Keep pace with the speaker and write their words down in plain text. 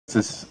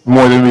It's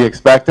more than we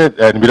expected,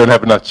 and we don't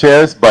have enough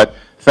chairs, but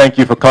thank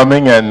you for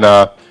coming, and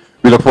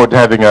we look forward to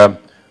having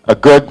a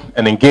good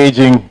and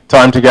engaging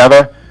time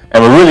together.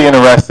 And we're really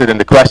interested in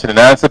the question and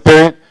answer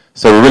period,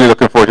 so we're really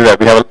looking forward to that.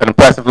 We have an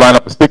impressive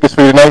lineup of speakers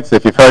for you tonight, so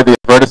if you've heard the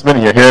advertisement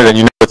and you're here, then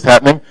you know what's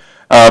happening.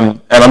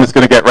 And I'm just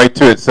going to get right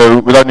to it. So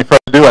without any further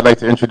ado, I'd like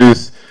to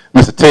introduce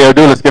Mr. Teo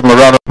Du. Let's give him a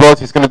round of applause.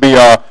 He's going to be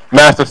our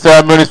master of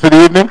ceremonies for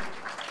the evening.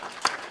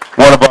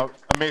 One of our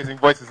amazing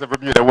voices of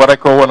Bermuda, what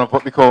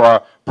we call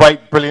our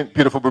bright, brilliant,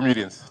 beautiful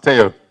Bermudians.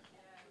 Teo. All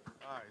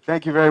right.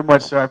 Thank you very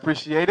much, sir. I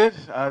appreciate it.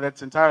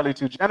 That's entirely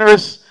too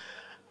generous,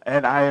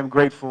 and I am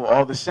grateful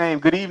all the same.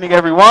 Good evening,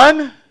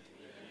 everyone.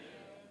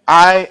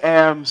 I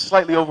am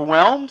slightly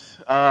overwhelmed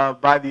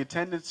by the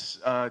attendance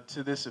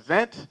to this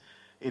event.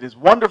 It is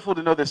wonderful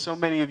to know that so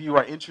many of you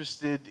are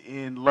interested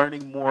in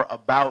learning more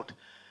about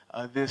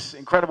this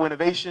incredible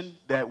innovation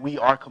that we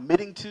are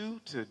committing to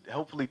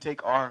hopefully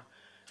take our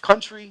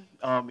country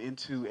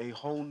into a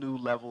whole new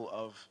level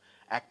of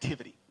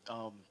activity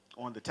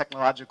on the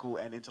technological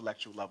and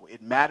intellectual level.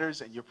 It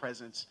matters, and your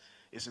presence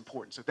is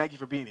important. So thank you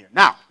for being here.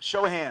 Now,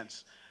 show of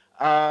hands.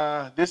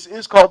 This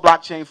is called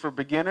Blockchain for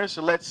Beginners,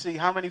 so let's see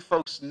how many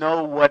folks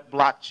know what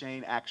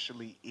blockchain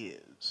actually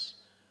is.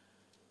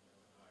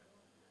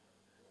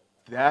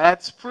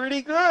 That's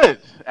pretty good,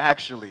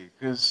 actually,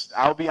 because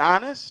I'll be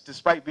honest,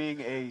 despite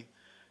being a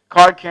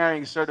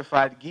card-carrying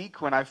certified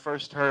geek, when I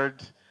first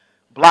heard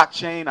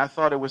blockchain, I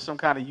thought it was some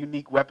kind of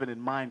unique weapon in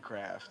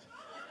Minecraft.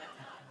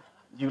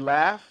 You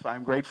laugh,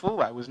 I'm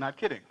grateful, I was not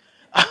kidding.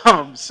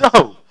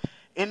 So,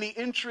 in the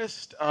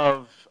interest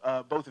of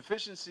both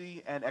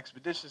efficiency and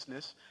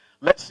expeditiousness,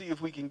 let's see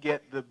if we can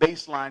get the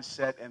baseline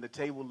set and the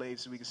table laid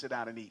so we can sit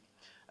down and eat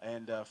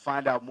and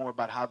find out more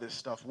about how this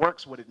stuff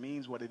works, what it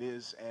means, what it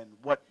is, and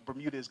what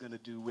Bermuda is going to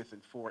do with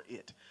and for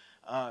it.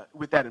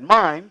 With that in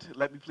mind,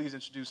 let me please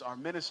introduce our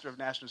Minister of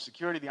National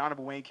Security, the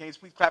Honorable Wayne Keynes.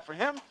 Please clap for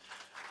him,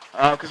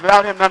 because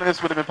without him, none of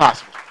this would have been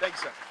possible.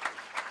 Thanks, sir.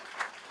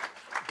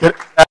 Good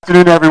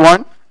afternoon,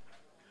 everyone.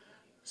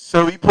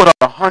 So we put up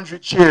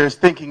 100 chairs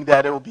thinking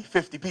that it would be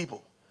 50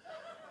 people,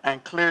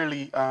 and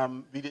clearly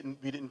we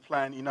didn't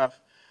plan enough.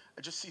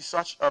 I just see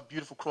such a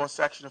beautiful cross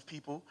section of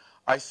people.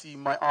 I see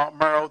my Aunt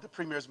Merle, the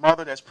Premier's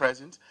mother, that's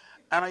present,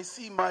 and I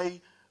see my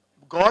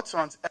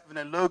godsons Evan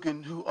and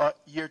Logan, who are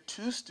year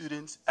 2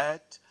 students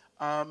at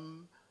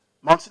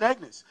Mount St.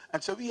 Agnes.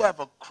 And so we have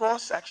a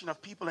cross section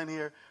of people in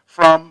here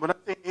from, well, not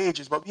saying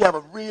ages, but we have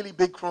a really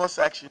big cross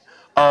section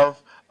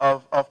of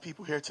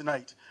people here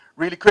tonight.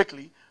 Really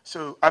quickly,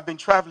 so I've been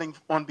traveling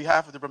on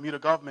behalf of the Bermuda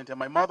government, and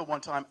my mother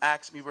one time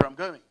asked me where I'm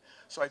going.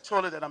 So I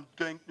told her that I'm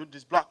going to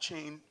this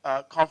blockchain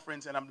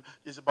conference, and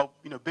it's about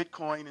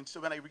Bitcoin. And so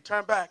when I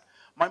return back,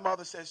 my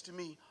mother says to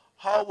me,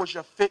 "How was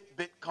your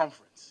Fitbit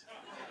conference?"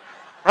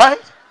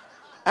 Right?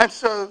 And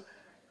so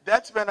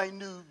that's when I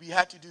knew we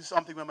had to do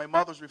something when my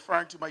mother was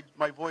referring to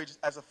my voyage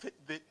as a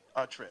Fitbit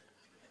trip.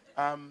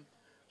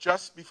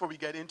 Just before we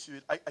get into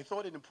it, I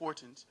thought it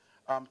important.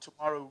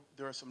 Tomorrow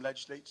there are some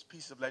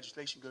pieces of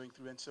legislation going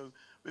through, and so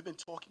we've been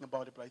talking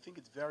about it, but I think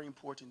it's very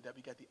important that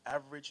we get the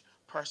average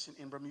person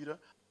in Bermuda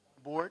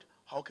on board.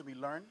 How can we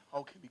learn?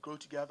 How can we grow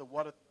together?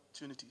 What are the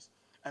opportunities?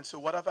 And so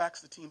what I've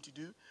asked the team to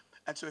do,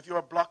 and so if you're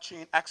a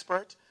blockchain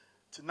expert,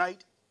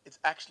 tonight it's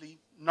actually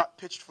not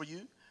pitched for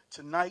you.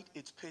 Tonight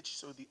it's pitched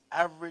so the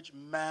average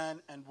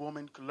man and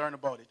woman can learn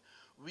about it.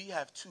 We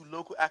have 2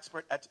 local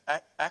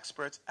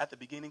experts at the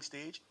beginning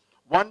stage.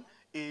 One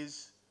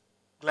is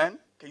Glenn.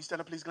 Can you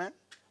stand up, please, Glenn?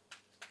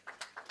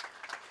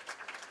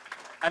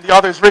 And the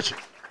other is Richard.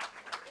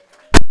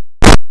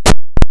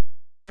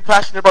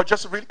 Passionate about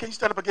can you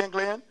stand up again,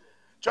 Glenn?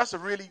 Just a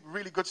really,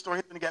 really good story.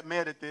 I'm going to get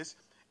mad at this.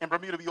 In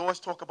Bermuda, we always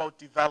talk about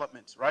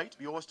development, right?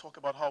 We always talk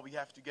about how we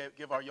have to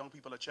give our young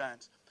people a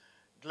chance.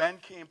 Glenn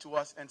came to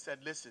us and said,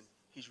 listen,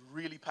 he's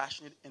really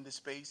passionate in this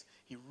space.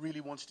 He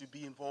really wants to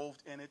be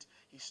involved in it.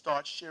 He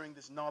starts sharing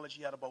this knowledge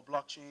he had about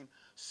blockchain.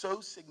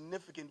 So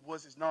significant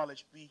was his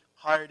knowledge, we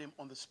hired him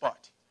on the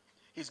spot.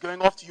 He's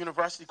going off to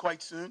university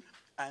quite soon,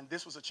 and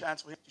this was a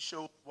chance for him to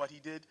show what he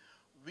did.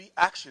 We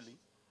actually,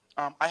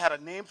 I had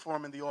a name for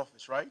him in the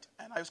office, right?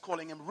 And I was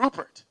calling him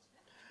Rupert.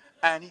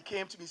 And he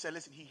came to me and said,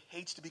 listen, he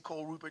hates to be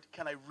called Rupert.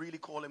 Can I really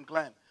call him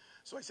Glenn?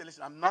 So I said,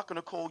 listen, I'm not going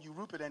to call you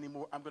Rupert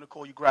anymore. I'm going to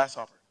call you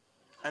Grasshopper.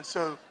 And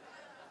so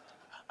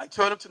I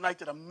told him tonight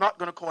that I'm not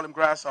going to call him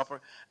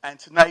Grasshopper. And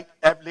tonight,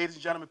 ladies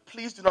and gentlemen,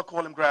 please do not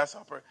call him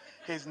Grasshopper.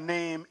 His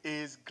name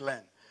is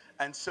Glenn.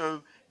 And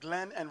so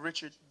Glenn and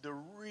Richard, they're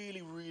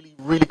really, really,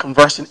 really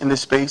conversant in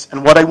this space.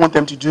 And what I want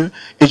them to do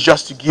is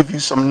just to give you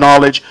some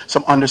knowledge,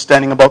 some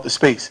understanding about the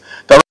space.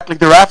 Directly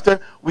thereafter,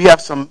 we have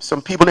some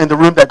people in the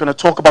room that are going to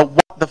talk about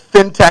what the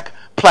fintech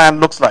plan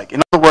looks like.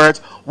 In other words,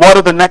 what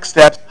are the next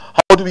steps?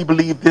 How do we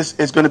believe this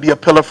is going to be a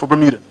pillar for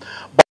Bermuda?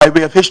 By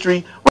way of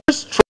history,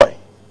 where's Troy?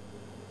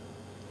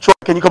 Troy,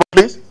 can you come up,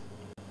 please?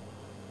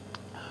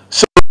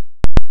 So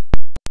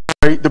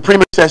the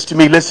Premier says to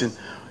me, listen,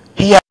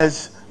 he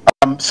has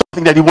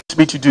something that he wants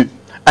me to do.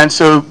 And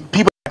so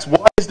people ask,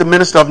 why is the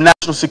Minister of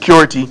National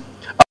Security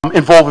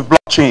involved with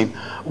blockchain?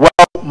 Well,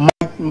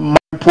 my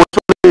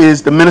portfolio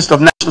is the Minister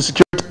of National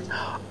Security,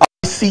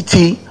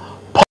 ICT,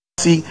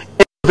 Policy,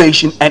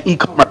 Innovation, and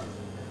E-commerce.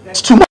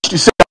 It's too much to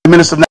say the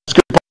Minister of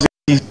National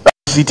Security,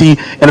 Policy,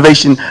 ICT,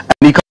 Innovation, and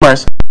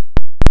E-commerce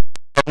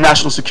of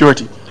national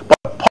security.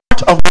 But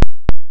part of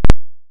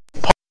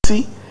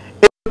policy,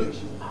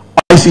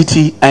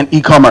 ICT, and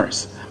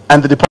e-commerce,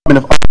 and the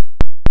Department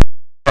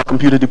of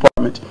Computer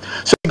Department.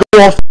 So we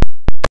go off to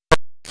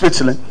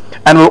Switzerland,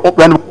 and we're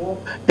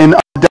in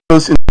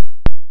Davos,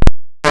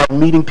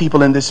 meeting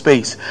people in this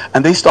space,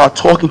 and they start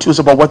talking to us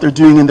about what they're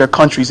doing in their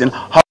countries and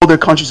how their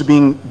countries are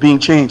being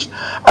changed.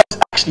 I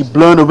was actually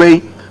blown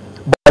away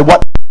by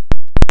what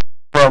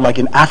like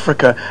in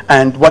Africa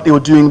and what they were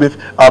doing with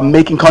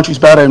making countries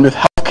better and with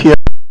healthcare.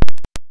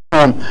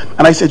 And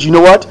I said, you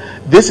know what?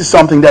 This is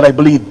something that I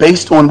believe,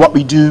 based on what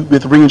we do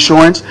with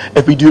reinsurance,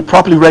 if we do it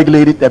properly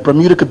regulated, that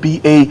Bermuda could be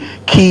a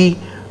key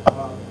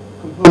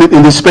component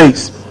in this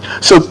space.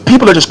 So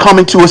people are just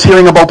coming to us,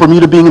 hearing about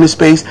Bermuda being in this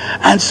space,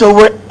 and so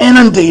we're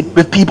inundated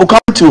with people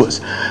coming to us.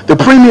 The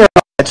Premier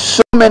had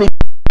so many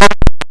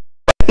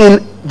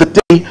in the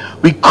day,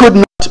 we could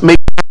not make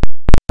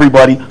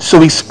everybody, so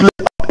we split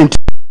up into.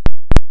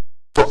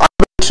 So I went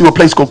to a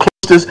place called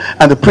Cloisters,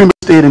 and the Premier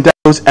stayed in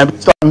Davos, and we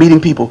started meeting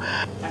people.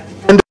 At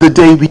the end of the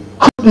day, we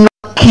could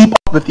not keep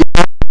up with the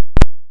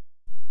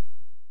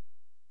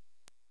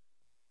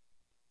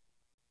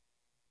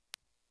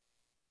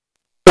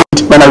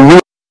when I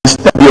realized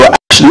that we were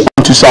actually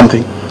onto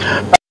something.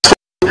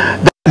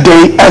 That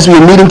day, as we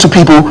were meeting to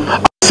people,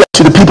 I said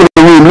to the people in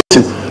the room,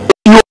 listen, if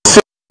you are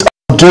serious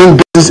about doing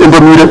business in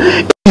Bermuda,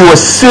 if you are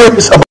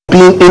serious about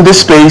being in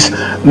this space,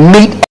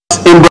 meet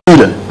us in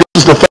Bermuda. This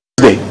was the first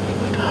day.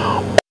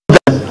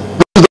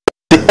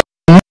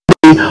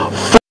 Monday,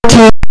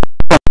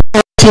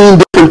 14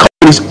 different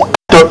companies at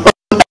their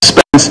own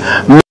expense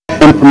met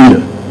in Bermuda.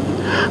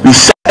 We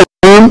sat in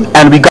the room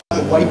and we got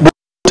the whiteboard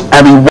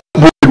and we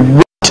whiteboarded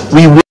what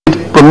we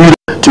wanted Bermuda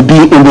to be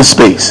in this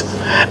space.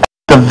 At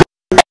the very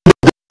end of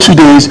the 2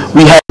 days,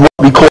 we had what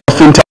we call a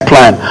fintech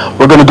plan.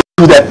 We're going to go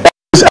through that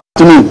this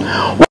afternoon.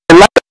 What I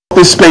like about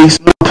this space,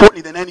 more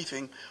importantly than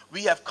anything,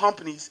 we have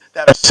companies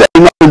that are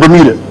setting up in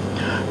Bermuda.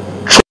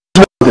 Troy is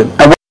one of them.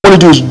 And what I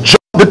want to do is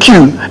jump the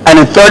queue and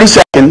in 30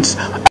 seconds,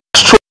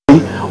 ask Troy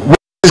what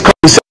this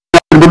company is setting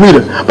up in Bermuda.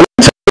 But let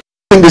me tell you,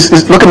 I think this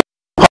is looking at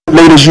the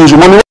late as usual.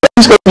 Mommy, what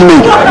is going to be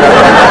making?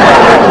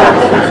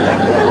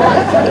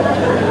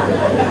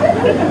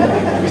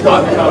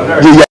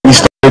 Yeah, we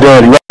started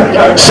early,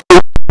 right? So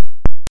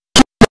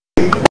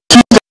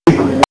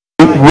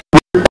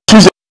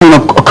Tuesday, a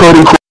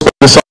coding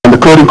course, the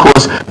coding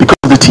course, because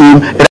of the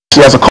team, it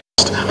actually has a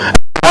cost.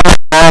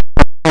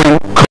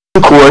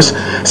 Coding course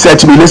said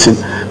to me, listen,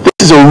 this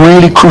is a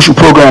really crucial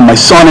program. My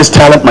son has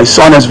talent, my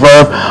son has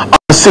verve. I'm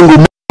a single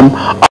mom.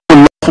 I would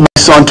love for my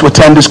son to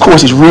attend this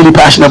course. He's really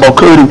passionate about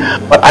coding,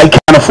 but I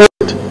can't afford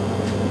it.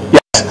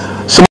 Yes.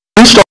 So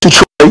I reached out to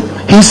Troy.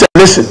 He said,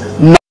 listen,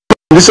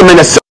 this is something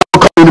that's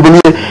coming to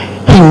Bermuda.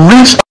 He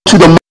reached out to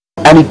the mom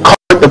and he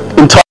covered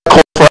the entire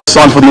course for her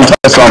son for the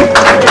entire summer.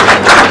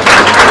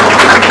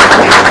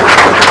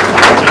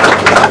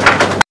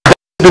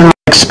 That's been my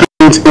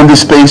experience in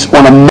this space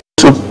on a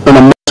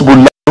multiple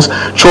levels.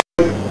 Troy,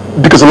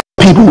 because a lot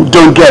of people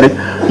don't get it.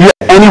 You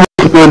have anywhere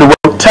you can go in the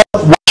world. Tell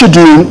what you're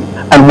doing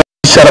and why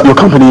you set up your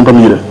company in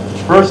Bermuda.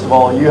 First of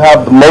all, you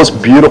have the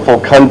most beautiful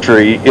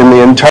country in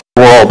the entire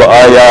world.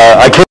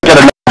 I can't get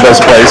enough of this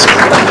place.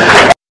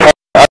 I've been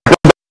back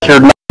here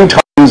 9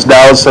 times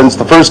now since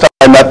the first time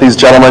I met these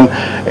gentlemen,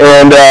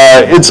 and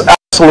it's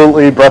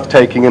absolutely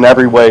breathtaking in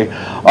every way.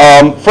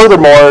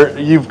 Furthermore,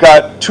 you've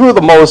got 2 of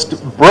the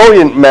most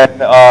brilliant men,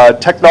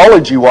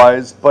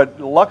 technology-wise, but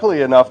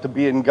luckily enough to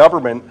be in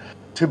government,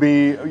 to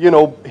be,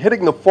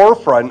 hitting the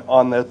forefront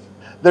on this.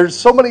 There's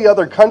so many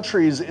other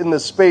countries in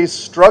this space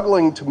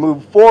struggling to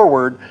move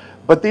forward,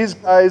 but these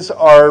guys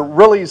are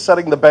really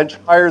setting the bench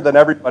higher than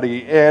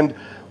everybody. And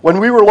when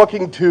we were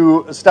looking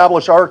to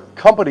establish our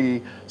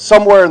company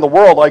somewhere in the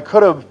world, I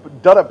could have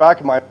done it back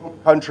in my home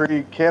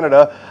country,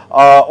 Canada,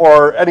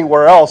 or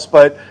anywhere else,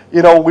 but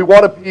we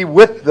want to be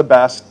with the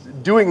best,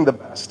 doing the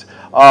best,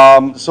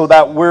 so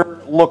that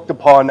we're looked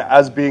upon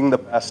as being the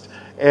best.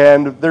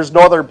 And there's no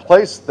other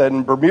place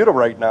than Bermuda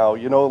right now.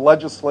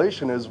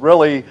 Legislation is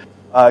really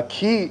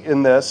key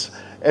in this.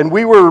 And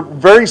we were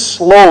very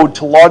slow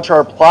to launch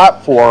our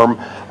platform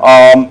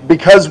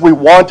because we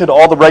wanted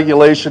all the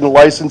regulation,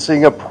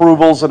 licensing,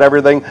 approvals, and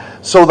everything,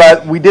 so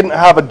that we didn't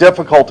have a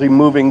difficulty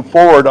moving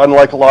forward,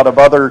 unlike a lot of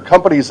other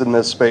companies in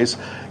this space.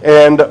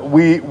 And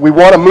we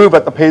want to move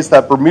at the pace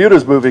that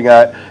Bermuda's moving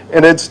at,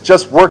 and it's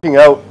just working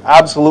out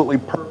absolutely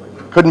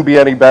perfect. Couldn't be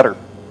any better.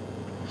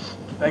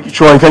 Thank you,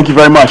 Troy. Thank you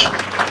very much.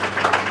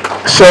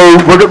 So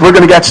we're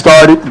going to get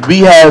started. We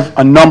have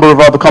a number of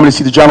other companies.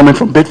 See the gentleman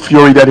from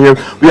BitFury that are here.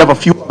 We have a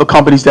few other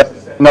companies that are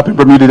setting up in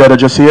Bermuda that are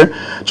just here.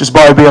 Just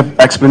by way of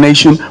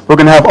explanation, we're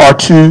going to have our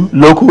 2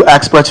 local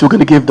experts who are going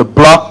to give the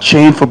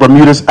blockchain for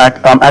Bermuda's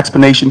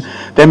explanation.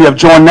 Then we have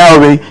John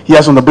Narraway. He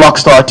has on the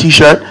Blockstar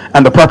t-shirt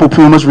and the purple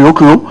Pumas. Real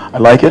cool. I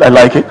like it. I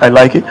like it. I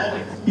like it.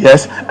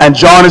 Yes, and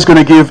John is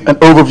going to give an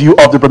overview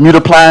of the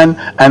Bermuda plan,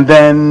 and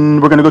then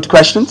we're going to go to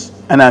questions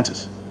and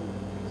answers.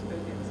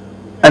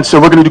 And so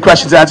we're going to do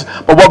questions and answers.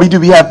 But what we do,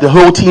 we have the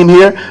whole team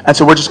here, and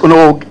so we're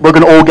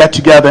going to all get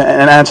together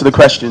and answer the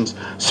questions.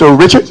 So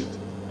Richard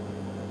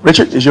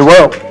is your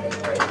world.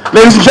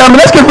 Ladies and gentlemen,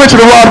 let's give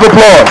Richard a round of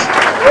applause.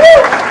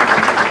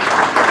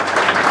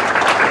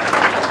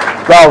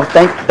 Well,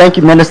 thank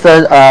you,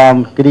 Minister.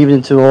 Good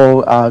evening to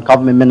all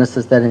government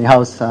ministers that are in the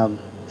House.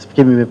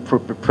 Giving me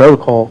the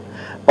protocol.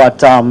 But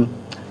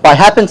by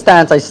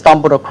happenstance, I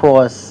stumbled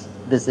across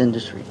this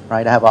industry,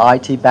 right? I have an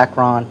IT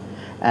background,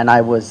 and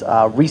I was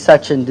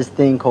researching this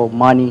thing called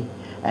money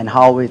and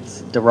how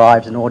it's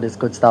derived and all this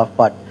good stuff.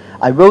 But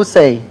I will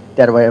say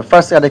that when I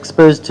first got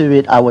exposed to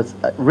it, I was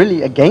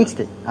really against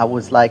it. I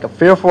was like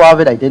fearful of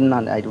it. I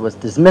was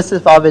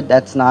dismissive of it.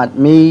 That's not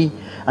me.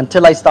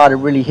 Until I started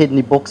really hitting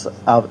the books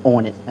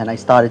on it, and I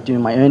started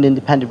doing my own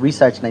independent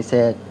research, and I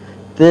said,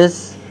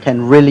 this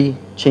can really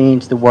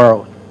change the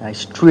world. And I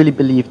truly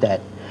believe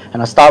that.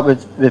 And I'll start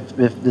with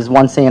this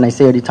one saying I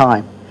say all the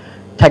time.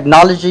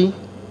 Technology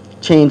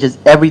changes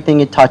everything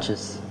it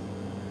touches.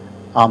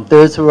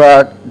 Those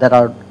that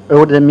are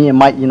older than me and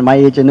my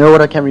age and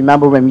older can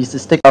remember when we used to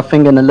stick our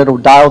finger in a little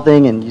dial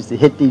thing and used to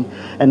hit and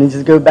then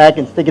just go back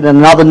and stick it in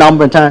another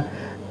number and turn.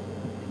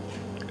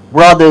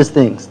 Where are those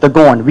things? They're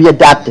gone. We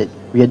adapted.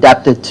 We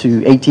adapted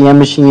to ATM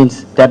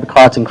machines, debit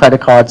cards, and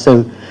credit cards.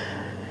 So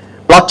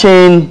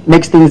blockchain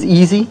makes things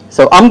easy.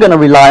 So I'm going to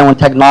rely on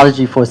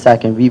technology for a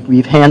second.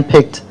 We've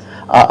handpicked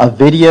a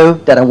video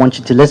that I want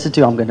you to listen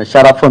to. I'm going to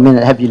shut up for a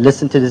minute, have you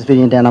listen to this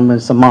video, and then I'm going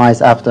to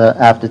surmise after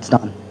it's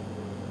done.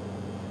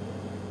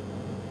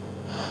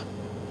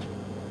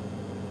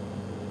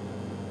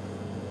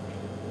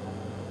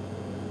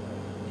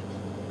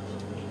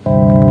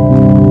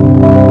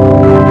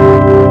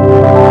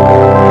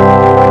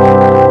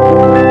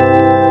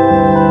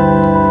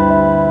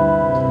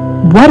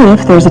 What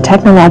if there's a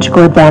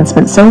technological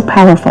advancement so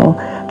powerful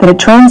that it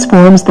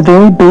transforms the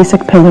very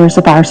basic pillars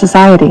of our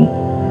society?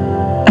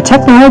 A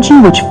technology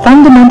which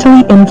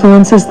fundamentally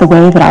influences the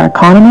way that our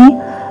economy,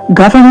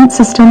 government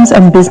systems,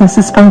 and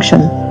businesses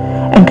function,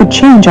 and could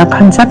change our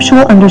conceptual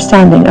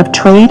understanding of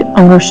trade,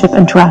 ownership,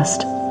 and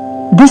trust.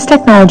 This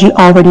technology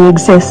already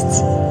exists,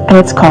 and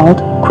it's called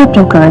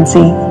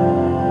cryptocurrency.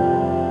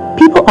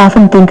 People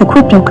often think of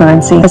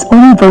cryptocurrency as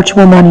only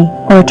virtual money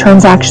or a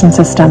transaction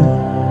system.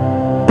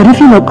 But if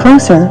you look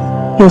closer,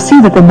 you'll see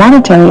that the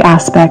monetary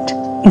aspect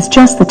is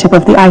just the tip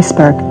of the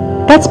iceberg.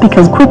 That's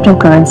because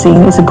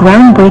cryptocurrency is a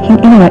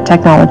groundbreaking internet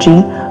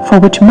technology for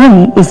which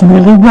money is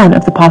merely one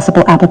of the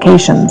possible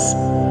applications.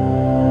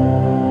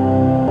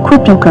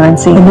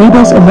 Cryptocurrency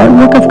enables a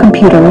network of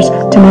computers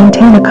to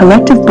maintain a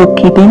collective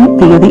bookkeeping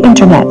via the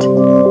internet.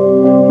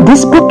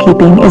 This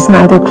bookkeeping is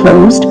neither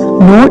closed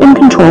nor in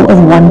control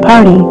of one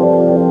party.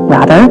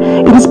 Rather,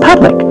 it is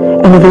public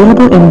and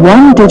available in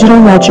one digital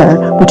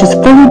ledger which is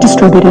fully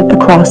distributed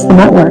across the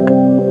network.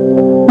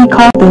 We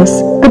call this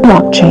the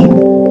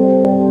blockchain.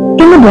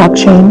 In the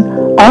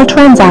blockchain, all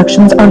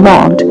transactions are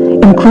logged,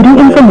 including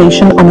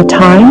information on the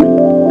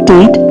time,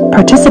 date,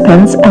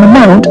 participants, and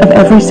amount of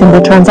every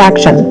single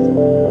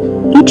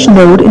transaction. Each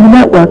node in the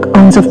network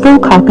owns a full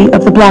copy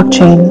of the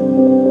blockchain.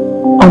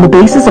 On the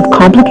basis of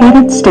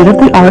complicated,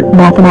 state-of-the-art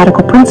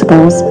mathematical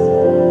principles,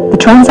 the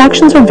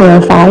transactions are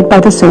verified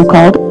by the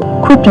so-called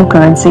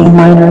cryptocurrency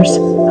miners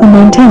who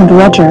maintain the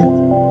ledger.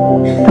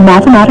 The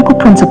mathematical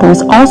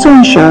principles also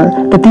ensure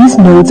that these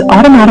nodes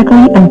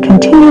automatically and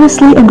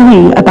continuously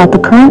agree about the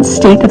current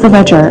state of the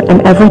ledger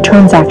and every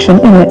transaction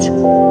in it.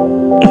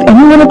 If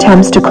anyone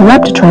attempts to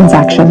corrupt a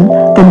transaction,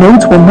 the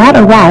nodes will not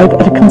arrive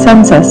at a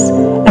consensus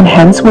and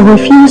hence will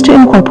refuse to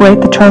incorporate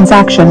the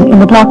transaction in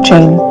the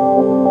blockchain.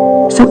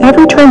 So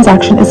every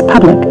transaction is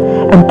public,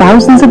 and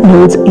thousands of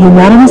nodes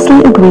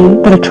unanimously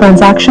agree that a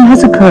transaction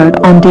has occurred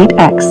on date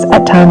X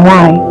at time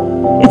Y.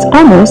 It's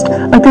almost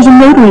like there's a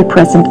notary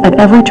present at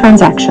every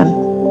transaction.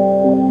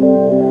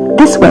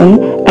 This way,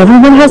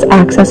 everyone has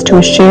access to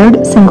a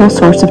shared single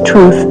source of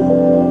truth.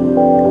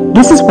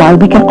 This is why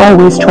we can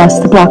always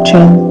trust the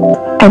blockchain,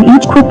 and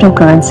each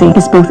cryptocurrency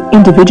is both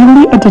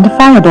individually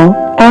identifiable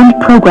and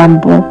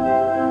programmable.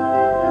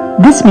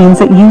 This means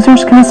that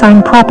users can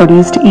assign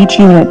properties to each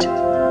unit.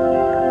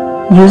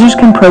 Users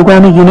can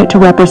program a unit to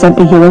represent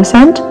a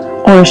eurocent,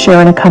 or a share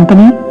in a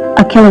company,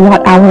 a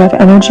kilowatt hour of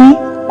energy,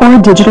 or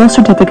a digital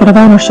certificate of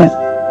ownership.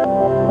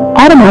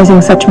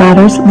 Automizing such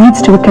matters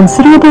leads to a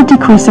considerable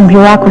decrease in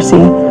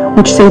bureaucracy,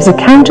 which saves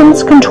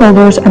accountants,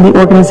 controllers, and the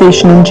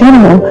organization in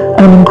general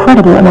an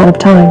incredible amount of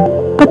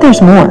time. But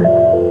there's more.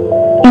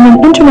 In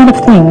an Internet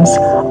of Things,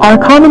 our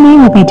economy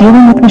will be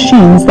dealing with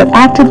machines that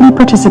actively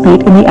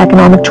participate in the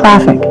economic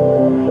traffic.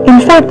 In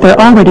fact, they're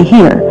already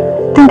here.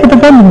 Think of a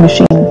vending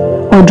machine,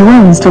 or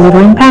drones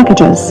delivering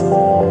packages.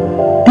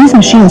 These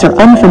machines are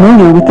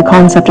unfamiliar with the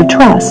concept of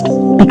trust.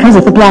 Because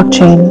of the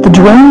blockchain, the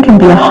drone can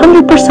be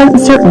 100%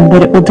 certain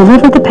that it will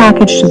deliver the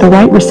package to the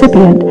right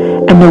recipient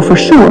and know for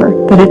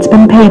sure that it's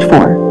been paid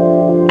for.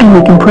 And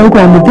we can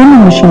program the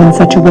vending machine in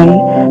such a way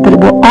that it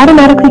will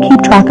automatically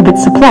keep track of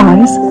its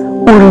supplies,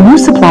 order new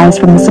supplies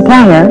from the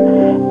supplier,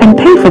 and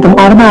pay for them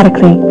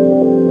automatically.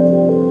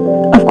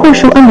 Of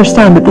course, you'll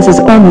understand that this is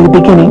only the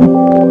beginning.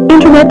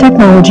 Internet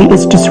technology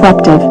is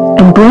disruptive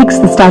and breaks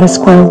the status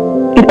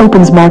quo. It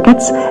opens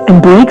markets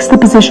and breaks the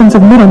positions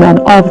of middlemen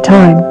all the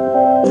time.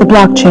 The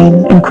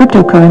blockchain and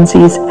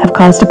cryptocurrencies have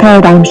caused a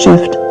paradigm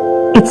shift.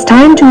 It's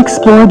time to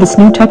explore this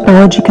new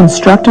technology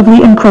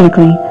constructively and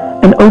critically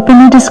and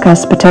openly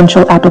discuss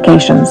potential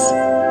applications.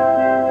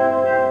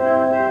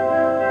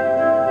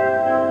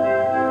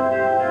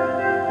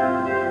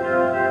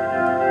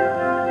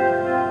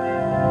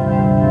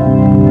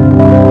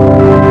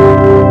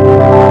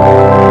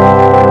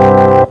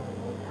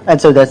 And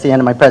so that's the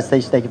end of my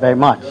presentation. Thank you very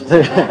much.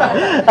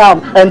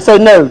 And so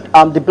no,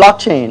 the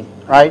blockchain,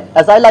 right?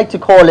 As I like to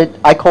call it,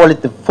 I call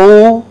it the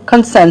full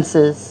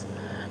consensus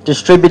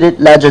distributed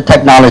ledger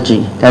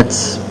technology.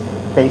 That's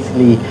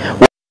basically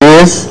what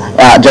it is.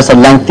 Just a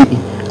lengthy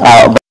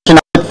version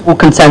of it. Full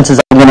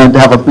consensus. I'm going to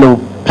have a little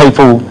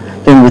playful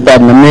thing with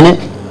that in a minute.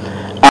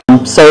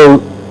 So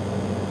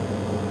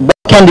what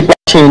can the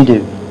blockchain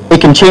do?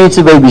 It can change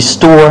the way we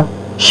store,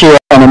 share,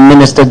 and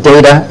administer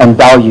data and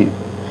value.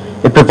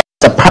 It provides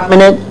a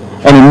permanent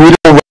and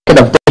immutable record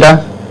of data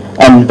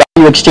and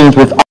value exchange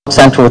without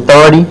central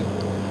authority.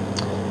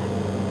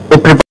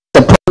 It provides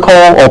a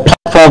protocol or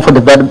platform for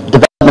the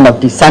development of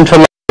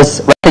decentralized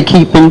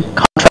record-keeping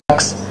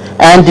contracts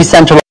and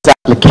decentralized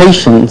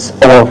applications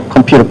or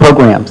computer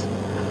programs.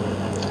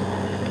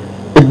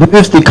 It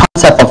moves the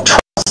concept of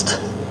trust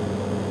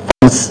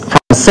from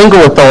a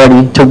single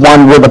authority to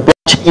one where the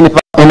blockchain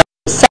in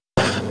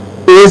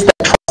itself is that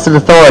trusted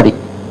authority,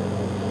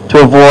 to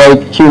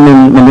avoid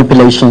human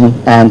manipulation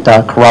and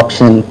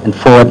corruption and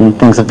fraud and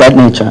things of that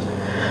nature.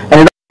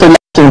 And it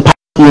also empowers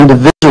the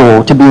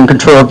individual to be in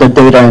control of their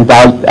data and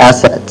value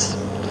assets.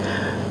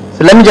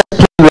 So let me just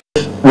play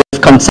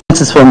with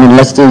consensus for a minute.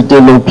 Let's do a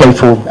little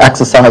playful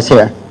exercise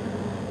here.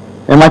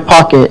 In my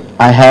pocket,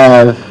 I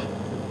have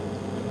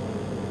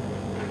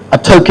a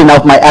token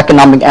of my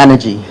economic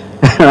energy,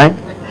 right?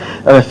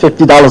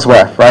 $50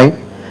 worth, right?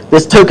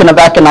 This token of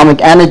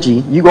economic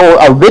energy, you all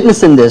are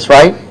witnessing this,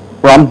 right?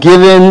 Where I'm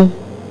giving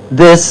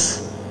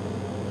this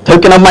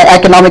token of my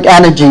economic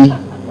energy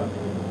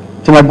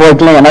to my boy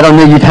Glenn. I don't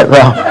know you that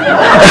well.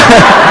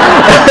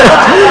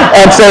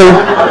 And so,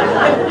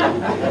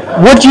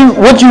 would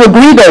you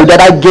agree though that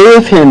I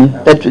gave him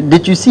that?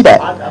 Did you see that?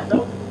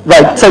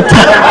 Right. So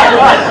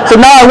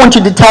now I want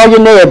you to tell your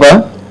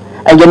neighbor,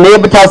 and your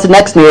neighbor tells the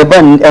next neighbor,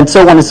 and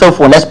so on and so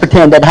forth. Let's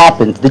pretend that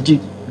happened. Did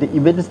you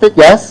witness it?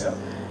 Yes.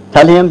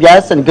 Tell him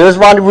yes, and it goes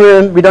around the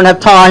room. We don't have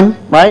time,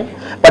 right?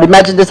 But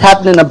imagine this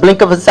happening in a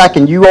blink of a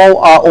second. You all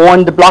are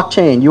on the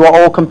blockchain. You are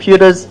all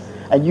computers,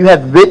 and you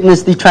have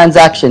witnessed the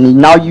transaction.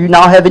 And you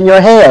now have in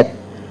your head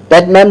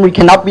that memory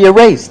cannot be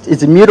erased.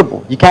 It's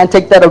immutable. You can't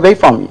take that away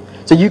from you.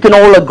 So you can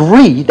all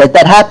agree that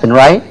that happened,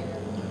 right?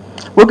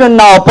 We're going to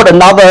now put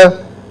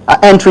another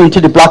entry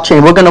into the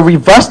blockchain. We're going to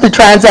reverse the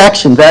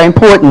transaction. Very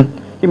important.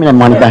 Give me that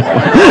money back.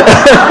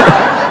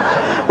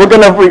 We're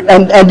going to,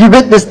 and you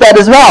witnessed that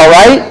as well,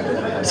 right?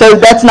 So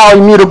that's now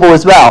immutable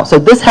as well. So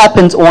this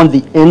happens on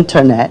the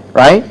internet,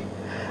 right?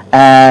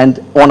 And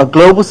on a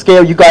global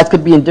scale, you guys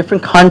could be in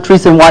different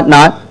countries and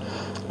whatnot,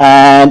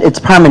 and it's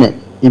permanent,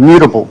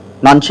 immutable,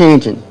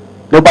 non-changing.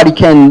 Nobody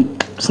can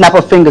snap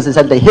of fingers and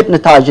say they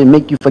hypnotize you and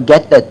make you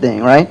forget that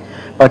thing, right?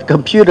 But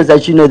computers,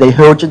 as you know, they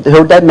hold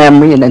that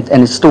memory and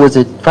it stores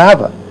it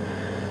forever.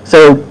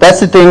 So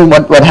that's the thing.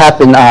 What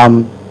happened?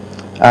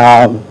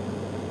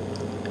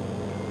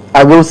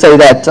 I will say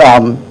that.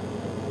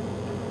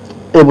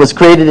 It was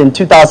created in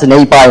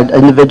 2008 by an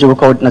individual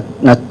called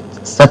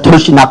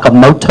Satoshi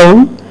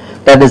Nakamoto.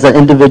 That is an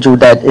individual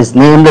that is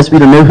nameless. We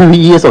don't know who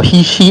he is or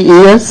she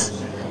is.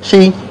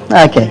 She?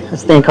 Okay, I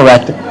stand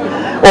corrected.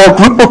 Or a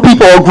group of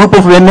people or a group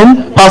of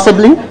women,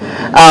 possibly.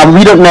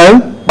 We don't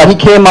know. But he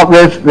came up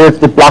with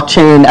the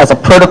blockchain as a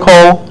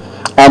protocol,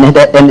 and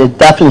it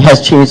definitely has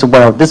changed the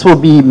world. This will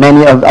be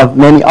many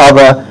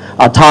other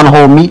town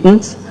hall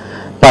meetings.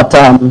 But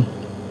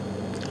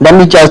let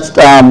me just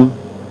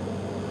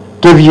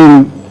give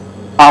you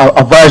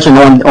a version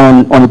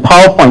on the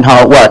PowerPoint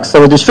how it works.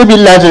 So a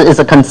distributed ledger is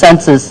a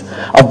consensus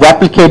of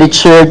replicated,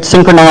 shared,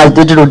 synchronized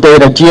digital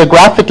data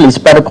geographically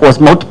spread across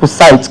multiple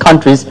sites,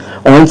 countries,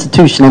 or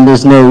institutions, and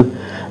there's no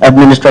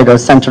administrator or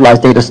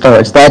centralized data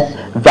storage. That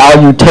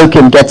value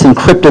token gets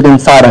encrypted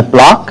inside a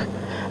block,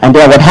 and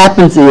then what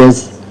happens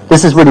is,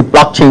 this is where the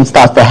blockchain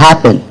starts to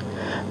happen.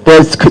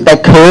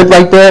 That code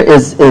right there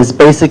is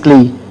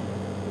basically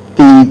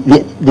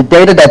the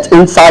data that's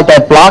inside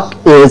that block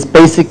is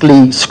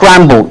basically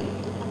scrambled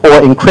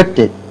or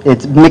encrypted.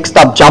 It's mixed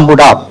up, jumbled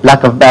up,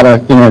 lack of better,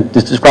 to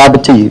describe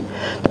it to you.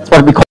 That's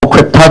what we call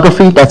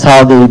cryptography. That's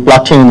how the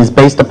blockchain is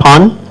based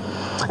upon.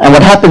 And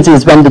what happens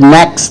is when the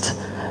next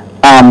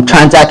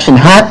transaction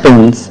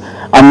happens,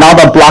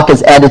 another block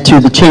is added to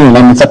the chain,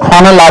 and it's a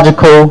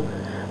chronological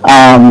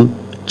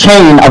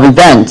chain of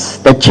events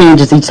that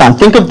changes each time.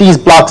 Think of these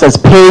blocks as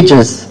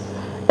pages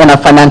in a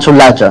financial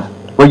ledger.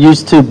 We're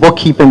used to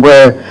bookkeeping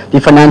where the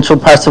financial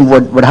person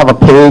would have a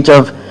page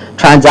of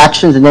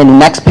transactions, and then the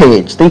next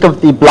page. Think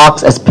of the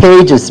blocks as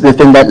pages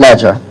within that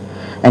ledger.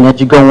 And as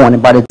you go on,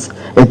 but it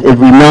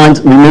remains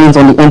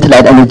on the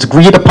internet, and it's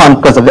agreed upon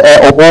because of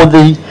all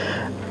the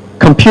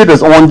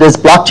computers on this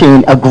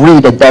blockchain agree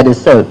that that is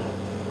so.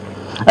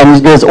 And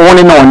it goes on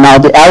and on. Now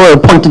the arrow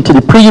pointing to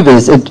the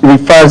previous, it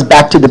refers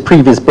back to the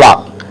previous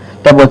block.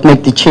 That would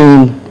make the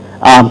chain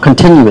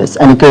continuous,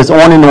 and it goes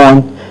on and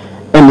on.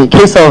 In the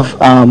case of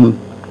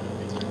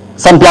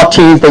some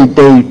blockchains,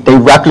 they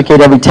replicate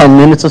every 10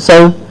 minutes or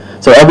so.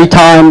 So every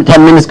time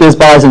 10 minutes goes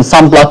by, in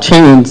some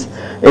blockchains,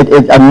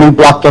 a new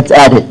block gets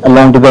added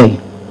along the way.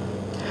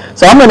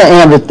 So I'm going to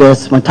end with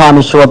this. My time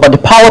is short, but the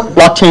power of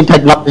blockchain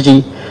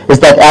technology is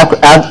that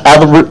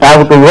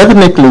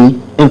algorithmically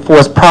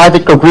enforce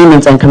private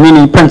agreements and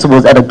community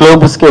principles at a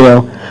global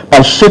scale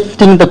by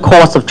shifting the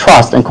cost of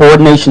trust and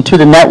coordination to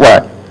the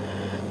network.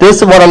 This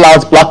is what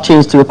allows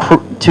blockchains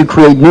to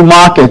create new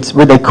markets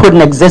where they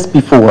couldn't exist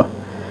before.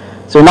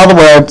 So in other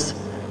words,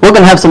 we're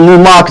going to have some new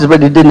markets where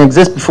they didn't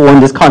exist before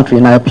in this country,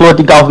 and I applaud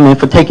the government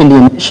for taking the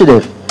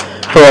initiative,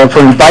 for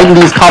inviting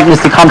these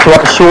companies to come to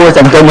our shores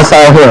and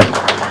domicile here.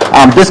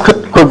 This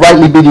could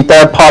rightly be the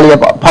third pillar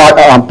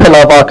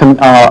of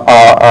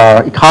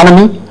our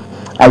economy.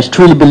 I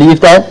truly believe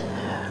that.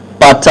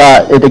 But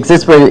it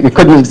exists where it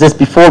couldn't exist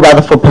before,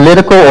 rather for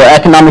political or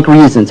economic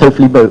reasons,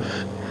 hopefully both.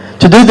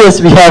 To do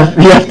this, we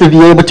have to be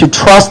able to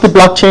trust the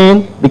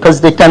blockchain because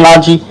of the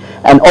technology,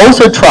 and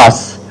also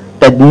trust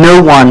that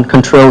no one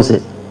controls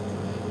it.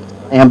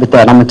 And with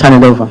that, I'm going to turn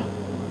it over.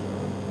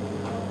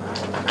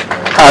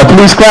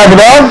 Please clap it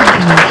up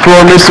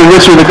for Mr.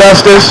 Richard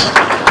Augustus,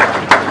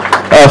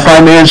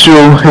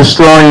 financial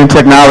historian,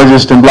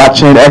 technologist, and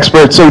blockchain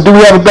expert. So do we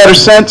have a better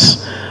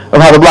sense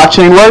of how the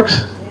blockchain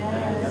works?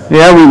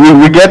 Yeah,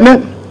 we're getting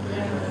it?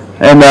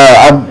 And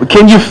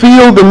can you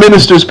feel the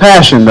minister's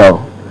passion,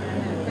 though?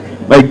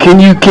 Like, can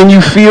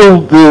you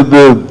feel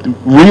the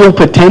real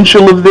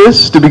potential of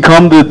this to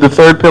become the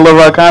third pillar of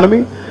our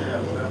economy?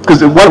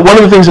 Because one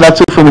of the things that I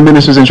took from the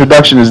minister's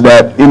introduction is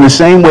that in the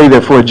same way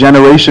that for a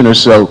generation or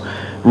so,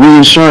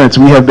 reinsurance,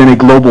 we have been a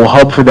global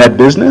hub for that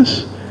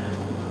business,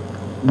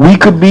 we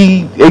could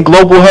be a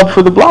global hub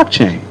for the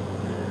blockchain.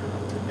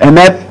 And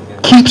that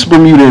keeps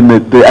Bermuda in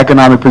the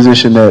economic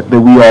position that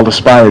we all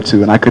aspire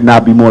to, and I could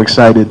not be more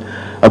excited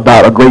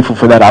about or grateful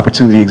for that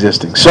opportunity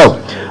existing. So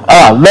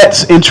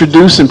let's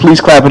introduce, and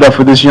please clap it up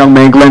for this young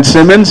man, Glenn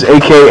Simmons,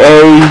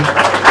 a.k.a.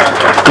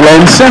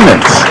 Glenn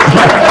Simmons.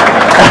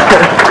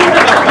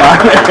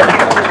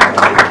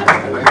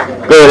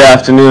 Good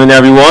afternoon,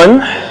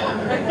 everyone.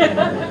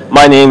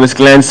 My name is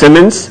Glenn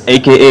Simmons,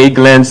 a.k.a.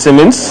 Glenn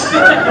Simmons.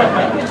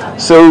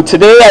 So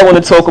today I want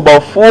to talk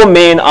about four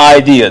main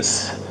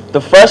ideas.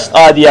 The first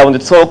idea I want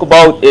to talk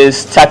about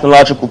is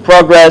technological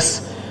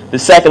progress. The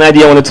second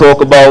idea I want to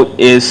talk about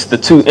is the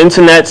two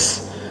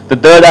internets. The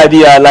third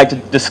idea I'd like to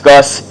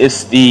discuss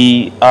is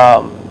the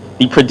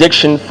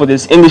prediction for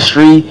this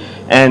industry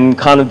and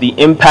kind of the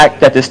impact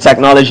that this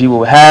technology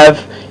will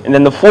have. And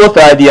then the fourth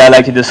idea I'd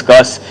like to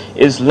discuss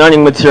is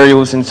learning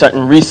materials and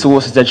certain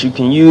resources that you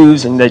can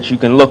use and that you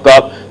can look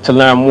up to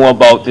learn more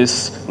about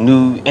this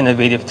new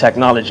innovative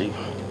technology.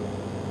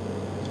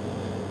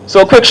 So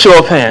a quick show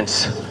of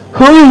hands.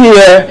 Who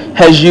here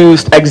has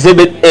used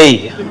Exhibit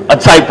A, a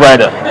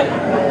typewriter?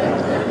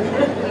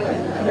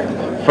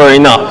 Fair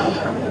enough.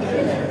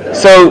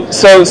 So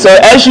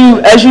as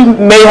you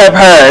may have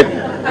heard,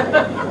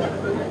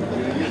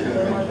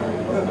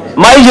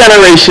 my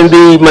generation,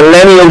 the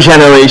millennial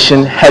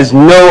generation, has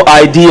no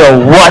idea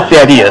what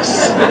that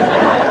is.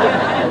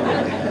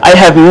 I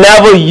have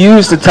never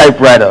used a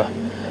typewriter.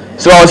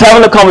 So I was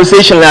having a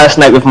conversation last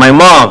night with my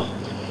mom,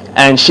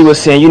 and she was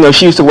saying,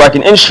 she used to work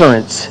in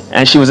insurance,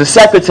 and she was a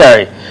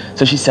secretary.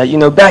 So she said,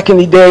 back in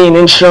the day in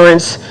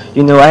insurance,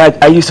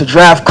 I used to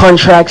draft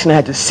contracts, and I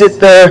had to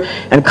sit there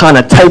and kind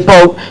of type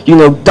out,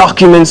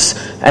 documents,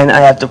 and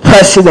I have to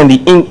press it, and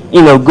the ink,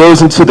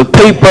 goes into the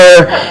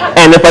paper,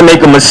 and if I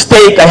make a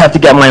mistake, I have to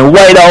get my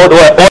whiteout, or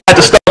I have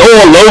to start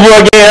all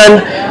over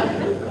again.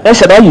 I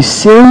said, are you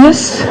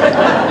serious?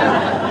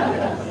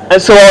 And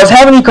so I was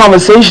having a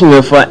conversation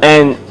with her,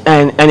 and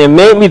it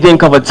made me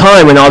think of a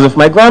time when I was with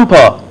my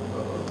grandpa.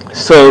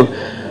 So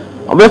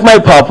I'm with my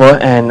papa,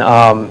 and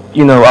I'm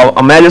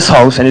at his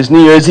house, and it's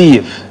New Year's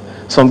Eve.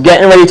 So I'm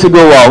getting ready to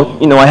go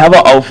out. I have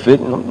an outfit,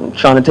 and I'm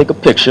trying to take a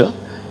picture.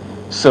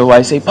 So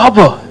I say,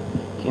 Papa,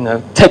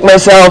 take my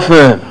cell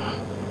phone.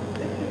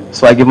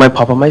 So I give my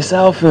papa my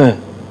cell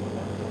phone.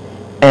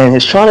 And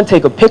he's trying to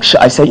take a picture.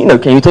 I say,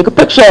 can you take a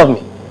picture of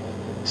me?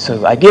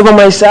 So I give him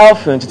my cell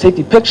phone to take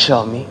the picture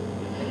of me.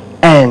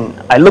 And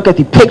I look at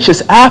the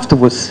pictures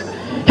afterwards.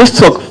 He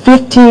took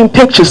 15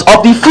 pictures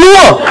of the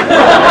floor.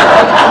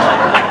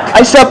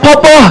 I said,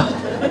 Papa,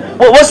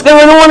 what's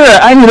going on here?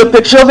 I need a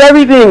picture of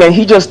everything. And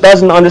he just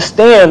doesn't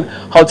understand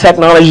how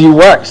technology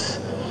works.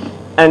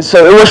 And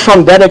so it was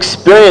from that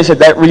experience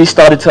that really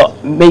started to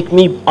make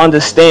me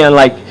understand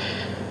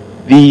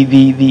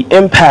the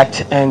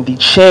impact and the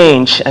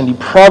change and the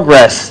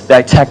progress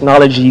that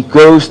technology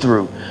goes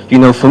through.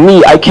 For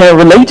me, I can't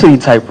relate to the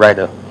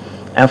typewriter.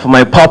 And for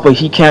my papa,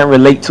 he can't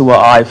relate to an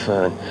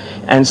iPhone.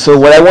 And so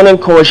what I want to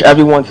encourage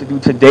everyone to do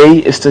today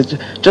is to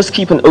just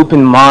keep an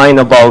open mind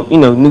about,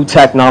 new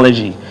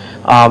technology.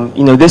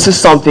 This is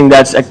something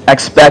that's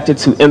expected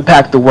to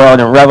impact the world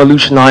and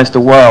revolutionize the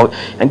world.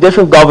 And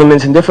different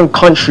governments and different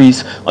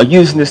countries are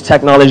using this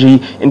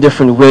technology in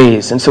different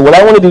ways. And so what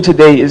I want to do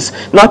today is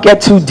not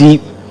get too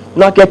deep,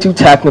 not get too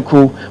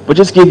technical, but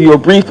just give you a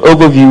brief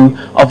overview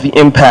of the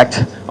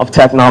impact of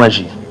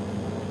technology.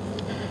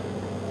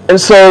 And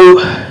so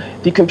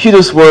the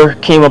computers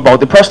came about.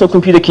 The personal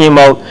computer came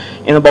out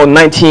in about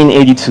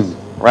 1982,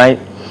 right?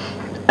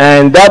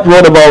 And that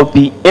brought about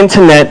the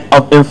Internet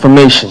of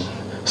Information.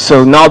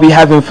 So now we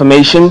have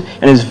information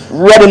and it's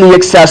readily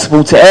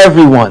accessible to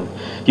everyone.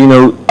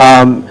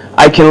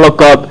 I can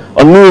look up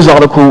a news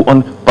article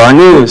on Bar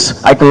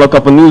News. I can look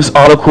up a news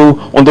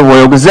article on the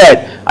Royal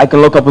Gazette. I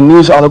can look up a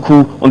news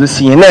article on the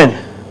CNN.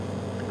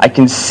 I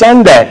can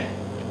send that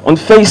on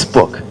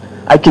Facebook.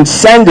 I can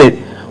send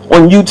it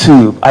on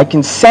YouTube. I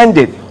can send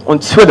it on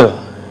Twitter.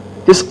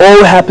 This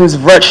all happens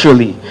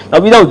virtually. Now,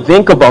 we don't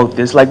think about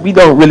this, we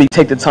don't really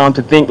take the time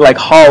to think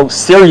how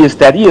serious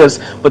that is,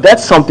 but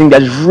that's something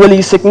that's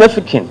really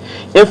significant.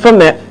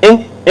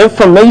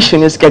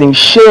 Information is getting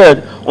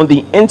shared on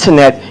the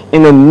internet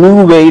in a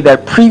new way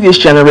that previous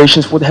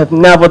generations would have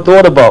never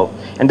thought about.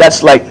 And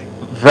that's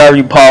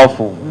very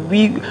powerful.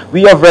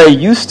 We are very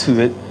used to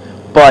it,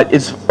 but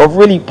it's a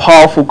really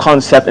powerful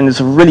concept and it's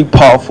a really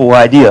powerful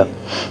idea.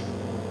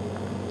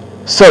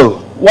 So,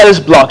 what is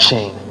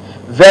blockchain?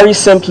 Very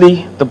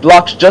simply,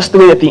 just the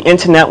way that the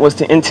internet was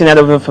the internet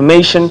of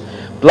information,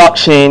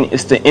 blockchain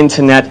is the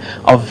internet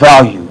of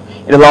value.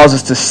 It allows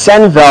us to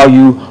send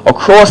value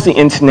across the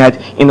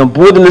internet in a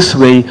borderless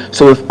way.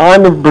 So if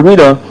I'm in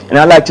Bermuda and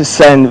I'd like to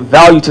send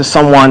value to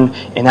someone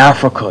in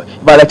Africa,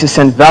 if I'd like to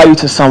send value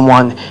to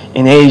someone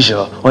in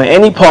Asia or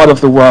any part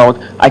of the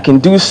world, I can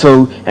do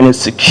so, and it's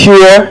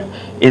secure,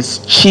 it's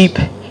cheap,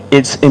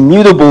 it's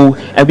immutable,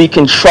 and we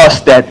can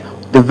trust that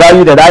the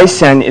value that I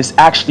send is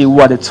actually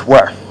what it's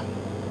worth.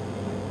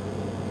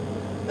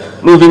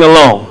 Moving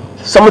along,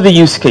 some of the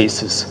use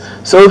cases.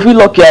 So if we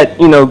look at,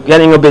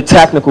 getting a bit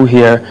technical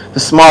here, the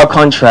smart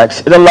contracts,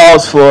 it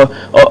allows for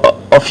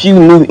a few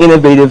new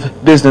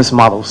innovative business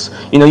models.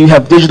 You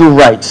have digital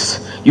rights,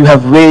 you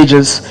have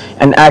wages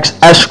and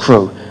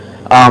escrow.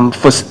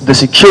 For the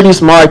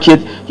securities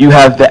market, you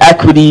have the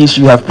equities,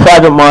 you have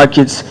private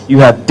markets, you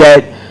have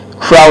debt,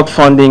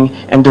 crowdfunding,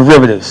 and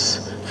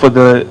derivatives. For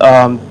the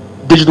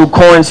digital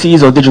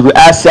currencies or digital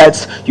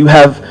assets, you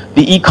have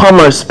the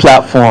e-commerce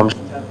platforms,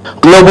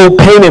 global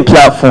payment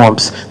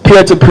platforms,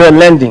 peer-to-peer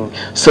lending.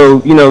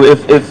 So,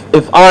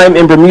 if I'm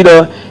in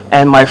Bermuda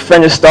and my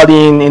friend is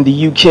studying in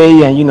the UK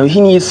and,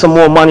 he needs some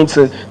more money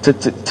to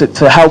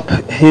help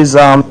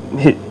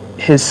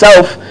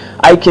himself,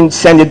 I can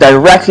send it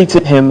directly to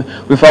him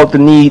without the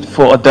need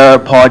for a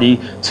third party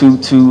to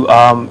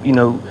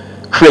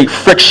create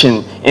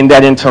friction in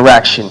that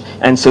interaction.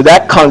 And so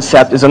that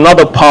concept is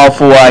another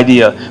powerful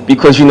idea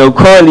because,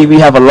 currently we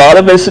have a lot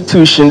of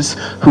institutions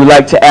who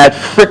like to add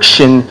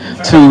friction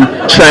to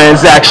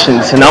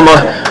transactions. And I'm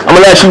gonna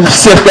let you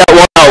sift that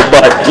one out,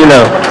 but,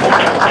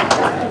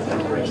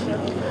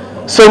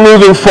 So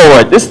moving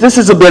forward, this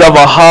is a bit of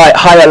a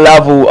higher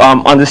level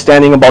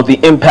understanding about the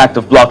impact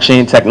of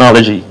blockchain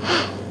technology.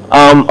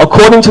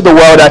 According to the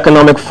World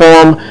Economic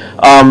Forum,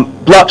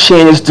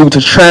 blockchain is due to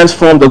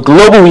transform the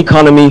global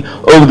economy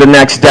over the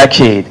next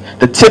decade.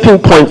 The tipping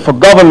point for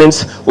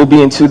governments will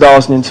be in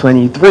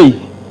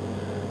 2023,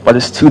 but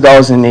it's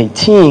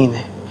 2018,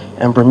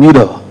 and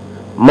Bermuda,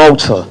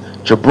 Malta,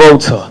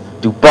 Gibraltar,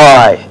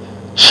 Dubai,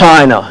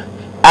 China,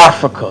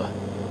 Africa.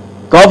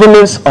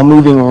 Governments are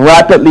moving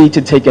rapidly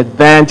to take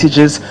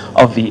advantages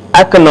of the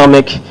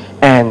economic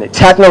and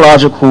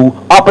technological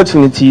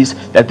opportunities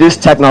that this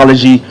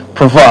technology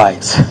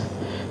provides.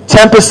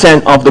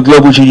 10% of the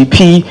global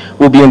GDP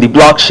will be in the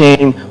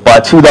blockchain by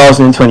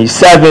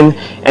 2027,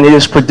 and it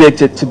is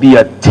predicted to be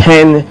a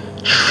 $10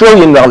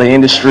 trillion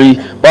industry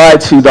by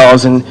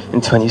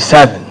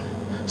 2027.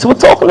 So we're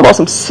talking about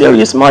some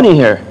serious money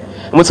here.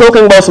 And we're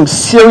talking about some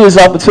serious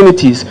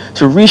opportunities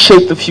to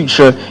reshape the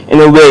future in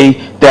a way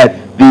that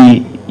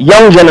the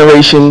young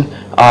generation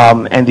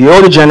and the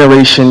older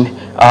generation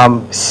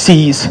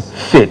sees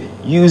fit,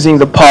 using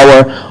the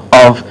power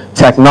of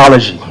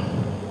technology.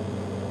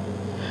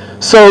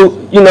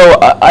 So,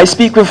 I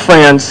speak with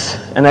friends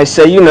and I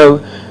say,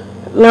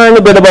 learn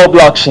a bit about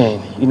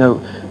blockchain,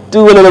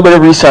 do a little bit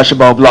of research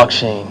about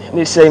blockchain. And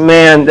they say,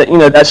 man,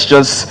 that's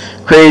just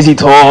crazy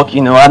talk,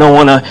 I don't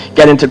want to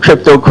get into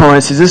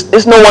cryptocurrencies.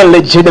 There's no one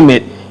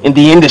legitimate in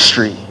the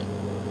industry.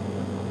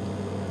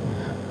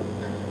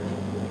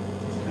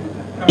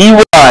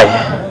 EY,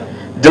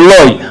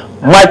 Deloitte,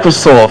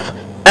 Microsoft,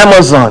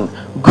 Amazon,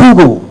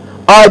 Google,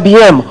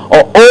 IBM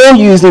are all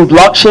using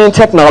blockchain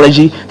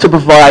technology to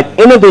provide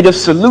innovative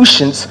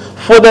solutions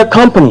for their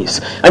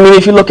companies. I mean,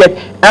 if you look at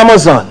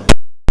Amazon,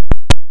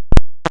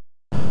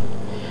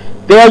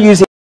 they are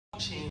using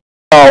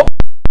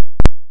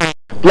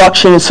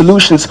blockchain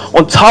solutions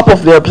on top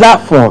of their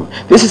platform.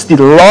 This is the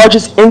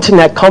largest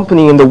internet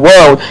company in the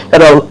world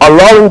that are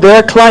allowing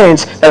their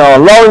clients, that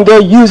are allowing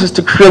their users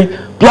to create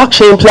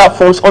blockchain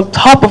platforms on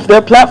top of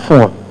their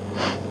platform.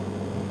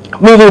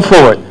 Moving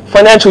forward,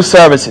 financial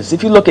services.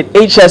 If you look at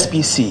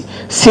HSBC,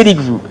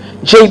 Citigroup,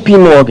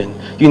 JP Morgan,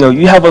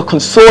 you have a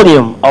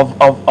consortium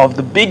of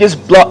the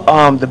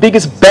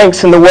biggest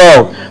banks in the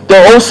world.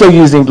 They're also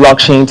using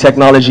blockchain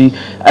technology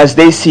as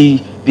they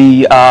see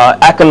the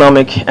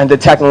economic and the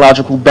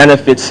technological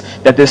benefits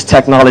that this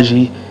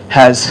technology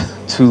has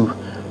to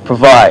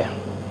provide.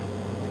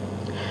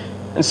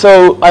 And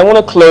so I want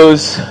to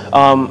close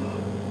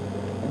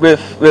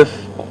with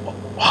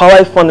how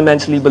I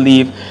fundamentally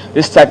believe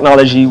this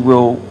technology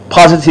will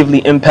positively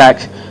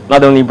impact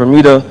not only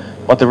Bermuda,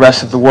 but the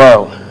rest of the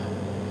world.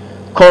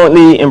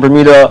 Currently in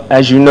Bermuda,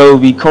 as you know,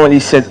 we currently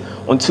sit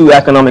on two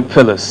economic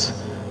pillars,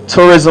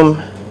 tourism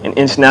and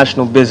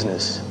international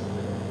business.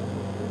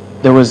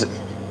 There was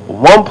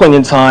one point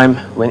in time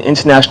when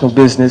international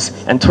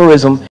business and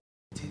tourism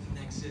didn't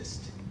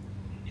exist.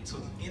 It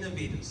took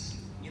innovators,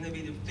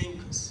 innovative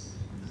thinkers,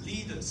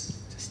 leaders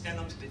to stand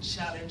up to the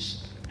challenge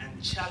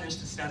and challenge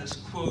the status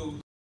quo,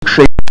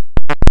 create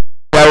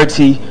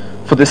clarity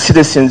for the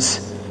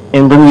citizens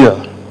in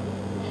Bermuda.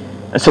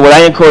 And so what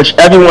I encourage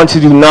everyone to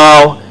do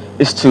now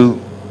is to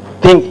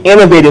think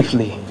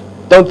innovatively.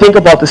 Don't think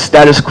about the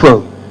status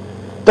quo.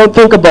 Don't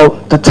think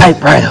about the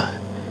typewriter.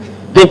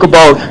 Think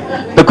about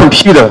the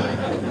computer.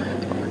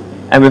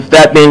 And with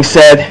that being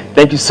said,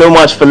 thank you so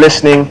much for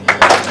listening.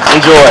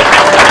 Enjoy.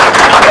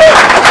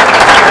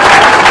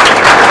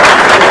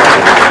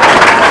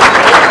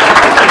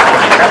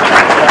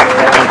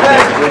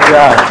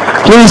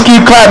 Please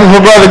keep clapping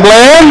for Brother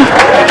Glenn,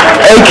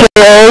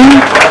 a.k.a.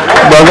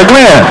 Brother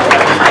Glenn.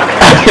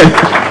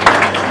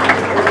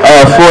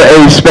 For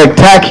a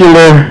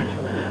spectacular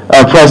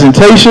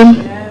presentation.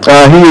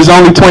 He is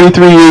only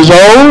 23 years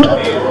old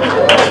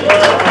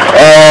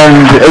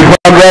and a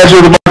proud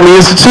graduate of the Berkeley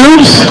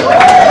Institutes.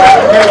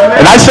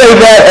 And I say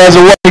that as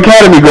a Warren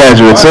Academy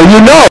graduate, so you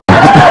know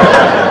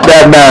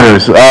that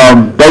matters.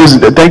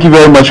 Thank you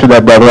very much for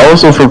that, brother.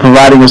 Also for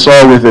providing us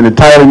all with an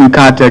entirely new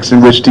context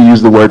in which to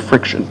use the word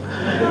friction.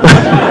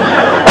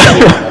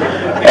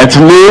 It's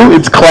new,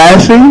 it's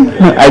classy,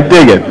 I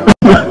dig it.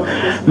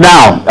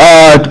 Now,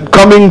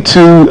 coming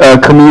to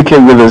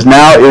communicate with us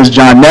now is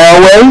John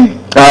Narroway,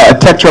 a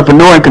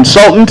tech-entrepreneur and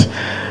consultant,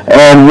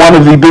 and one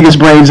of the biggest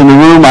brains in the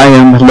room, I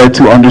am led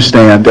to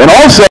understand. And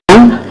also,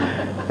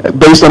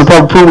 based on the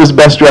public pool,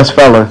 best-dressed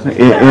fella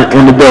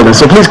in the building.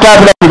 So please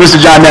clap it up for Mr.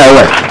 John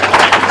Narroway.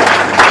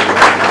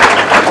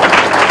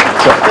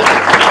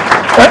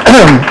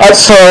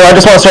 So I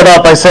just want to start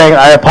out by saying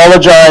I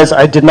apologize.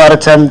 I did not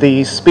attend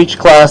the speech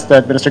class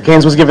that Minister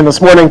Keynes was giving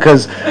this morning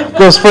because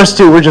those first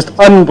two were just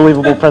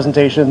unbelievable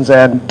presentations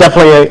and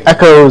definitely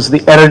echoes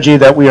the energy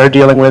that we are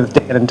dealing with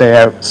day in and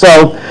day out.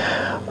 So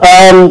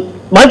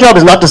my job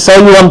is not to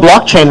sell you on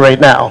blockchain right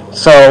now.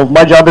 So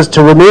my job is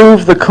to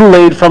remove the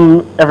Kool-Aid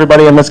from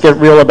everybody and let's get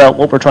real about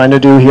what we're trying to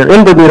do here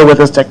in Bermuda with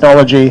this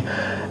technology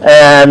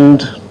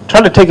and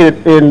try to take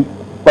it in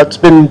what's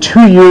been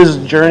 2 years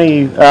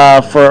journey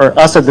for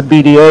us at the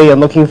BDA and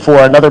looking for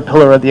another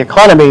pillar of the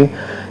economy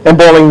and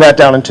boiling that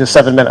down into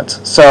 7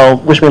 minutes. So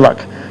wish me luck.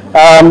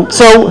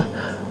 So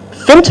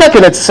fintech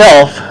in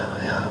itself,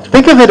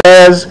 think of it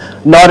as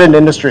not an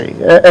industry.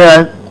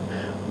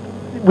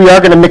 We are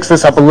going to mix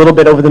this up a little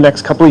bit over the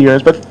next couple of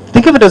years, but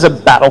think of it as a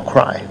battle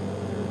cry.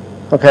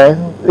 Okay?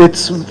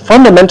 It's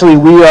fundamentally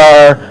we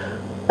are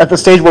at the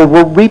stage where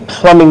we're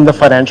replumbing the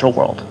financial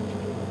world.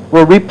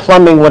 We're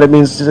replumbing what it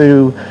means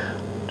to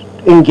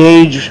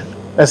engage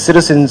as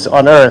citizens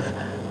on Earth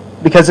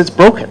because it's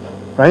broken,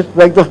 right?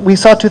 Like we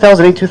saw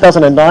 2008,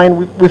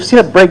 2009, we've seen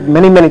it break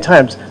many, many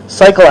times,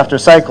 cycle after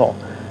cycle.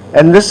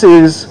 And this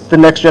is the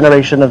next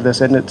generation of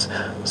this, and it's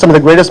some of the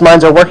greatest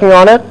minds are working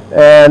on it,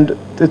 and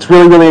it's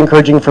really, really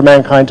encouraging for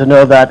mankind to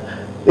know that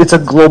it's a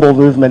global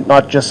movement,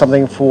 not just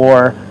something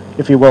for,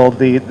 if you will,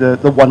 the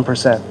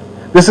 1%.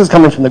 This is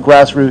coming from the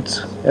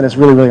grassroots, and it's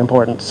really, really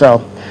important.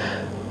 So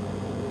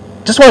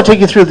just want to take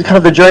you through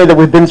the journey that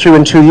we've been through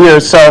in 2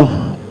 years. So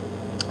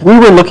we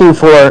were looking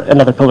for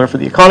another pillar for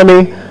the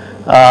economy.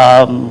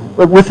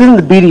 Within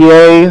the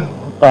BDA,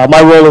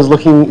 my role is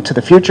looking to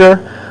the future.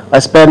 I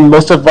spend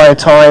most of my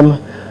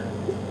time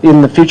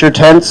in the future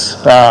tense.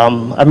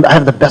 I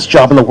have the best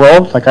job in the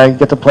world. Like I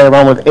get to play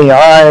around with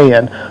AI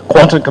and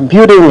quantum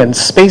computing and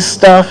space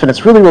stuff, and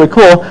it's really, really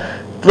cool.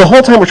 The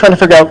whole time we're trying to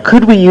figure out,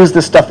 could we use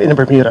this stuff in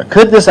Bermuda?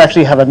 Could this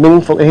actually have a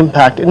meaningful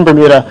impact in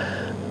Bermuda?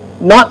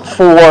 Not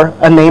for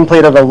a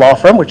nameplate of a law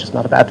firm, which is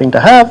not a bad thing to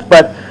have,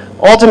 but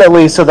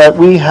ultimately so that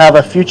we have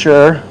a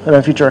future and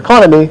a future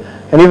economy,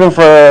 and even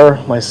for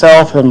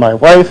myself and my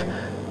wife,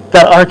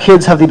 that our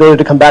kids have the ability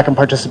to come back and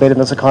participate in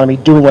this economy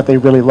doing what they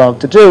really love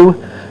to do,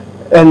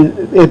 and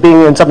it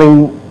being in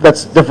something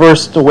that's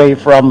diverse away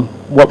from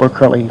what we're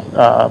currently,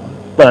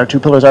 what our two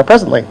pillars are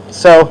presently.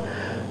 So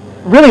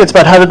really it's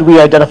about how did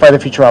we identify the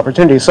future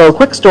opportunities. So a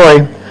quick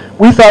story,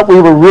 we thought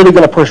we were really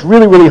going to push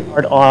really, really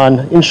hard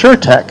on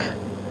InsurTech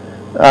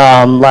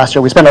last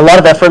year. We spent a lot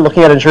of effort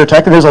looking at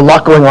insurtech, and there's a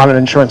lot going on in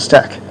insurance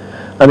tech.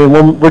 I mean,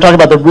 when we're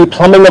talking about the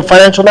replumbing of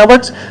financial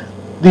networks,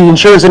 the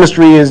insurance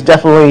industry is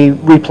definitely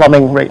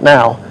replumbing right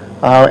now.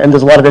 And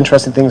there's a lot of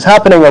interesting things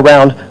happening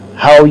around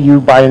how you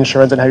buy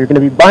insurance and how you're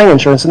going to be buying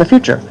insurance in the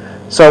future.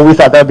 So we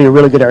thought that would be a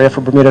really good area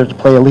for Bermuda to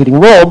play a leading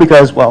role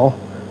because, well,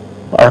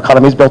 our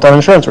economy is built on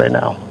insurance right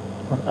now.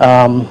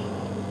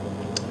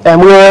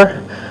 And we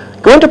were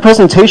going to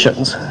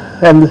presentations,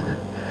 and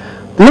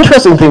the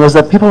interesting thing was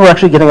that people were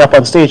actually getting up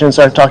on stage and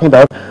started talking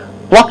about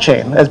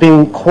blockchain as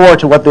being core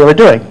to what they were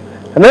doing.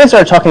 And then they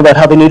started talking about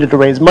how they needed to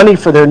raise money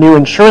for their new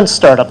insurance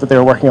startup that they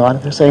were working on.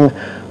 They're saying,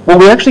 well,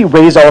 we actually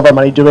raised all of our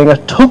money doing a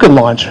token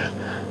launch.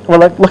 And we're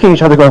like looking at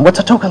each other going, what's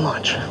a token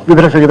launch? We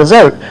better figure this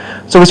out.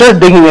 So we started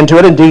digging into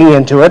it,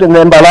 and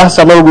then by last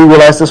summer we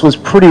realized this was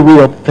pretty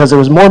real because there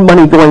was more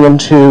money going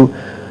into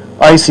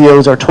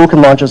ICOs or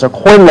token launches or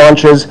coin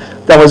launches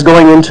that was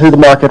going into the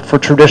market for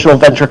traditional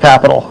venture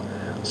capital.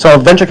 So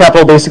venture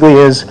capital basically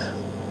is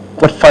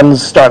what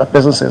funds startup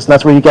businesses, and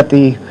that's where you get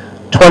the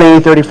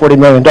 20, 30, $40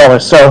 million.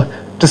 So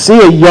to see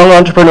a young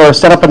entrepreneur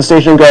stand up on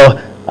stage and go,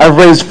 I've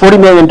raised $40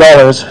 million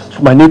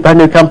for my brand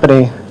new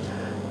company,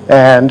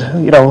 and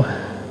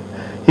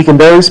he can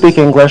barely speak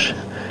English.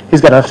 He's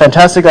got a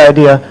fantastic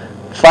idea.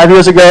 5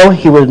 years ago,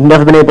 he would have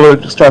never been able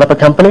to start up a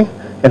company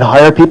and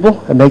hire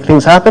people and make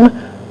things happen,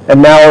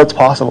 and now it's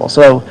possible.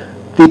 So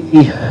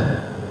the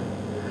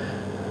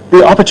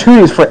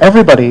opportunities for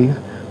everybody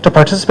to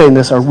participate in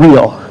this are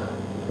real.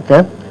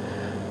 Okay.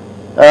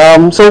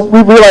 So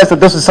we realized that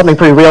this is something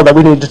pretty real that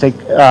we needed to take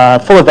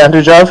full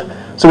advantage of.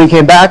 So we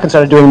came back and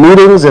started doing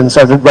meetings and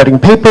started writing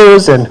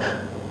papers and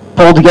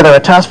pulled together a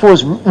task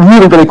force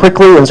really, really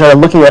quickly and started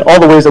looking at all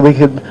the ways that we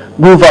could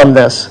move on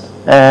this.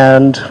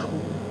 And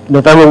in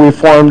November, we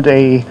formed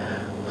a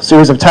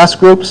series of task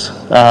groups,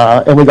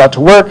 and we got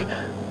to work.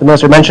 The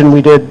minister mentioned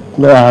we did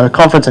a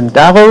conference in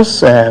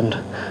Davos, and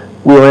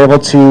we were able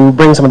to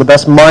bring some of the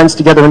best minds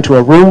together into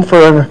a room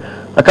for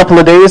a couple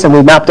of days, and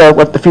we mapped out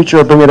what the future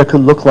of Bermuda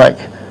could look like.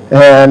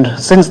 And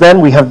since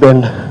then, we have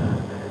been,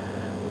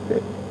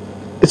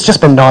 it's just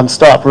been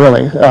nonstop,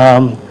 really.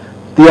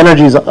 The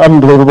energy is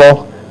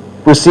unbelievable.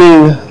 We're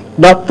seeing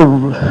not the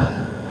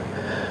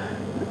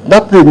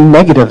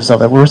negatives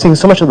of it. We're seeing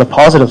so much of the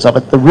positives of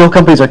it. The real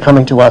companies are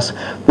coming to us.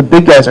 The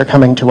big guys are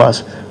coming to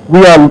us.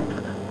 We are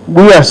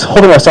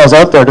holding ourselves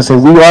out there to say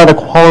we are the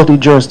quality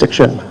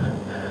jurisdiction.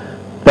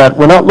 That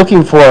we're not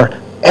looking for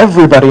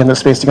everybody in the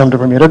space to come to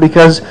Bermuda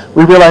because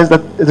we realize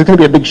that there's going to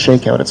be a big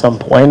shakeout at some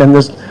point, and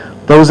there's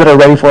those that are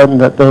ready for it and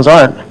that those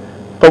aren't.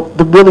 But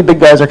the really big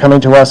guys are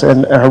coming to us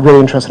and are really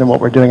interested in what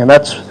we're doing, and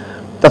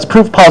that's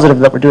proof positive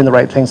that we're doing the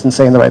right things and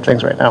saying the right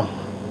things right now.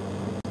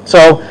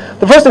 So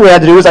the first thing we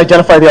had to do was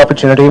identify the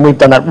opportunity, and we've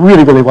done that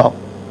really, really well.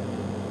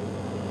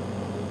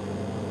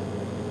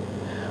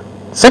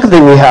 The second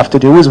thing we have to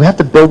do is we have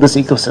to build this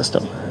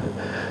ecosystem.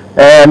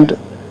 And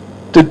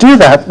to do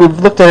that, we've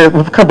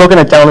kind of broken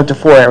it down into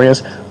 4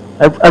 areas.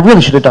 I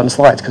really should have done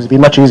slides because it'd be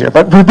much easier,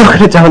 but we've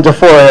broken it down into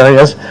 4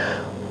 areas.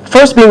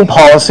 First being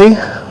policy.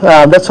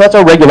 That's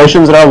our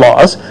regulations and our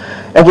laws.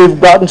 And we've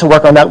gotten to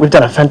work on that. We've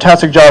done a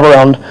fantastic job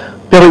around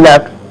building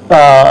that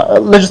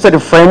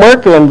legislative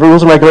framework and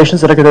rules and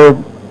regulations that are going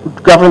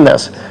to govern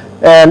this.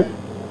 And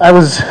I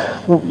was,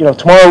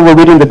 tomorrow we're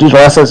reading the Digital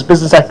Assets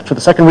Business Act for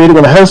the second reading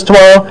in the House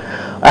tomorrow.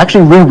 I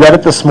actually reread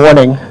it this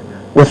morning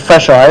with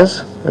fresh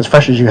eyes, as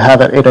fresh as you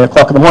have at 8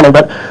 o'clock in the morning,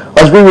 but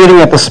I was rereading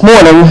it this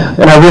morning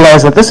and I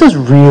realized that this is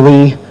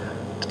really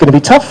going to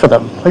be tough for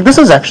them. Like, this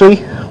is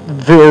actually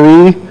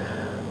very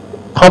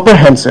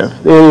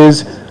comprehensive. It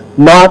is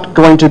not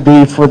going to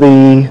be for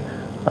those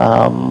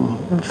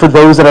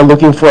that are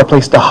looking for a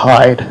place to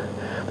hide.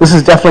 This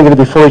is definitely going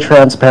to be fully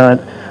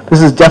transparent.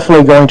 This is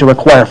definitely going to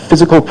require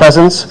physical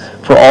presence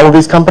for all of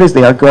these companies.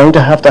 They are going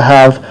to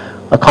have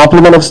a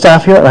complement of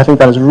staff here, and I think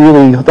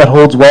that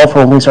holds well for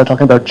when we start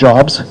talking about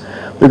jobs.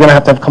 They're going to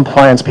have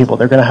compliance people.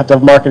 They're going to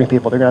have marketing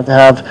people. They're going to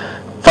have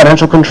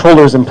financial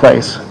controllers in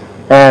place.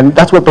 And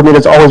that's what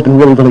Bermuda's always been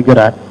really, really good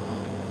at.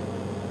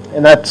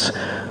 And that's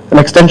an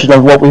extension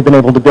of what we've been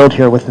able to build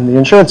here within the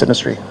insurance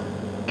industry.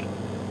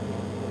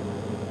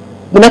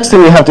 The next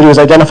thing we have to do is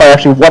identify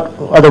actually what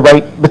are the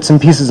right bits and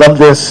pieces of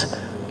this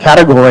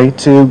category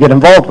to get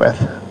involved with.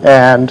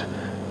 And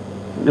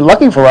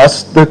lucky for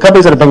us, the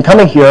companies that have been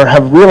coming here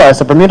have realized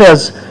that Bermuda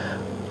is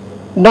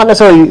not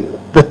necessarily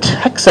the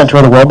tech center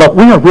of the world, but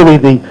we are really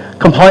the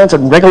compliance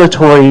and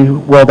regulatory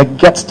world that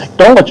gets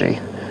technology,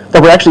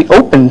 that we're actually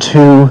open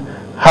to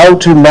how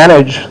to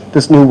manage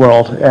this new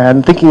world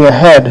and thinking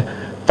ahead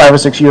 5 or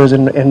 6 years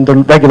in the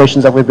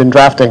regulations that we've been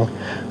drafting.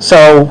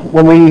 So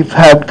when we've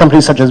had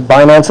companies such as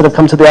Binance that have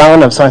come to the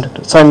island, have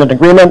signed an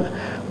agreement,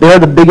 they are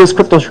the biggest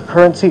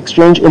cryptocurrency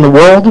exchange in the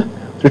world.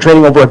 They're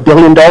trading over $1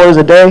 billion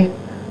a day,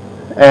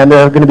 and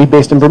they're going to be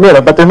based in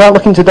Bermuda. But they're not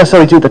looking to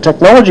necessarily do the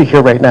technology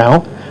here right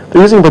now.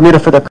 They're using Bermuda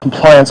for their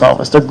compliance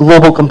office, their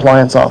global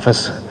compliance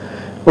office,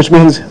 which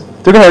means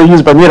they're going to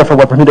use Bermuda for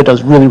what Bermuda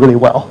does really, really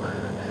well.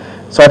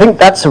 So I think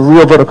that's a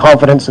real vote of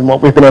confidence in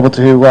what we've been able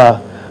to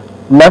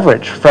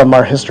leverage from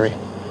our history.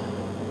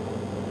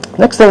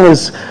 Next thing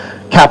is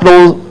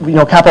capital.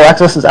 Capital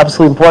access is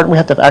absolutely important. We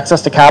have to have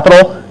access to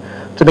capital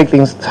to make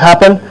things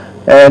happen.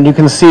 And you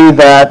can see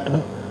that,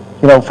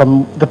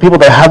 from the people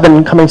that have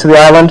been coming to the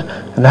island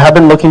and have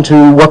been looking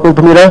to work with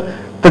Bermuda,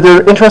 that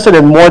they're interested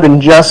in more than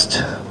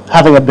just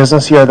having a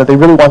business here, that they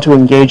really want to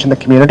engage in the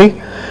community.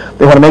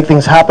 They want to make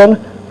things happen.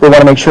 They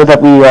want to make sure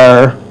that we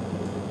are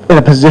in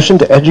a position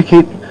to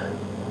educate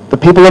the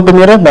people of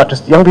Bermuda, not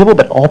just young people,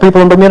 but all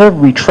people in Bermuda,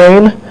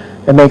 retrain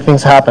and make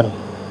things happen.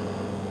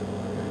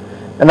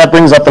 And that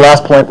brings up the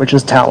last point, which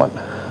is talent.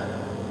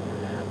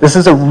 This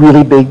is a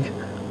really big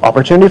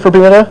opportunity for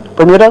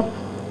Bermuda.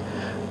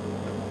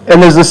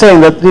 And there's the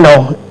saying that,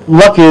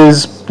 luck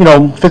is,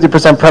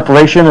 50%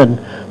 preparation and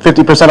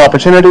 50%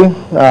 opportunity.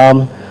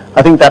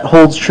 I think that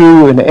holds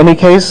true in any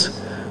case.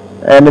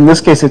 And in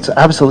this case, it's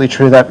absolutely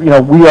true that,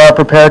 we are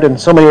prepared in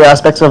so many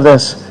aspects of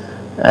this.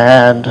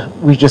 And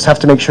we just have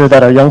to make sure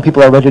that our young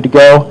people are ready to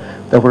go,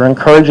 that we're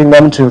encouraging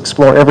them to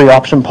explore every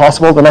option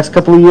possible the next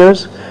couple of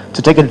years,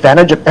 to take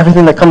advantage of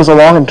everything that comes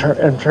along in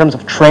terms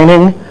of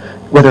training,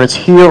 whether it's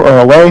here or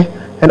away.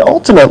 And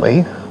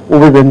ultimately, what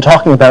we've been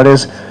talking about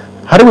is,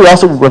 how do we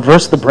also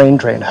reverse the brain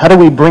drain? How do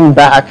we bring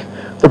back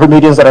the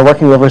Bermudians that are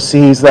working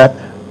overseas that,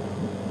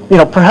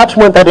 perhaps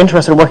weren't that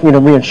interested in working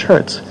in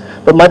reinsurance,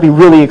 but might be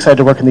really excited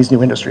to work in these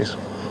new industries?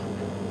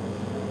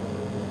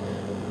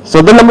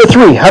 So then number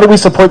 3, how do we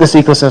support this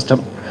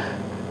ecosystem?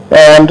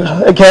 And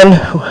again,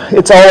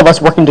 it's all of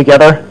us working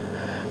together.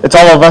 It's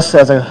all of us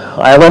as an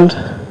island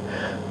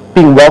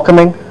being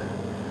welcoming,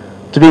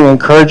 to being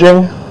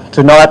encouraging,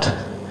 to not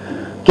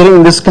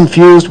getting this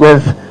confused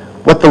with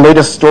what the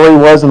latest story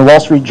was in the Wall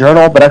Street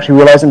Journal, but actually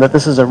realizing that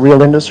this is a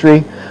real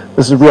industry,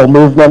 this is a real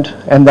movement,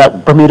 and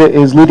that Bermuda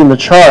is leading the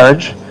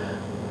charge,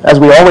 as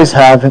we always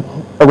have,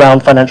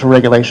 around financial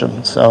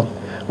regulation. So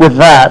with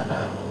that,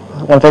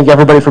 I want to thank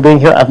everybody for being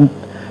here.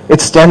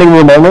 It's standing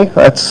room only.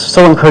 It's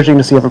so encouraging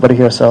to see everybody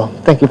here, so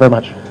thank you very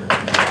much.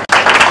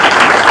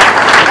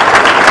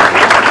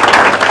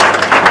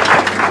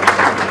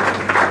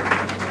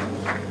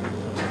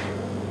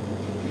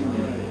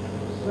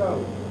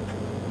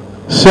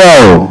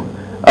 So,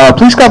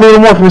 please clap a little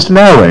more for Mr.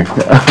 Narway.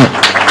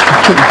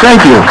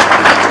 Thank you.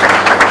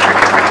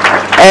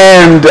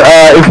 And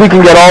if we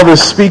can get all the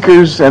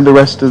speakers and the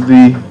rest of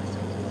the...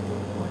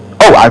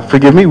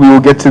 forgive me, we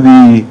will get to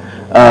the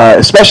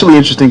especially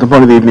interesting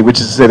component of the evening, which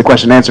is to say the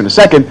question and answer in a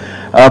second.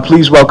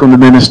 Please welcome the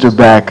minister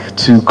back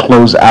to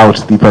close out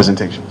the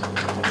presentation.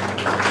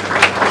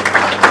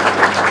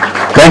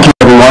 Thank you,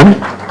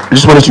 everyone. I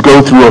just wanted to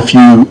go through a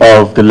few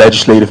of the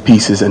legislative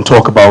pieces and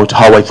talk about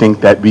how I think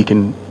that we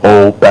can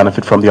all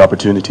benefit from the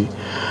opportunity.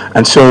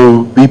 And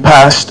so we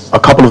passed a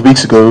couple of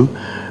weeks ago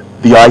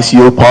the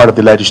ICO part of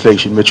the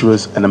legislation, which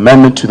was an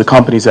amendment to the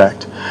Companies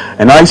Act.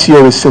 An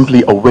ICO is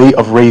simply a way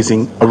of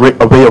raising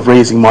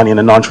money in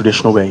a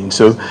non-traditional way. And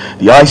so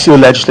the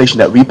ICO legislation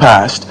that we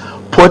passed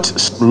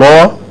put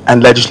law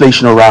and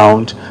legislation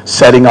around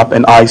setting up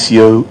an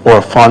ICO or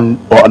a fund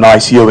or an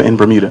ICO in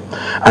Bermuda.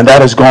 And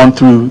that has gone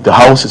through the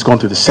House, it's gone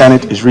through the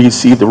Senate, it's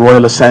received the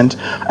royal assent.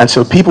 And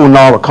so people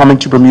now are coming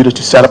to Bermuda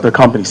to set up their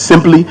companies.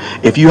 Simply,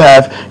 if you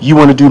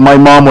want to do, my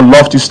mom would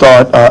love to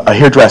start a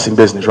hairdressing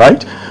business,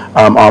 right?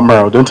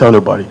 Merrill, don't tell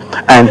nobody.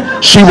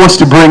 And she wants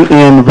to bring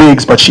in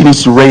wigs, but she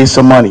needs to raise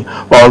some money.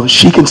 Well,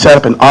 she can set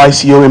up an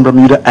ICO in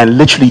Bermuda and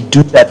literally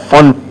do that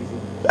fund,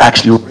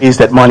 actually raise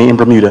that money in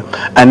Bermuda.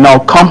 And now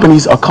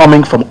companies are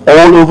coming from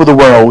all over the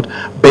world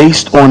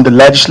based on the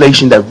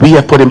legislation that we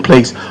have put in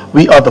place.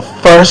 We are the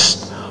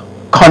first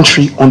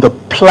country on the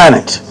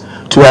planet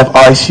to have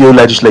ICO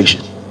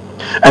legislation.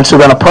 And so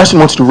when a person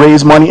wants to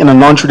raise money in a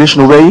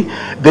non-traditional way,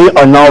 they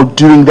are now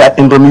doing that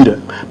in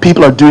Bermuda.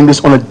 People are doing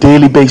this on a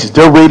daily basis.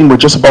 They're waiting. We're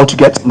just about to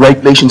get some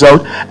regulations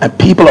out, and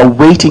people are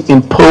waiting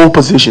in pole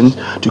position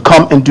to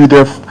come and do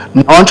their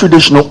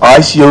non-traditional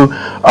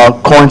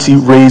ICO currency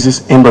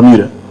raises in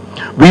Bermuda.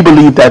 We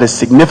believe that is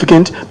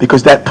significant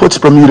because that puts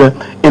Bermuda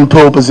in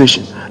pole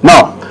position.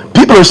 Now,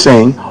 people are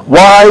saying,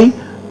 why,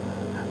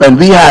 when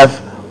we have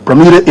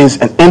Bermuda is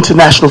an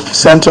international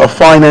center of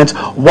finance,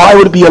 why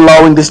would it be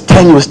allowing this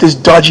tenuous, this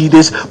dodgy,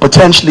 this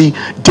potentially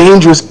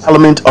dangerous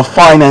element of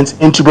finance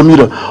into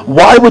Bermuda?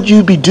 Why would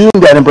you be doing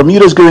that? And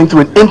Bermuda is going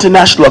through an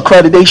international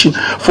accreditation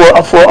for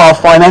our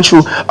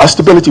financial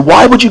stability.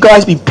 Why would you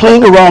guys be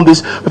playing around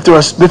this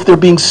if there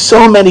being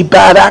so many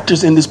bad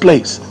actors in this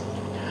place?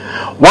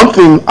 One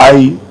thing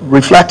I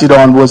reflected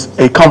on was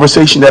a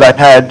conversation that I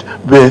had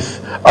with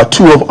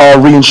two of our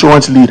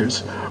reinsurance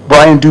leaders,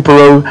 Brian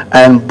Dupereau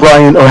and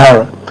Brian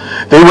O'Hara.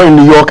 They were in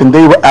New York and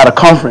they were at a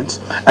conference,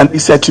 and they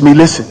said to me,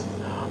 listen,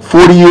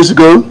 40 years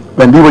ago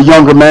when we were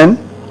younger men,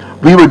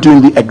 we were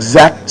doing the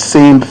exact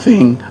same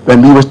thing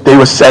when they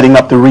were setting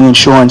up the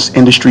reinsurance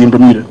industry in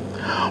Bermuda.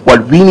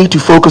 What we need to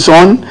focus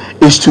on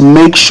is to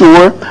make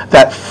sure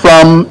that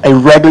from a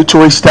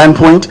regulatory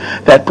standpoint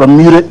that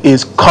Bermuda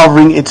is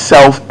covering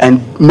itself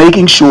and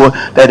making sure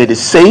that it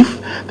is safe,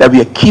 that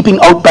we are keeping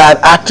out bad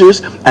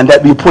actors, and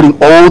that we are putting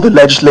all the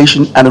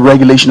legislation and the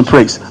regulation in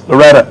place.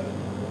 Loretta.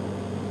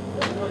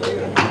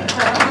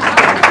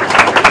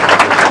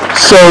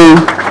 So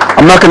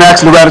I'm not going to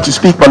ask Loretta to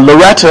speak, but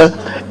Loretta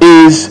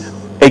is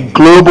a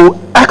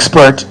global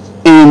expert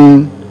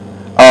in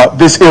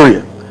this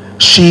area.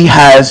 She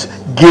has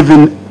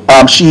given,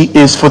 she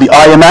is for the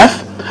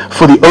IMF,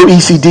 for the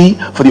OECD,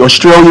 for the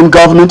Australian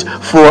government,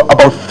 for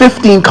about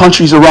 15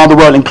 countries around the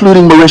world,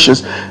 including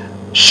Mauritius.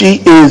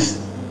 She is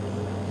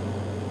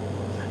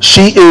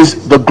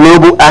the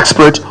global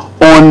expert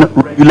on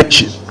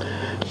regulation.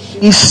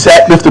 She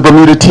sat with the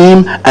Bermuda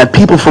team and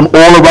people from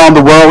all around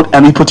the world,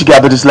 and we put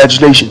together this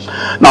legislation.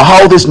 Now,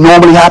 how this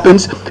normally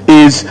happens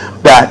is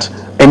that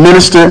a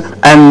minister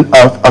and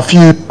a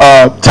few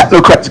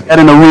technocrats get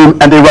in a room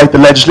and they write the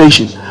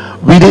legislation.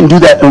 We didn't do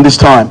that in this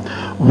time.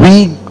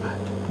 We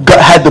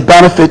had the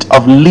benefit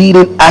of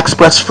leading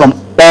experts from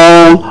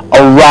all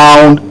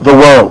around the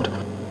world.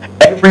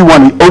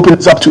 Everyone, we open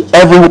this up to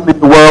everyone in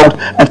the world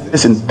and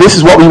listen, this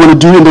is what we want to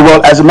do in the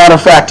world. As a matter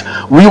of fact,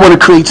 we want to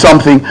create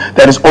something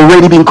that is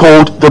already being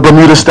called the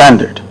Bermuda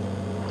Standard.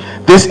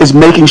 This is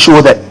making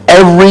sure that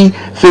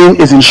everything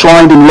is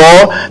enshrined in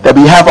law, that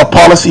we have a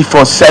policy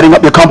for setting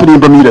up your company in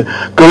Bermuda,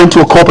 going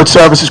to a corporate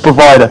services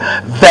provider,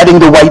 vetting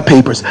the white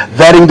papers,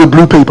 vetting the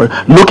blue paper,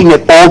 looking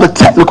at all the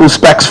technical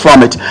specs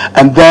from it,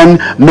 and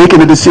then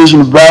making a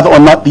decision whether or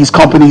not these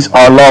companies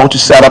are allowed to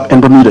set up in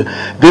Bermuda.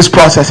 This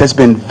process has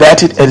been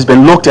vetted, it has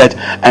been looked at,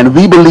 and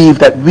we believe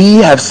that we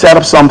have set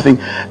up something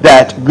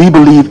that we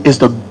believe is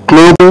the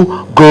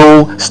global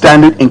gold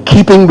standard in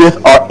keeping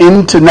with our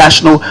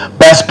international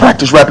best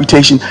practice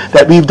reputation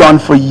that we've done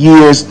for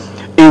years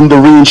in the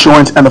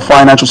reinsurance and the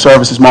financial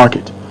services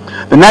market.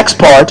 The next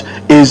part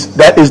is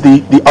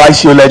the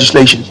ICO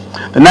legislation.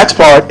 The next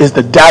part is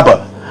the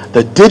DABA,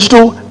 the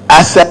Digital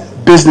Asset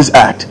Business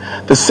Act.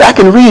 The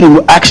second reading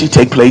will actually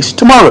take place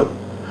tomorrow.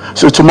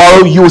 So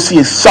tomorrow you will see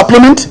a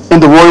supplement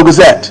in the Royal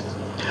Gazette.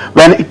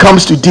 When it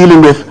comes to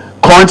dealing with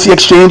currency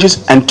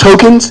exchanges and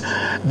tokens,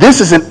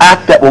 this is an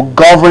act that will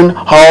govern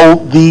how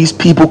these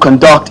people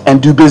conduct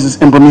and do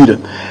business in Bermuda.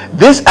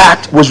 This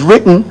act was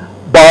written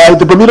by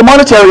the Bermuda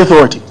Monetary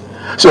Authority.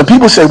 So when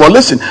people say, well,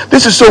 listen,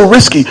 this is so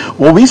risky,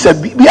 well, we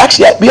said we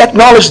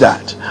acknowledge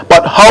that.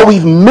 But how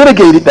we've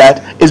mitigated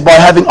that is by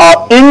having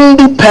our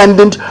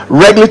independent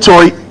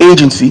regulatory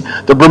agency,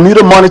 the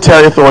Bermuda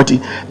Monetary Authority.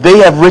 They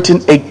have written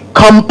a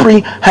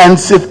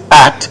comprehensive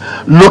act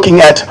looking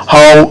at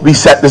how we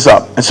set this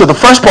up. And so the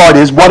first part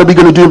is, what are we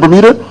going to do in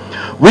Bermuda?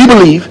 We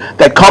believe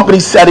that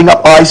companies setting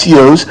up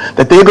ICOs,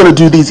 that they're going to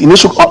do these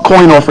initial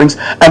coin offerings,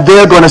 and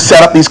they're going to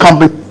set up these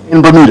companies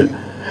in Bermuda.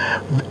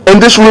 In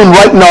this room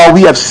right now,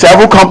 we have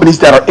several companies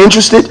that are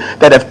interested,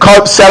 that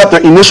have set up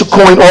their initial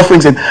coin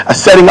offerings and are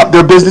setting up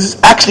their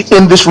businesses actually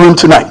in this room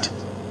tonight.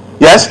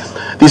 Yes?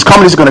 These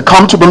companies are going to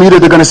come to Bermuda,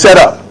 they're going to set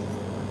up.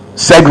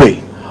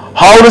 Segue.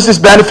 How does this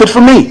benefit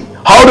for me?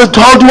 How do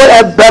I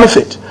add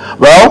benefit?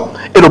 Well,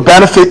 it'll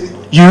benefit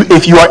you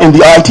if you are in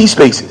the IT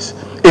spaces,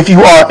 if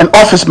you are an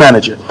office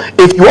manager,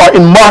 if you are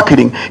in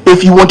marketing,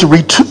 if you want to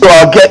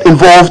get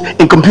involved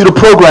in computer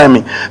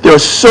programming. There are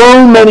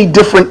so many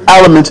different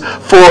elements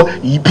for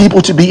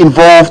people to be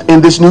involved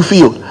in this new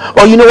field.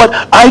 Well, you know what?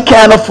 I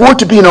can't afford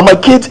to be, my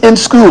kids in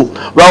school.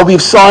 Well,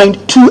 we've signed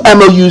 2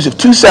 MOUs of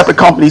 2 separate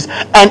companies,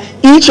 and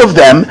each of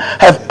them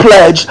have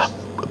pledged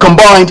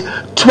combined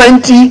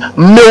 $20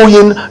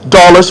 million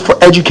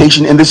for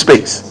education in this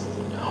space.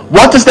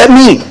 What does that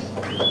mean?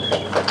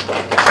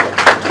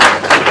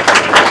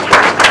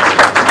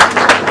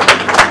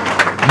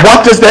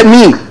 What does that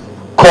mean?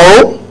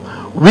 Coral,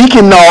 we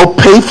can now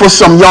pay for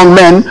some young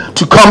men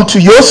to come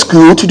to your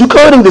school to do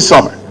coding this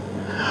summer.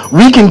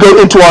 We can go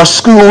into our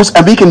schools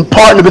and we can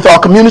partner with our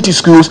community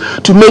schools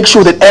to make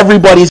sure that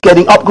everybody's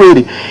getting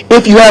upgraded.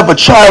 If you have a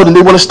child and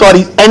they want to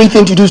study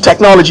anything to do with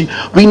technology,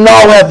 we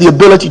now have the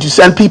ability to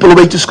send people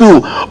away to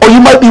school. Or you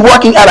might be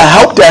working at a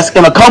help desk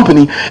in a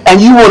company and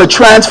you want to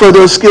transfer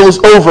those skills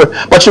over,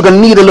 but you're going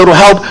to need a little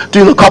help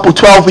doing a couple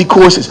 12-week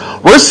courses.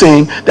 We're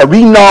saying that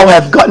we now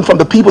have gotten from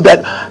the people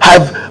that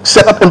have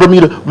set up in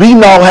Bermuda, we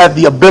now have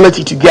the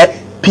ability to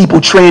get people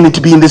trained and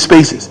to be in these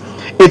spaces.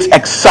 It's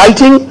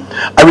exciting.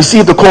 I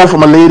received a call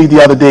from a lady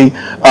the other day.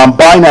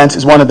 Binance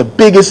is one of the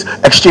biggest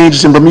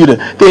exchanges in Bermuda.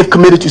 They have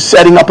committed to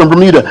setting up in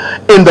Bermuda.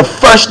 In the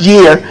first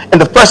year, in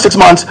the first 6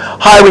 months,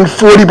 hiring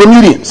 40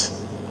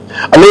 Bermudians.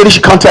 A lady, she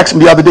contacted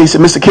me the other day,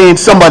 said, Mr. Kane,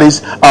 somebody's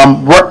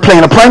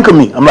playing a prank on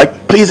me. I'm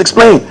like, please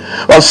explain.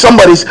 Well,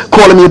 somebody's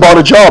calling me about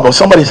a job, or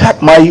somebody's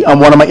hacked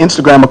one of my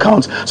Instagram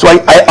accounts. So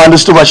I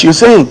understood what she was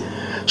saying.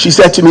 She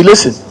said to me,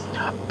 listen,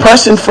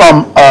 person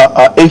from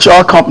a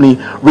HR company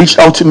reached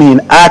out to me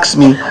and asked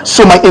me,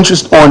 saw my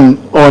interest on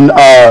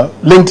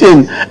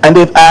LinkedIn, and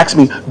they've asked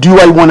me, do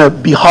I want to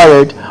be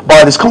hired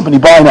by this company,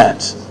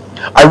 Binance?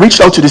 I reached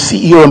out to the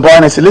CEO and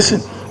Binance and said,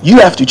 listen, you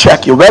have to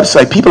check your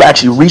website. People are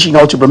actually reaching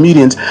out to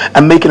Bermudians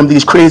and making them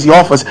these crazy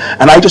offers,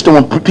 and I just don't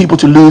want people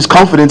to lose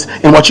confidence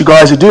in what you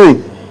guys are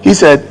doing. He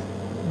said,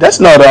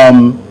 that's not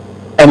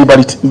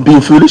anybody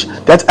being foolish.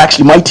 That's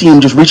actually my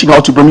team just reaching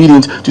out to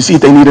Bermudians to see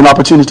if they need an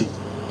opportunity.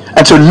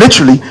 And so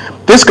literally,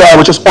 this guy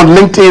was just on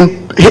LinkedIn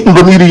hitting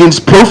Bermudians'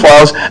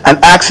 profiles and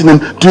asking them,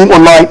 doing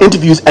online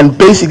interviews, and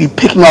basically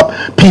picking up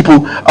people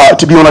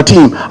to be on a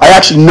team. I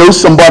actually know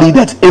somebody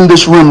that's in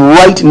this room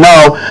right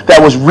now that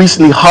was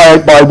recently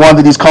hired by one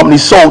of these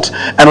companies, Salt,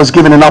 and was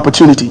given an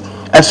opportunity.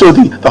 And so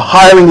the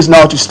hiring is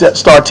now to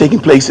start taking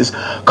places.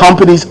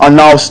 Companies are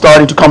now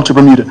starting to come to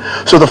Bermuda.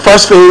 So the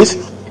first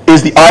phase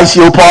is the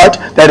ICO part,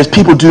 that is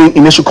people doing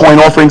initial coin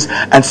offerings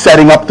and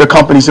setting up their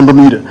companies in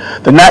Bermuda.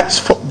 The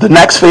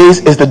next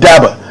phase is the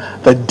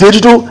DABA, the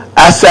Digital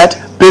Asset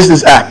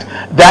Business Act.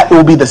 That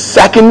will be the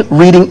second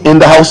reading in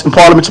the House in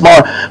Parliament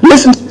tomorrow.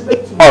 Listen to the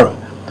debate tomorrow.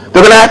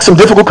 They're going to ask some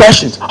difficult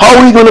questions. How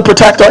are we going to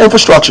protect our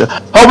infrastructure?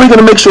 How are we going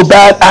to make sure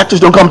bad actors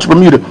don't come to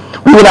Bermuda?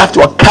 We will have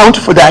to account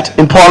for that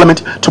in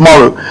Parliament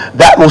tomorrow.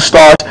 That will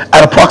start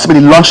at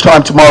approximately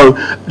lunchtime tomorrow,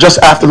 just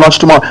after lunch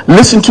tomorrow.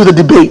 Listen to the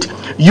debate.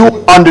 You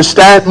will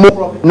understand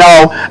more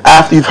now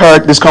after you've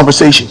heard this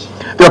conversation.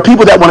 There are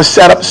people that want to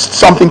set up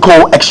something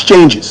called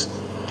exchanges,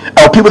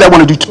 or people that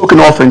want to do token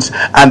offerings,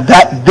 and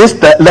that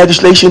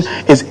legislation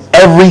is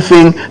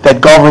everything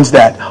that governs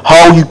that.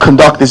 How you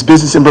conduct this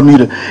business in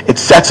Bermuda. It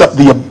sets up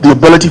the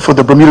ability for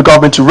the Bermuda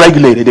government to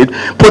regulate it. It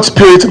puts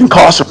periods of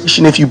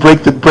incarceration if you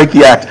break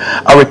the act.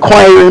 A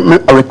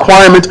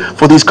requirement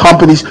for these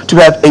companies to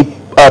have a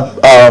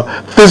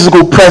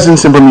physical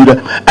presence in Bermuda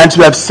and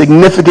to have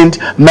significant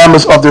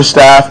members of their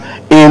staff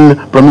in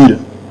Bermuda.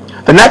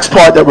 The next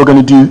part that we're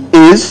going to do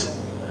is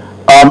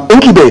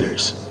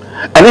incubators.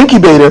 An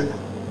incubator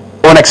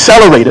or an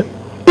accelerator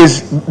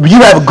is,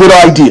 you have a good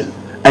idea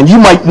and you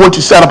might want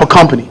to set up a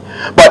company,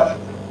 but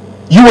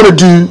you want to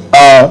do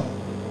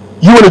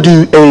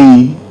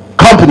a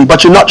company,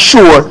 but you're not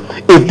sure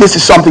if this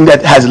is something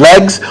that has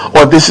legs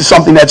or if this is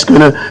something that's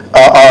going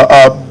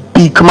to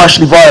be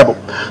commercially viable.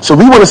 So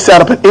we want to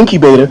set up an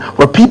incubator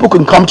where people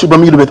can come to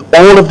Bermuda with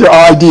all of their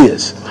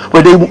ideas,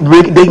 where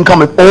they can come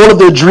with all of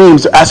their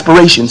dreams, their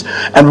aspirations,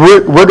 and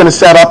we're going to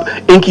set up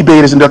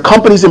incubators, and there are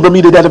companies in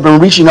Bermuda that have been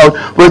reaching out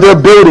where there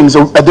are buildings,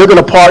 or they're going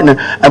to partner,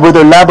 and where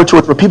there are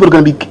laboratories where people are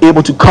going to be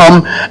able to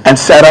come and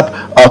set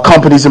up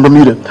companies in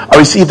Bermuda. I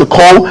received a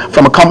call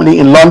from a company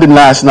in London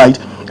last night,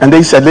 and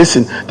they said,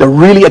 listen, they're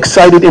really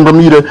excited in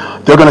Bermuda.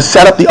 They're going to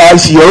set up the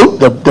ICO,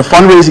 the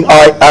fundraising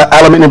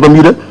element in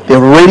Bermuda.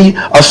 They've already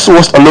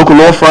sourced a local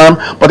law firm,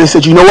 but they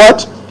said, you know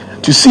what?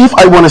 To see if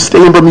I want to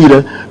stay in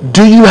Bermuda,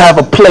 do you have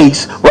a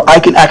place where I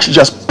can actually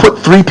just put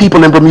 3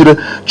 people in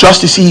Bermuda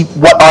just to see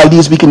what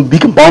ideas we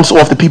can bounce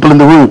off the people in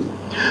the room?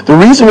 The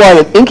reason why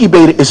an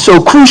incubator is so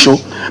crucial,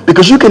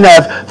 because you can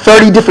have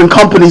 30 different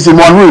companies in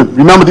one room.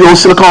 Remember the old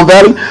Silicon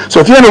Valley? So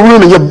if you're in a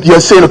room and you're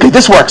saying, okay,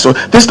 this works or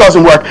this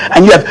doesn't work,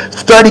 and you have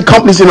 30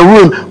 companies in a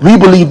room, we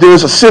believe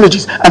there's a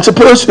synergies. And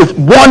suppose if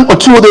 1 or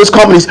 2 of those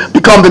companies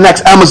become the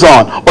next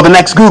Amazon or the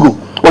next Google,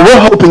 well,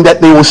 we're hoping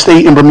that they will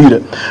stay in Bermuda.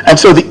 And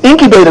so the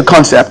incubator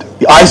concept,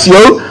 the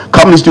ICO,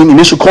 companies doing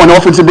initial coin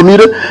offerings in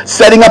Bermuda,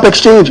 setting up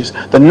exchanges.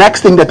 The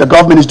next thing that the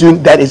government is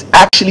doing that is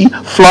actually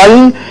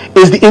flying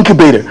is the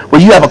incubator,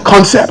 where you have a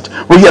concept,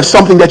 where you have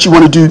something that you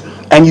want to do,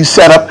 and you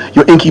set up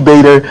your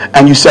incubator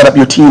and you set up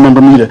your team in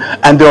Bermuda.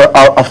 And there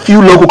are a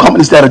few local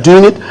companies that are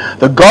doing it.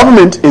 The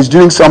government is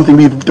doing something.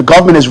 The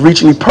government has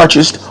recently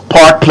purchased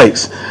Park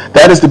Place.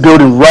 That is the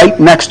building right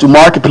next to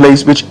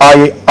Marketplace, which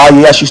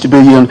IAS used to be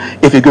in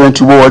if you're going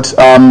towards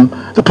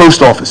the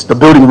post office. The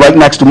building right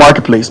next to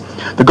Marketplace.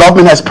 The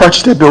government has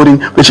purchased that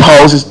building, which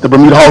houses the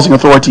Bermuda Housing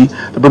Authority,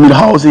 the Bermuda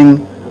Housing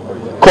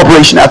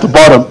Corporation at the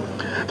bottom.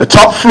 The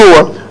top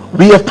floor,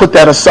 we have put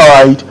that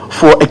aside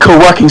for a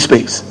co-working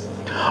space.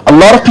 A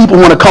lot of people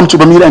want to come to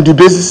Bermuda and do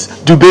business,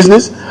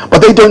 but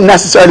they don't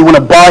necessarily want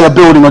to buy a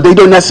building, or they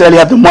don't necessarily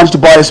have the money to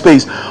buy a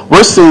space.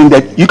 We're saying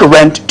that you can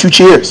rent 2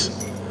 chairs,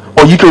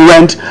 or you can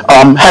rent,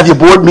 have your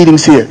board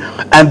meetings here.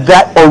 And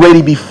that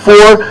already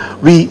before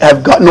we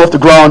have gotten off the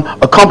ground,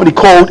 a company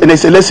called and they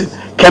said, listen,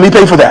 can we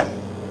pay for that?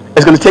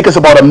 It's going to take us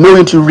about $1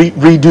 million to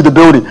redo the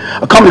building.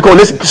 A company called,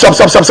 listen,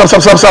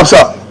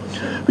 stop.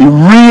 We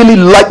really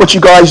like what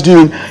you guys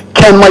doing.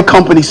 Can my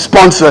company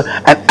sponsor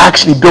and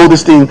actually build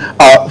this thing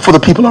for the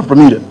people of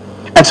Bermuda?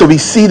 And so we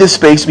see this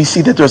space. We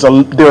see that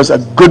there's a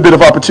good bit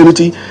of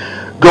opportunity.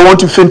 Go on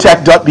to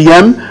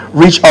fintech.bm.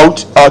 Reach out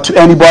to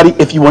anybody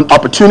if you want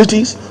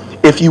opportunities.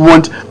 If you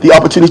want the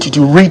opportunity to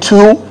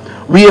retool.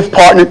 We have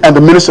partnered, and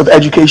the Minister of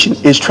Education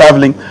is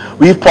traveling.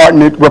 We're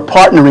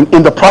partnering,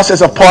 in the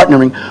process of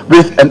partnering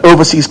with an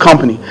overseas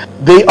company.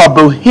 They are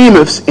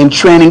behemoths in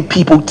training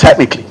people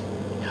technically.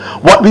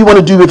 What we want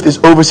to do with this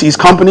overseas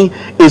company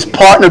is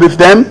partner with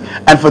them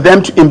and for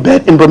them to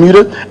embed in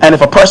Bermuda. And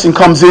if a person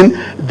comes in,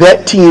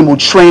 that team will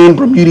train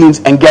Bermudians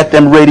and get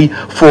them ready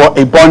for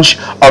a bunch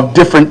of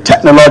different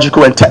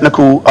technological and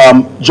technical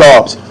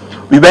jobs.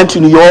 We went to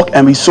New York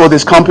and we saw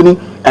this company,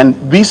 and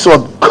we saw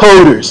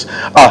coders,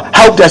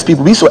 help desk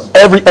people. We saw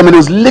there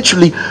was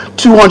literally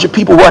 200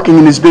 people working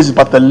in this business,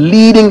 but the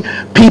leading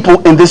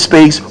people in this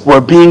space were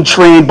being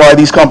trained by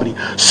these companies.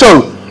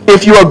 So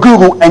if you are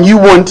Google and you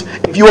want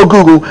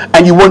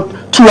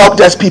two help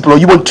desk people, or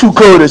you want two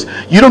coders,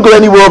 you don't go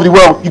anywhere over the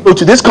world. You go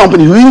to this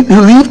company who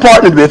you've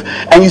partnered with,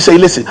 and you say,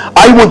 listen,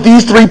 I want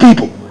these three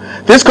people.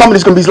 This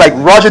company's going to be like,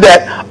 roger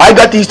that. I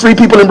got these three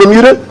people in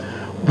Bermuda.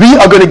 We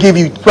are going to give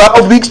you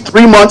 12 weeks,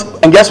 3 months,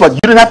 and guess what? You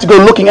don't have to go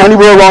looking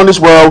anywhere around this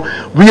world.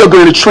 We are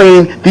going to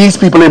train these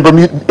people in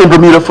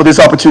Bermuda for this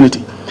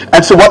opportunity.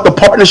 And so what the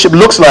partnership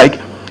looks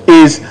like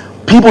is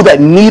people that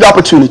need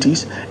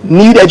opportunities,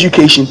 need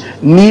education,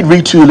 need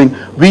retooling.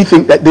 We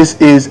think that this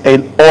is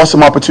an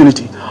awesome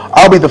opportunity.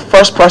 I'll be the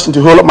first person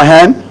to hold up my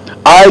hand.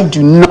 I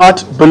do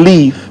not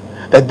believe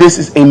that this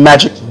is a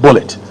magic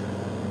bullet.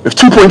 With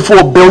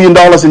 $2.4 billion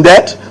in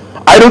debt,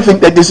 I don't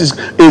think that this is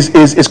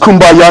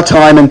kumbaya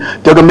time and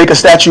they're going to make a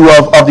statue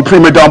of the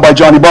prima donna by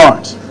Johnny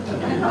Barnes.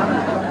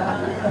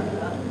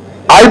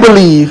 I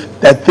believe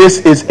that this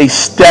is a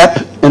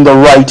step in the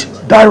right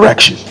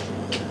direction.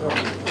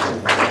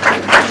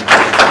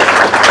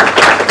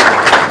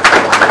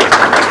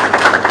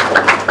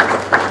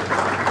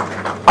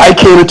 I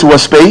came into a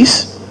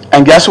space,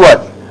 and guess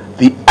what?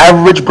 The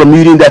average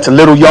Bermudian that's a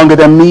little younger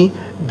than me,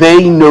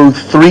 they know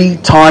 3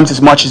 times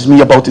as much as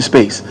me about the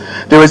space.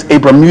 There is a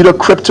Bermuda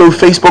crypto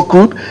Facebook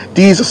group.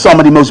 These are some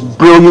of the most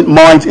brilliant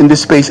minds in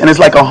this space, and it's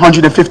like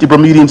 150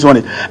 Bermudians on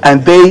it.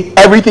 And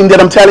everything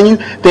that I'm telling you,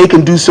 they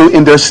can do so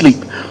in their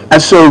sleep.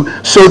 And so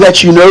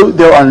that you know,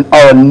 there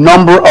are a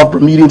number of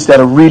Bermudians that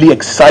are really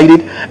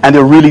excited and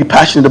they're really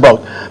passionate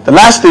about. The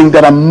last thing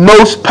that I'm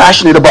most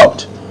passionate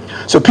about,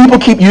 so people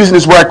keep using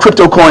this word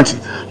cryptocurrency.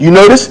 You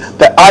notice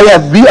that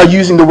we are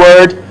using the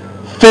word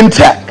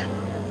fintech.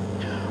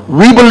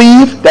 We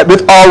believe that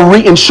with our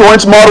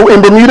reinsurance model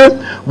in Bermuda,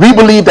 we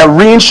believe that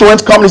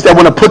reinsurance companies that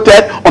want to put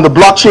that on the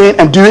blockchain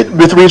and do it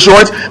with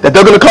reinsurance, that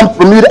they're going to come to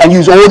Bermuda and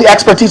use all the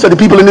expertise of the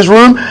people in this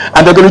room,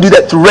 and they're going to do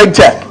that through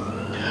RegTech.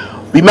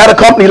 We met a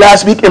company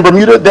last week in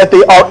Bermuda that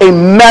they are a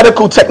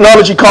medical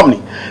technology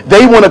company.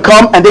 They want to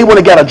come and they want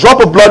to get a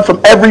drop of blood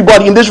from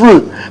everybody in this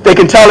room. They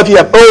can tell if you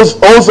have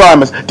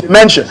Alzheimer's,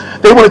 dementia.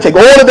 They want to take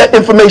all of that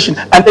information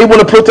and they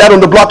want to put that on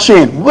the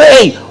blockchain.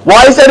 Wait,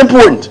 why is that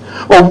important?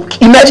 Well,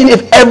 imagine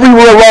if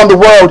everywhere around the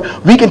world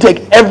we can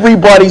take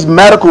everybody's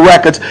medical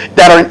records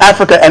that are in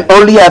Africa and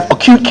only have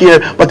acute care,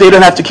 but they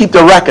don't have to keep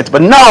their records.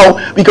 But now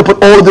we can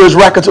put all of those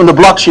records on the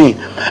blockchain.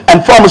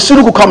 And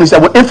pharmaceutical companies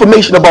that want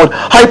information about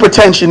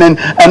hypertension and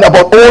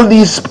about all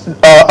these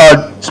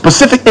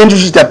specific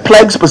injuries that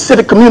plague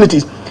specific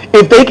communities,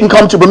 if they can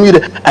come to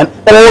Bermuda and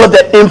all of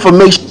that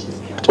information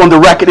on the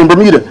record in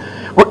Bermuda.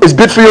 Is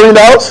Bitfury in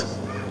the house?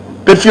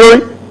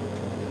 Bitfury?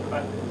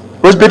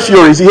 Where's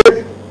Bitfury? Is he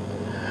here?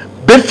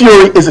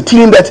 Bitfury is a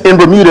team that's in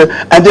Bermuda,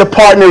 and they're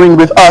partnering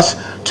with us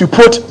to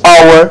put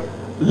our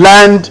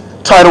land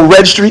title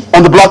registry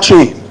on the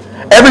blockchain.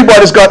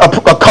 Everybody's got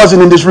a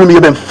cousin in this room.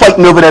 You've been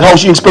fighting over that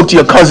house. You didn't spoke to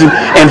your cousin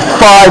in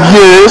 5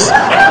 years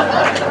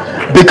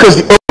because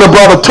the older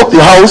brother took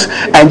the house,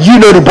 and you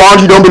know the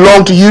boundary don't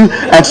belong to you,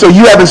 and so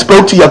you haven't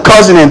spoke to your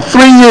cousin in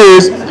 3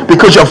 years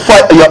because your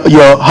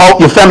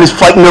family's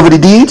fighting over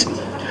the deeds.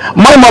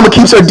 My mama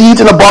keeps her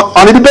deeds in a box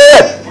under the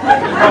bed.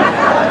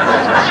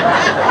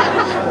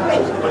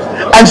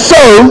 And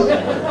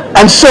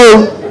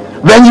so,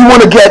 when you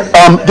want to get,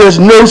 there's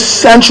no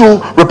central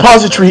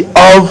repository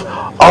of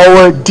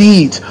our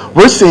deeds.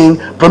 We're saying,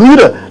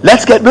 Bermuda,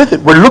 let's get with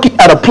it. We're looking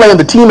at a plan.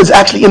 The team is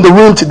actually in the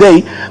room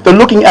today. They're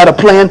looking at a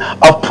plan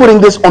of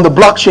putting this on the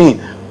blockchain.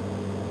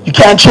 You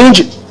can't change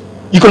it.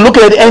 You can look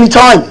at it any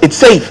time. It's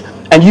safe.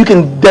 And you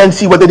can then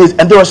see what it is.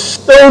 And there are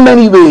so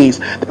many ways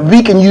that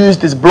we can use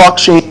this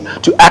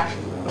blockchain to act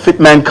fit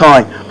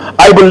mankind.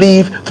 I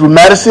believe through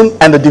medicine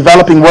and the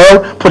developing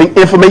world, putting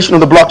information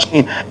on the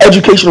blockchain,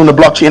 education on the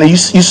blockchain, and you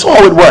saw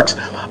how it works.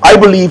 I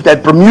believe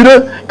that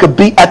Bermuda could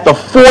be at the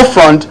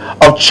forefront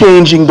of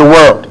changing the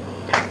world.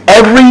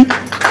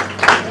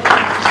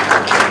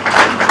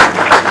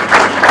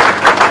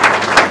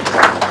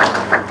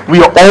 We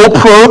are all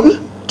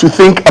prone to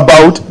think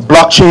about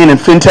blockchain and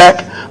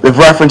fintech with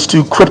reference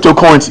to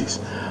cryptocurrencies.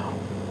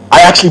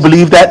 I actually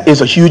believe that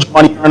is a huge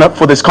money earner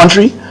for this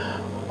country.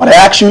 But I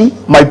ask you,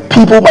 my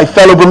people, my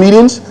fellow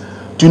Bermudians,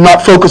 do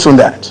not focus on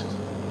that.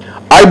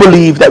 I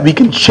believe that we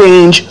can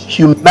change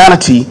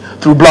humanity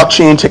through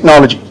blockchain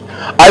technology.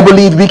 I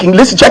believe we can,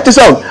 listen, check this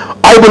out.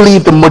 I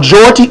believe the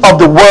majority of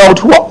the world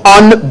who are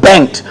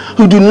unbanked,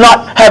 who do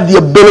not have the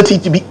ability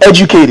to be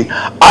educated,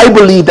 I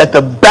believe that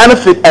the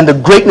benefit and the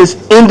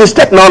greatness in this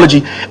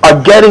technology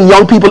are getting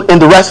young people in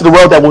the rest of the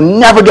world that will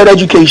never get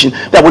education,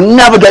 that will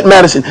never get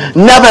medicine,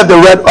 never have the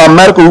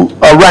medical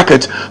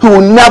records, who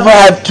will never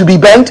have to be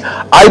banked.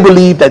 I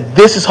believe that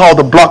this is how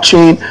the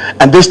blockchain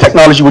and this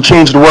technology will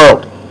change the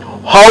world.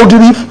 How do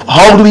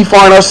we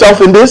find ourselves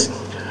in this?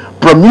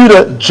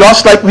 Bermuda,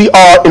 just like we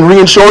are in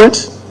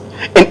reinsurance.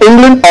 In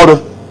England, out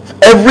of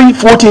every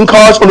 14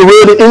 cars on the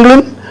road in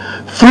England,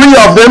 3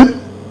 of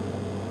them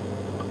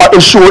are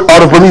insured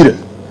out of Bermuda.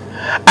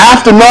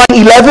 After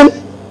 9/11,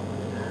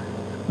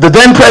 the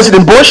then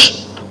President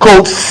Bush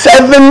called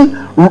 7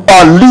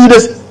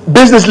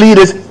 business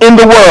leaders in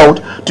the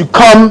world to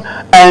come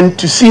and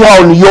to see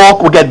how New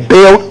York will get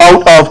bailed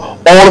out of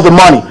all of the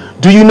money.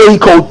 Do you know he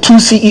called 2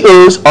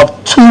 CEOs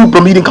of 2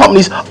 Bermudian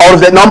companies out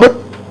of that number?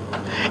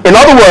 In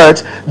other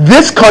words,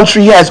 this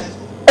country has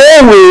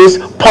always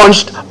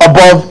punched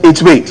above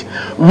its weight.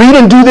 We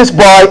didn't do this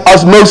by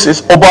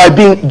osmosis or by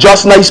being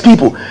just nice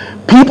people.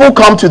 People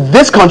come to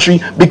this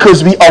country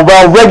because we are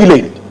well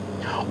regulated.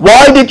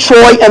 Why did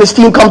Troy and his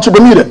team come to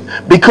Bermuda?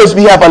 Because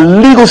we have a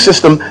legal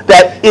system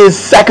that is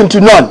second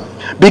to none.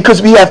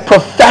 Because we have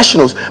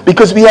professionals.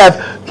 Because we have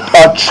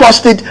a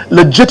trusted,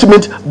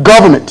 legitimate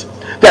government.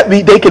 That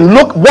they can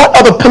look, what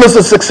are the pillars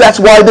of success,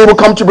 why they will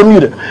come to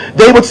Bermuda?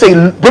 They would say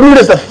Bermuda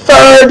is the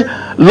 3rd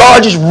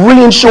largest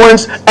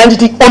reinsurance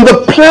entity on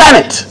the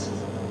planet.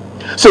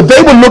 So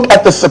they would look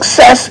at the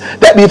success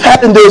that we've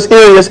had in those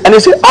areas and they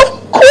say,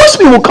 of course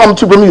we will come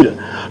to Bermuda.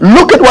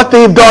 Look at what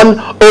they've done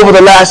over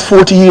the last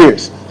 40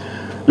 years.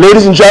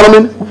 Ladies and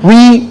gentlemen,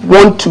 we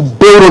want to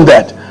build on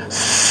that.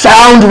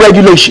 Sound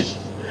regulation.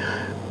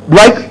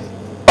 Like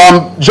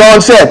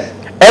John said,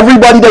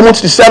 everybody that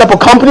wants to set up a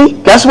company,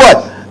 guess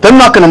what? They're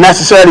not going to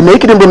necessarily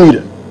make it in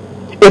Bermuda.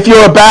 If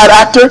you're a bad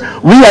actor,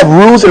 we have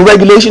rules and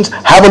regulations.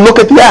 Have a look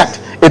at the act.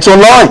 It's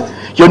online.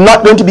 You're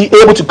not going to be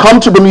able to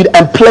come to Bermuda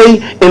and play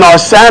in our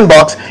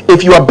sandbox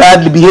if you are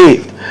badly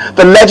behaved.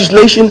 The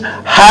legislation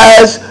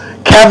has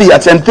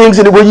caveats and things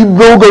in it where you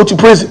will go to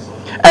prison.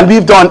 And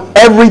we've done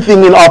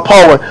everything in our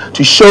power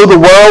to show the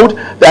world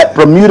that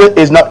Bermuda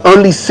is not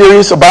only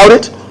serious about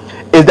it,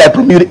 is that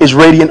Bermuda is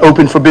ready and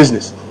open for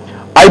business.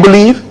 I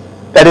believe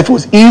that if it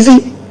was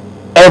easy,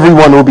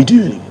 everyone will be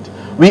doing it.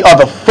 We are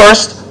the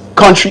first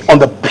country on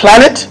the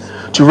planet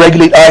to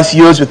regulate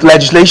ICOs with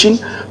legislation.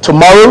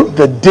 Tomorrow,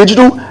 the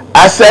Digital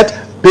Asset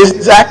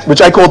Business Act,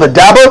 which I call the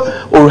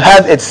DABA, will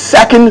have its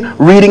 2nd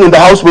reading in the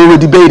House where we'll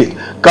debate it.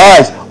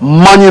 Guys,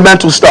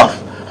 monumental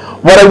stuff.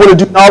 What I want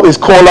to do now is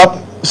call up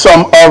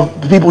some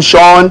of the people,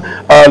 Sean,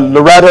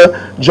 Loretta,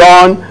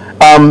 John,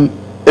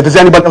 if there's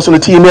anybody else on the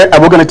team here,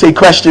 and we're going to take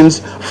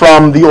questions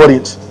from the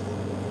audience.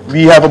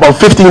 We have about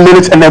 15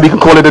 minutes and then we can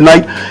call it a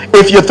night.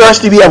 If you're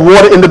thirsty, we have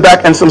water in the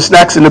back and some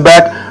snacks in the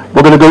back.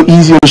 We're going to go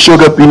easy on the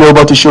sugar. We know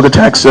about the sugar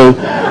tax, so we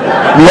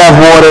have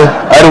water.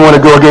 I don't want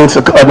to go against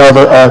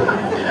another.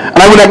 And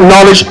I want to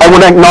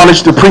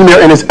acknowledge the Premier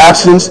in his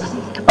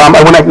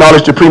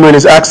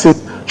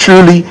absence.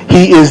 Truly,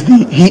 he is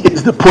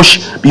the push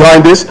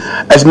behind this.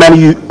 As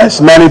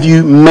many of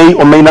you may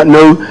or may not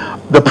know,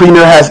 the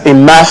Premier has a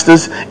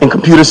master's in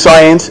computer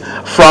science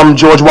from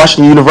George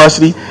Washington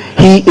University.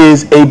 He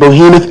is a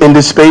behemoth in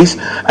this space,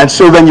 and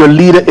so then your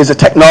leader is a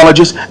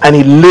technologist and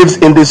he lives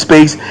in this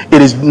space.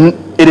 It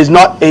is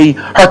not a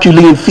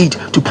Herculean feat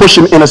to push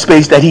him in a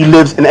space that he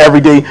lives in every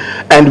day,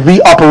 and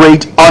we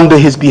operate under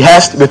his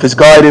behest with his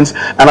guidance,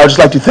 and I'd just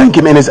like to thank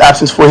him in his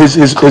absence for his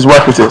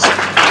work with this.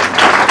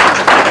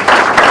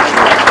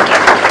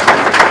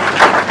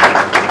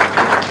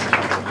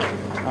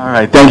 All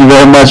right, thank you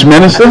very much,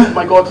 Minister.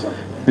 My godson.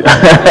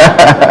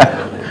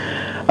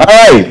 All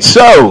right,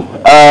 so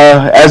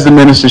as the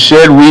Minister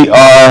shared, we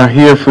are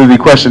here for the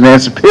question and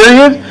answer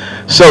period.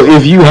 So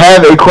if you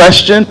have a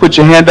question, put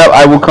your hand up.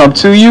 I will come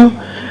to you,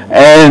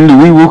 and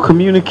we will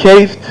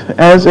communicate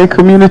as a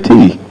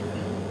community.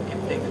 If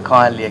they could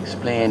kindly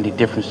explain the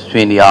difference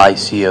between the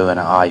ICO and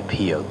an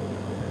IPO.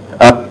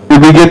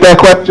 Did we get that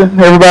question,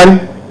 everybody?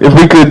 If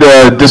we could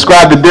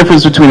describe the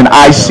difference between an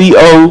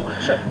ICO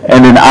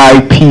and an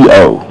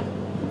IPO.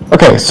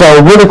 Okay, so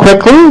really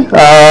quickly,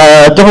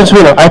 difference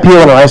between an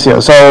IPO and an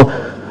ICO. So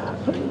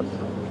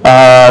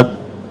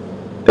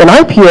an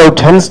IPO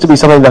tends to be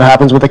something that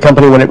happens with a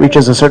company when it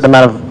reaches a certain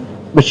amount of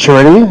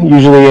maturity.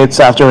 Usually it's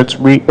after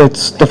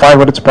it's defined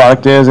what its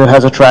product is, it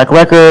has a track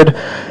record,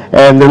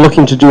 and they're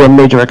looking to do a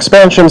major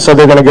expansion, so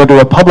they're going to go to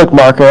a public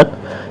market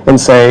and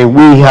say,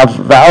 we have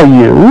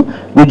value,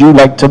 would you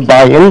like to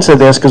buy into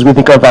this because we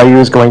think our value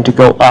is going to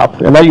go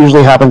up? And that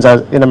usually happens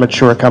in a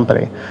mature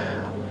company.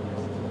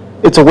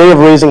 It's a way of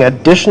raising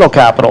additional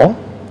capital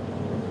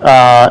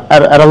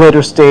at a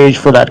later stage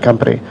for that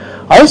company.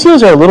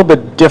 ICOs are a little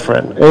bit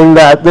different in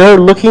that they're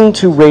looking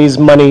to raise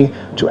money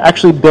to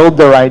actually build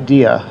their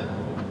idea.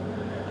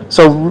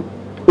 So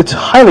it's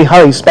highly,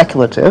 highly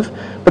speculative,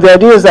 but the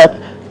idea is that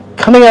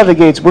coming out of the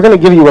gates, we're going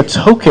to give you a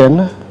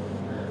token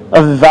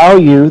of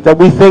value that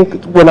we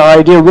think when our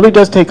idea really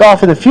does take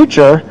off in the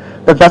future,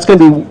 that's going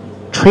to be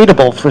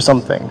tradable for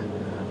something.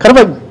 Kind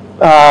of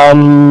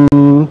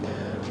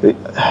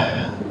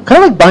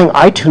like buying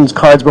iTunes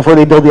cards before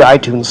they build the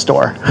iTunes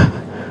store.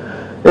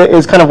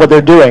 Is kind of what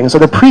they're doing. So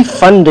they're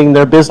pre-funding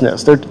their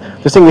business. They're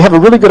saying we have a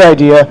really good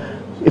idea.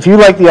 If you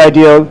like the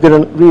idea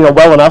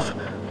well enough,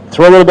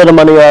 throw a little bit of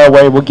money our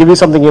way. We'll give you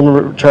something in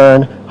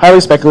return.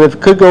 Highly speculative.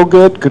 Could go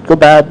good. Could go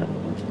bad.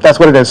 That's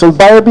what it is. So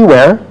buyer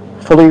beware.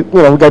 Fully,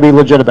 we got to be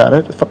legit about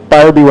it.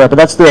 Buyer beware. But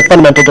that's the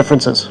fundamental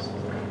differences.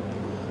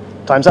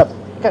 Time's up.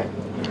 Okay.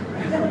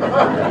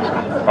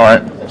 All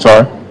right.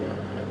 Sorry.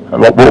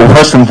 Well,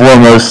 first and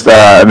foremost,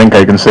 I think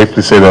I can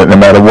safely say that no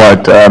matter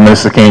what,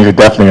 Minister Keynes, you're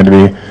definitely going to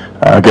be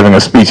giving a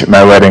speech at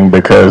my wedding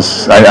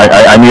because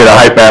I need a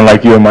hype man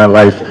like you in my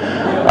life.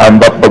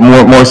 But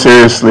more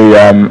seriously,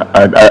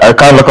 I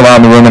kind of look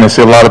around the room and I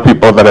see a lot of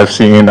people that I've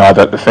seen at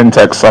the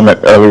FinTech Summit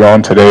earlier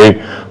on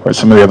today, or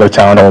some of the other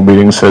town hall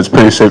meetings. So it's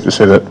pretty safe to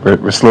say that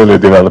we're slowly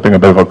developing a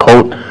bit of a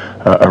cult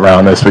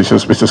around this, which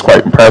is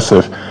quite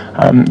impressive.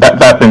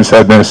 That being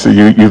said, Minister,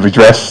 you've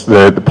addressed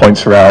the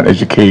points around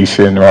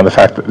education, around the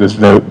fact that there's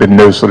been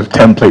no sort of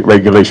template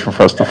regulation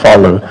for us to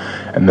follow,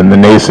 and then the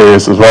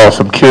naysayers as well.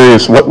 So I'm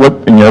curious, what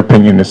in your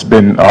opinion has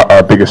been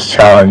our biggest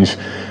challenge,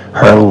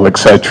 hurdle,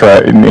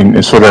 etc.,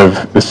 in sort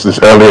of this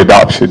early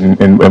adoption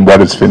in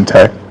what is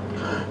fintech?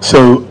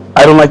 So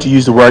I don't like to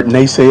use the word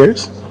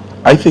naysayers.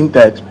 I think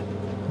that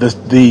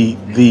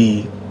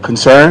the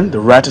concern, the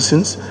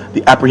reticence,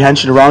 the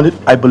apprehension around it,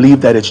 I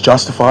believe that it's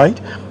justified.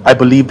 I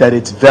believe that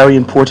it's very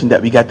important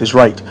that we get this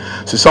right.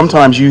 So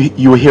sometimes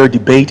you will hear a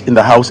debate in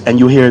the House and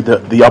you hear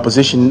the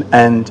opposition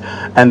and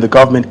the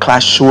government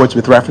clash swords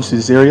with reference to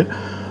this area.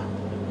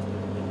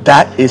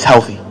 That is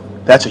healthy.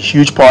 That's a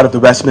huge part of the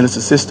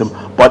Westminster system.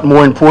 But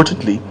more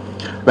importantly,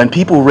 when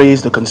people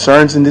raise the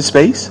concerns in this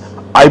space,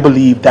 I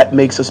believe that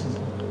makes us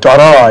dot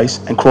our I's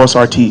and cross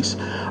our T's.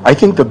 I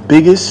think the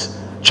biggest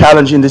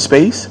challenge in this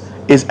space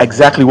is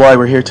exactly why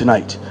we're here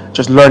tonight,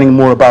 just learning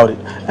more about it.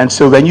 And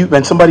so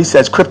when somebody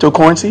says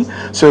cryptocurrency,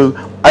 so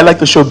I like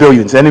the show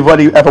Billions.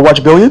 Anybody ever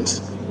watch Billions?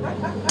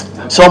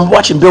 So I'm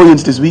watching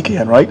Billions this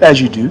weekend, right,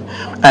 as you do,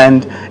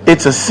 and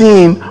it's a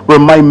scene where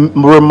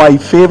my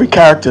favorite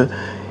character,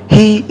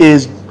 he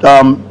is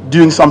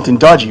doing something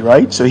dodgy,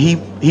 right? So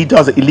he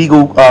does an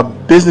illegal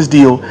business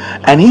deal,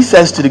 and he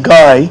says to the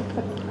guy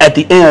at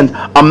the end,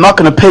 "I'm not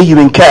going to pay you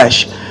in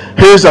cash.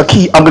 Here's a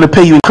key. I'm going to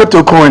pay you in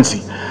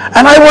cryptocurrency."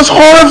 And I was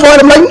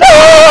horrified. I'm like,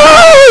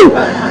 "No!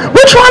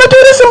 We're trying to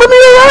do this in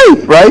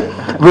Bermuda, right?"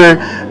 Where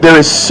there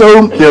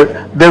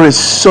is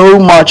so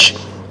much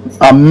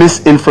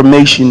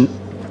misinformation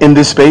in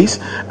this space,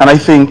 and I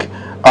think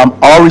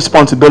our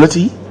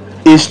responsibility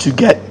is to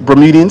get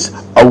Bermudians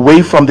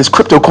away from this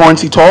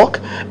cryptocurrency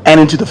talk and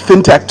into the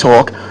fintech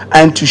talk,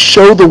 and to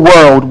show the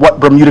world what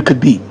Bermuda could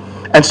be.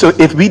 And so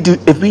if we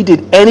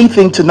did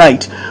anything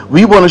tonight,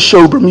 we want to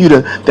show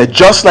Bermuda that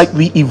just like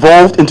we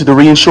evolved into the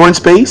reinsurance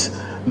space,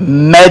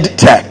 med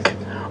tech,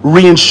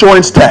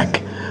 reinsurance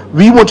tech,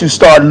 we want to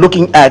start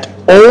looking at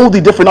all the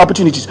different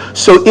opportunities.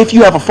 So if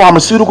you have a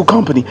pharmaceutical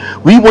company,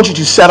 we want you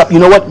to set up, you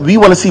know what, we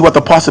want to see what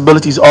the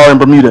possibilities are in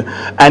Bermuda.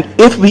 And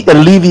if we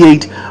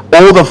alleviate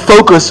all the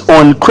focus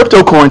on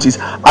cryptocurrencies,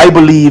 I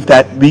believe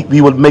that we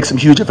will make some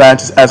huge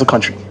advances as a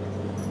country.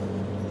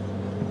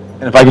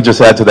 And if I could just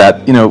add to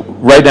that,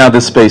 right now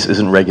this space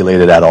isn't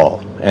regulated at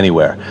all,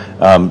 anywhere.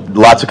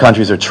 Lots of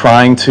countries are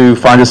trying to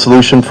find a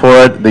solution for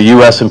it. The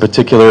U.S. in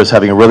particular is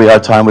having a really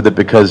hard time with it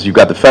because you've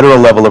got the federal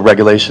level of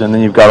regulation and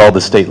then you've got all the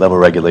state level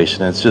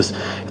regulation. And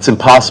it's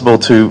impossible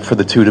for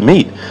the two to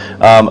meet.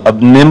 A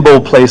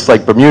nimble place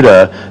like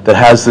Bermuda that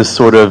has this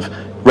sort of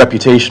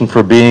reputation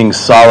for being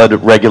solid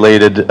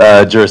regulated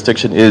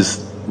jurisdiction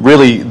is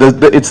really,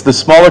 it's the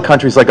smaller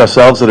countries like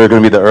ourselves that are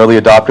going to be the early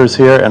adopters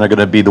here and are going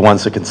to be the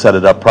ones that can set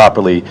it up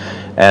properly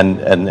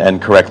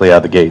and correctly out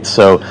of the gate.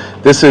 So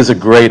this is a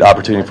great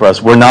opportunity for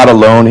us. We're not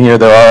alone here.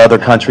 There are other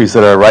countries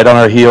that are right on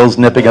our heels,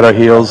 nipping at our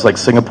heels, like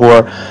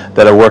Singapore,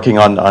 that are working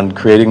on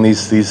creating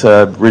these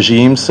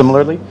regimes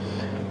similarly.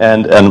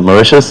 And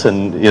Mauritius,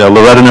 and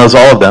Loretta knows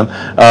all of them.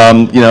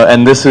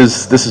 And this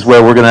is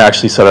where we're going to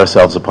actually set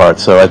ourselves apart.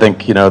 So I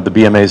think the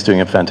BMA is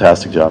doing a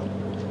fantastic job.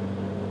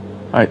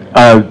 All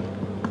right.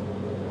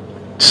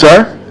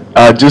 Sir,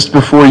 just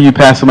before you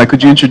pass the mic,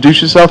 could you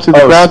introduce yourself to the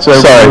crowd?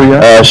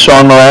 Sorry,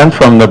 Sean Moran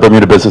from the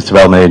Bermuda Business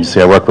Development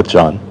Agency. I work with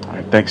John. All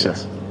right, thanks, sir.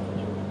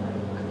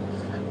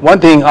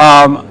 One thing,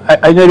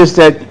 I noticed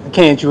that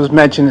Keynes was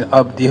mentioning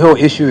of the whole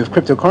issue of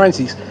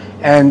cryptocurrencies,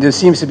 and there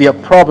seems to be a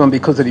problem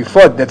because of the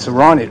FUD that's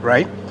around it,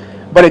 right?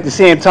 But at the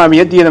same time,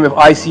 you're dealing with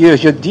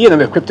ICOs, you're dealing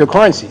with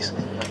cryptocurrencies,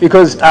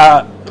 because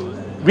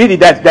really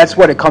that's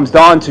what it comes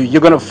down to. You're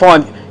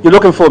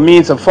looking for a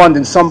means of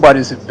funding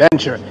somebody's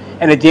venture.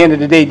 And at the end of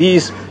the day,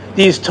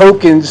 these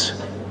tokens,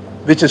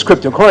 which is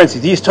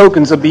cryptocurrency, these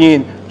tokens are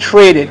being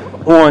traded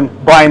on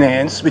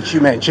Binance, which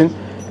you mentioned.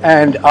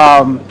 And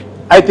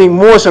I think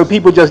more so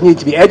people just need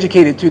to be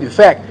educated to the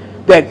fact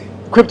that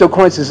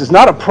cryptocurrencies is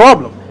not a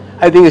problem.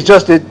 I think it's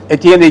just that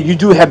at the end of the day, you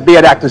do have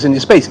bad actors in the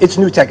space. It's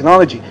new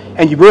technology,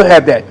 and you will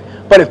have that.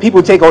 But if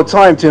people take our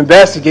time to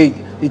investigate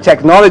the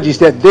technologies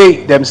that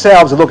they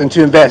themselves are looking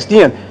to invest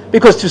in,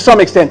 because to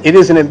some extent it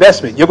is an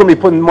investment. You're going to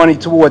be putting money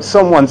towards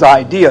someone's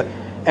idea,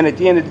 and at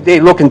the end of the day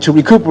looking to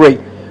recuperate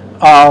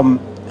some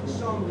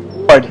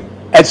reward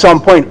at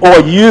some point, or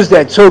use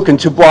that token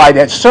to buy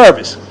that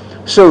service.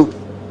 So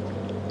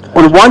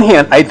on one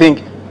hand, I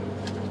think,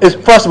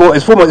 first of all,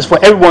 it's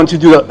for everyone to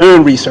do their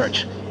own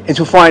research and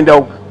to find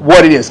out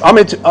what it is.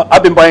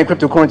 I've been buying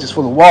cryptocurrencies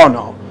for a while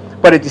now,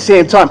 but at the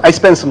same time, I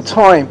spend some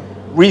time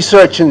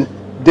researching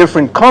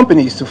different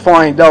companies to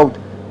find out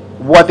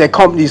what their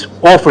company's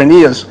offering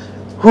is,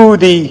 who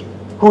the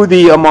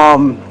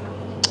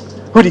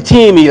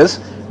team is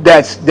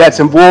that's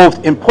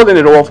involved in pulling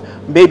it off.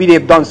 Maybe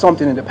they've done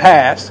something in the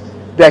past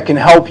that can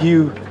help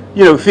you,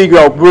 figure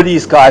out where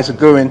these guys are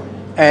going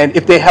and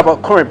if they have a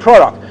current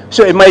product.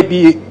 So it might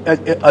be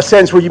a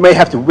sense where you may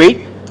have to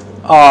wait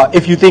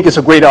if you think it's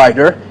a great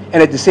idea,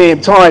 and at the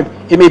same time,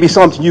 it may be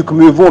something you can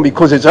move on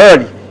because it's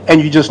early,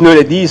 and you just know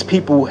that these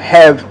people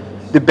have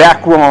the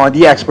background,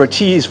 the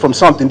expertise from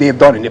something they've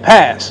done in the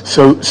past.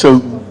 So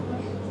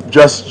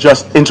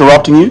just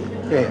interrupting you.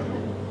 Yeah.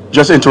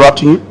 Just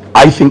interrupting you.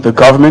 I think the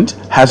government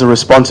has a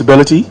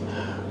responsibility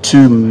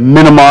to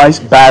minimize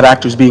bad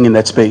actors being in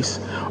that space.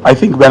 I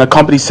think when a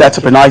company sets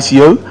up an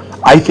ICO,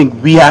 I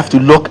think we have to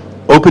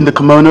open the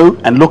kimono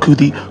and look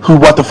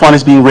what the fund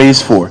is being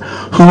raised for.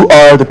 Who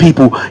are the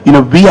people? You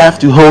know, we have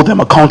to hold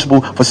them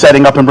accountable for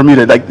setting up in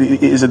Bermuda. Like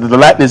the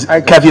Latin is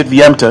caveat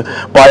emptor,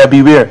 buyer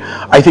beware.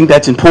 I think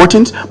that's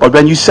important. But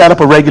when you set up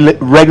a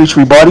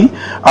regulatory body,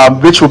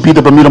 which will be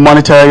the Bermuda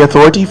Monetary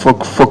Authority for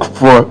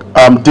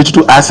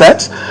digital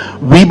assets,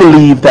 we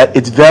believe that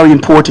it's very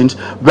important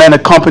when a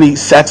company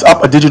sets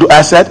up a digital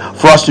asset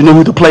for us to know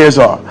who the players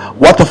are,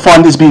 what the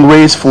fund is being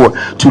raised for,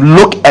 to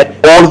look at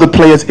all of the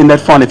players in that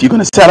fund. If you're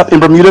going to set up in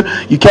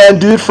Bermuda, you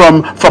can't do it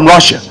from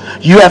Russia.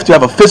 You have to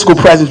have a physical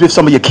presence with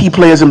some of your key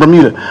players in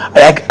Bermuda.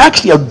 I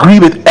actually agree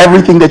with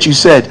everything that you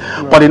said,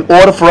 but in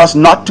order for us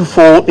not to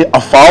fall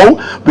afoul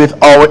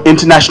with our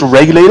international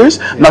regulators,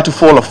 not to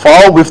fall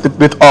afoul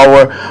with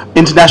our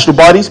international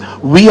bodies,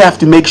 we have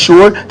to make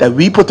sure that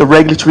we put the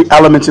regulatory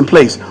elements in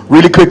place.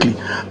 Really quickly,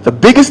 the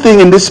biggest thing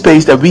in this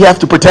space that we have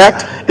to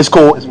protect is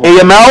called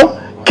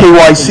AML,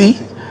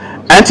 KYC,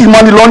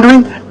 anti-money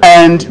laundering,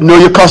 and know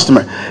your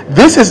customer.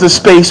 This is the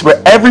space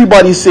where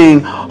everybody's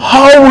saying,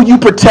 how will you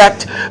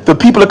protect the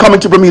people that are coming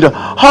to Bermuda?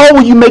 How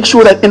will you make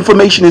sure that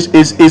information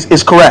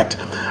is correct?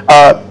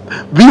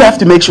 We have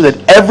to make sure that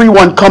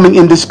everyone coming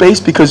in this space,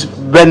 because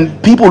when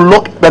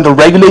the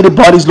regulated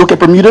bodies look at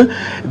Bermuda,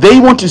 they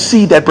want to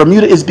see that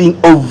Bermuda is being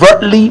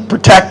overtly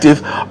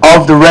protective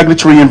of the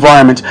regulatory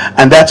environment.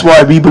 And that's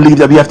why we believe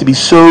that we have to be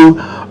so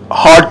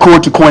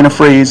hardcore, to coin a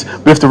phrase,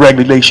 with the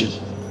regulation.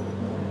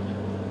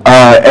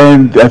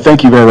 And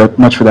thank you very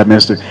much for that,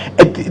 Minister.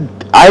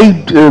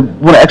 I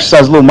want to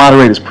exercise a little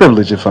moderator's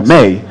privilege, if I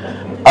may.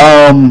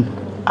 Can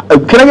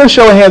I get a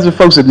show of hands of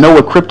folks that know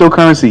what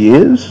cryptocurrency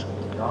is?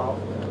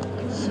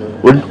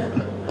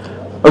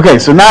 Okay,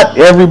 so not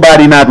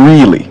everybody, not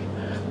really.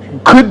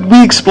 Could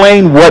we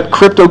explain what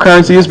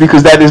cryptocurrency is?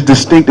 Because that is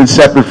distinct and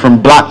separate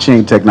from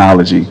blockchain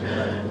technology.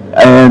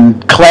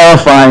 And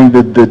clarifying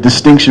the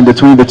distinction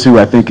between the two,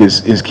 I think,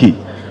 is key.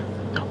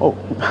 Oh.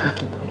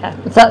 Okay.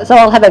 So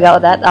I'll have a go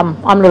at that.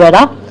 I'm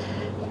Loretta.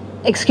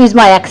 Excuse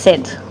my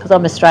accent, because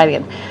I'm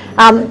Australian.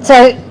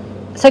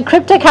 So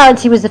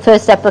cryptocurrency was the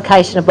first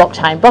application of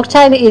blockchain.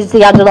 Blockchain is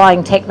the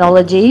underlying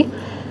technology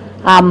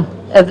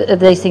of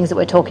these things that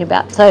we're talking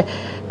about. So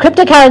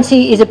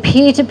cryptocurrency is a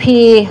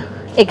peer-to-peer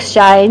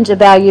exchange of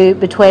value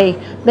between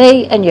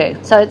me and you.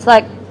 So it's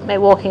like me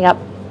walking up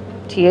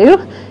to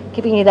you,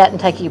 giving you that and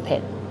taking your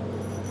pen.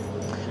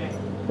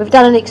 We've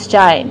done an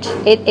exchange.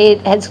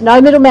 It has no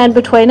middleman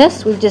between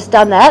us. We've just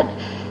done that.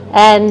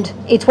 And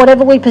it's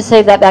whatever we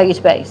perceive that value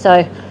to be. So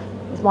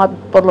is my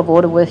bottle of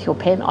water worth your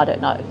pen? I don't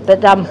know.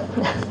 But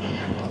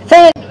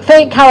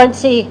fiat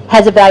currency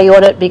has a value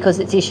on it because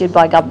it's issued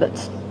by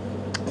governments.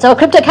 So a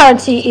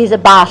cryptocurrency is a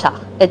barter.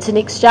 It's an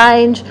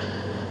exchange.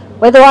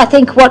 Whether I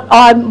think what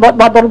my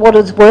bottle of water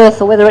is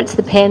worth or whether it's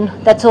the pen,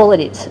 that's all it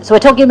is. So we're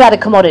talking about a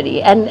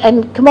commodity.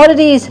 And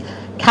commodities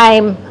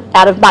came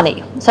out of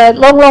money. So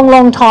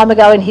long time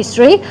ago in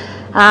history,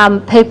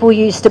 people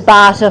used to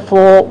barter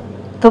for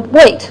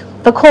wheat,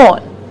 for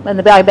corn. When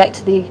they're going back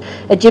to the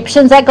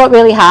Egyptians, that got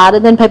really hard,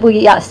 and then people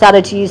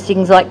started to use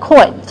things like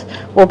coins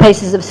or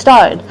pieces of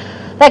stone.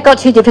 That got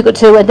too difficult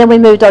too, and then we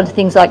moved on to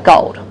things like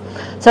gold.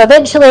 So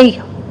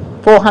eventually,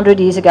 400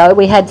 years ago,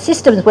 we had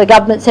systems where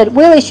government said,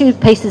 we'll issue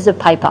pieces of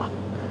paper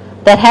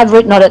that have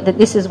written on it that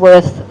this is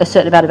worth a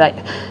certain amount of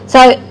value.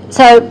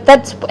 So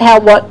that's how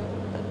what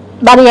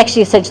money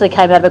actually essentially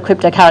came out of a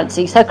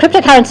cryptocurrency. So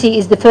cryptocurrency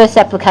is the first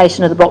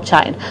application of the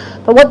blockchain.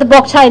 But what the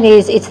blockchain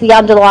is, it's the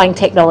underlying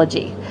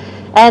technology.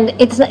 And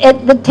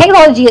the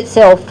technology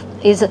itself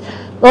is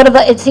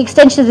it's the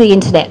extension of the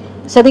internet.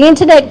 So the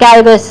internet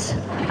gave us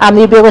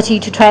the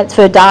ability to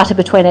transfer data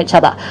between each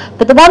other.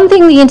 But the one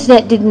thing the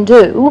internet didn't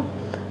do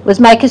was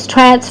make us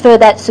transfer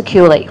that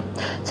securely.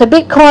 So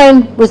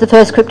Bitcoin was the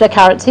first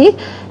cryptocurrency,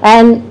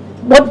 and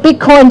what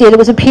Bitcoin did, it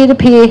was a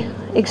peer-to-peer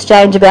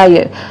exchange of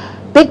value.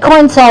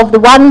 Bitcoin solved the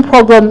one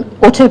problem,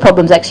 or two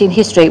problems actually in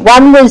history.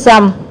 One was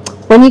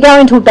when you go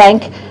into a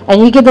bank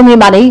and you give them your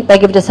money, they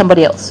give it to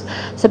somebody else.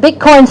 So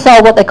Bitcoin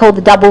solved what they call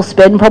the double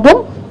spend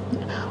problem.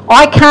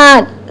 I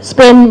can't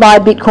spend my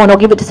Bitcoin or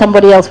give it to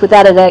somebody else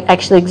without it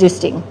actually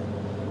existing.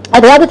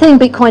 And the other thing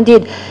Bitcoin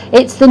did,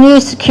 it's the new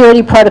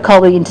security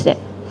protocol of the internet.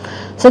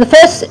 So the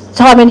first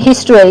time in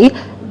history,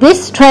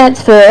 this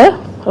transfer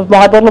of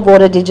my bottle of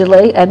water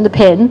digitally and the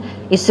pen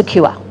is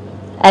secure.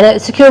 And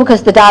it's secure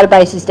because the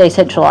database is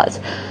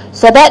decentralised.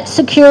 So that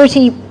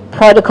security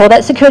protocol,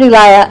 that security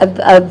layer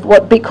of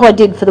what Bitcoin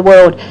did for the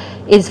world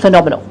is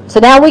phenomenal. So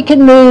now we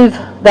can move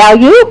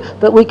value,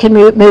 but we can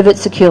move it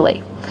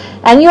securely.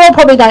 And you all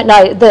probably don't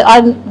know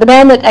that the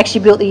man that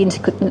actually built the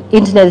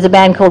internet is a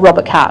man called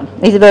Robert Kahn.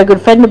 He's a very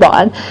good friend of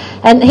mine,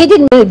 and he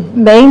didn't really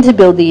mean to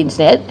build the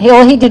internet.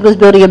 All he did was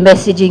building a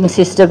messaging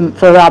system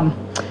for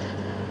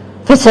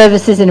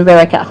services in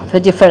America for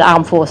different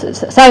armed forces.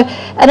 So,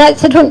 and I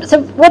said to him,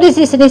 so what is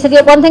this? And he said,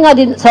 yeah, one thing I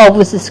didn't solve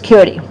was the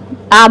security.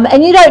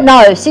 And you don't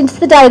know, since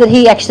the day that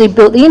he actually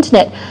built the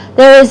internet,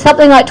 there is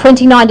something like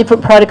 29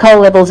 different protocol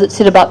levels that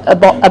sit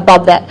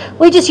above that.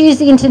 We just use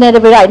the internet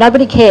every day,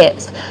 nobody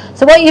cares.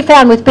 So what you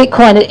found with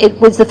Bitcoin, it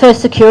was the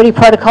first security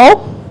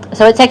protocol,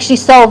 so it's actually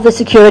solved the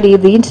security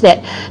of the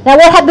internet. Now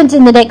what happens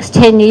in the next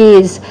 10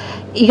 years,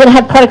 you're going to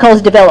have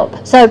protocols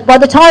develop. So by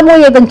the time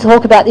we even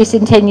talk about this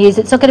in 10 years,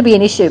 it's not going to be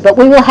an issue, but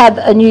we will have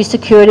a new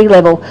security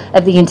level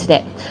of the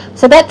internet.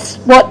 So that's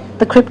what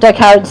the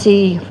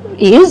cryptocurrency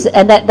is,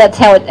 and that's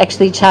how it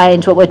actually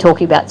changed what we're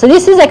talking about. So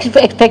this is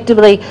actually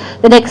effectively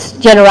the next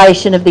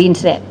generation of the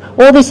internet.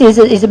 All this is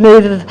a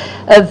move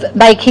of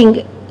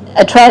making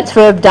a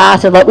transfer of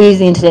data like we use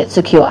the internet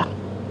secure.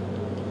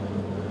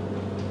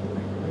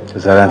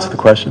 Does that answer the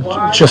question?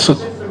 Just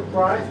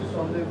prices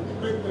on the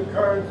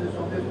cryptocurrencies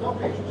on the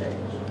stock exchange.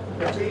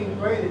 They're being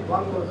traded.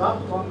 One goes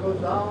up, one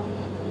goes down.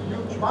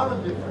 Huge amount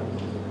of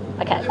difference.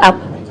 Okay.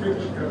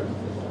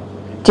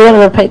 Do you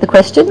want to repeat the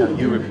question? No,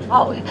 you repeat.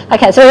 Oh,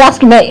 okay. So you're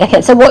asking me.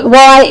 Okay. So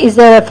why is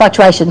there a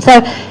fluctuation?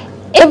 So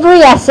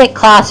every asset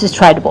class is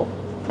tradable.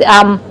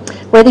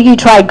 Whether you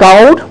trade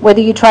gold,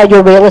 whether you trade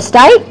your real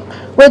estate,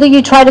 whether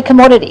you trade a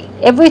commodity,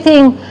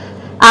 everything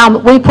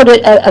we put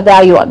a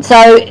value on.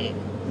 So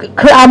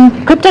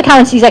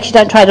cryptocurrencies actually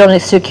don't trade on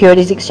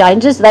securities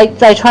exchanges.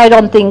 They trade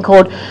on a thing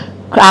called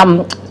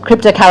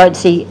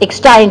cryptocurrency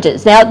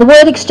exchanges. Now, the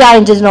word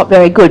exchange is not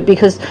very good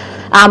because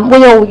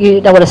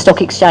you know what a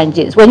stock exchange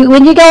is.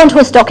 When you go into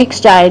a stock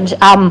exchange,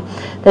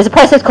 there's a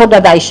process called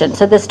novation.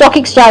 So the stock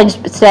exchange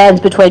stands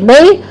between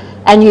me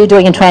and you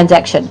doing a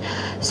transaction.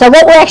 So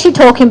what we're actually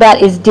talking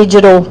about is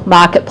digital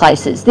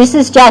marketplaces. These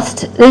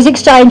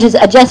exchanges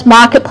are just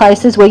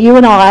marketplaces where you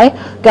and I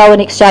go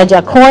and exchange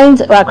our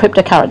coins or our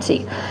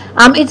cryptocurrency.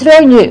 It's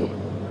very new.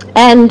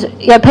 And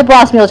people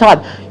ask me all the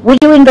time, would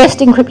you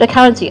invest in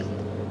cryptocurrency?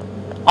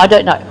 I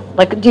don't know.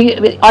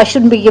 I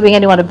shouldn't be giving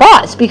anyone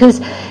advice because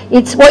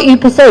it's what you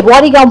perceive.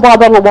 Why do you go and buy a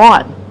bottle of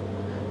wine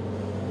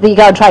that you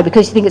go and trade?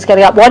 Because you think it's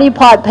going up. Why do you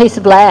buy a piece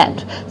of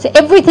land? So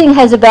everything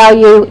has a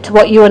value to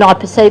what you and I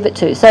perceive it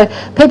to. So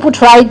people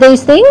trade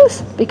these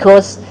things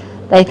because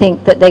they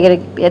think that they're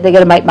going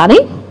to make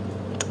money.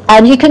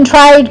 And you can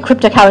trade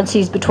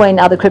cryptocurrencies between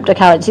other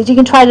cryptocurrencies. You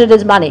can trade it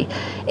as money.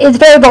 It's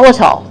very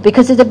volatile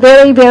because it's a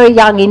very, very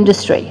young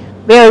industry.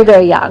 Very,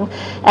 very young.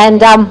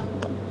 And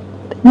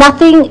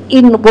nothing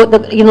in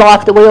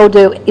life that we all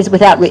do is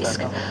without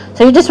risk.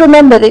 So you just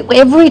remember that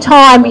every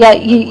time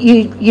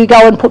you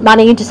go and put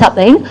money into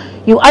something,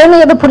 you only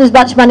ever put as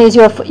much money as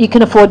you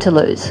can afford to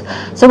lose.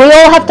 So we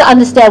all have to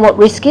understand what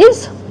risk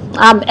is,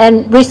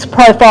 and risk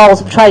profiles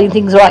of trading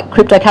things like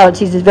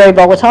cryptocurrencies is very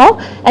volatile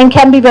and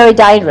can be very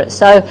dangerous.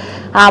 So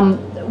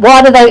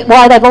why are they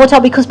volatile?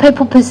 Because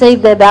people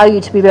perceive their value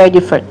to be very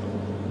different.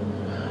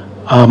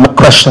 My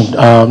question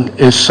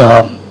is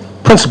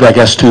principally, I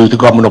guess, to the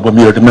government of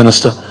Bermuda, the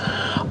minister.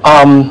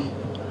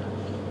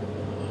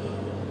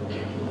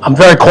 I'm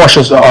very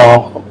cautious.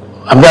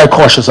 I'm very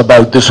cautious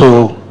about this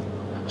whole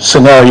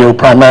scenario,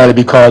 primarily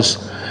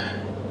because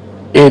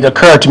it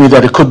occurred to me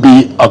that it could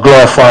be a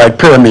glorified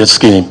pyramid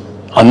scheme,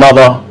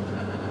 another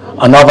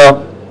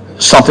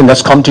something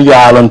that's come to the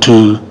island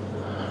to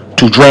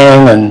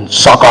drain and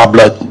suck our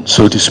blood,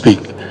 so to speak.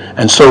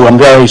 And so I'm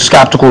very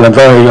skeptical and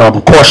very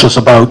cautious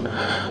about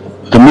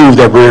the move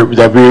that we're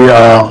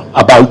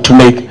about to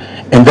make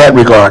in that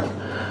regard.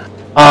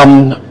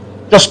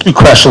 Just two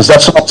questions.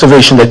 That's an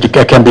observation that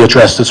can be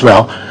addressed as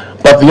well.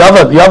 But the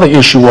other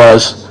issue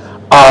was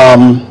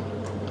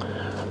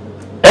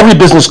every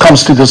business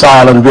comes to this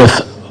island with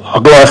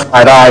a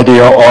glorified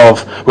idea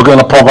of we're going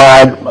to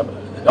provide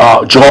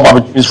job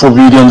opportunities for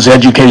Radians,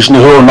 education,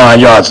 the whole 9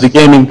 yards. The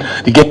gaming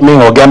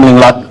or gambling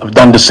lot have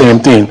done the same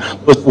thing.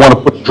 Those who want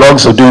to put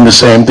drugs are doing the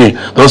same thing.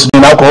 Those who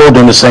doing alcohol are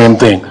doing the same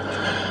thing.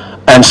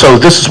 And so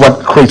this is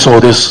what creates all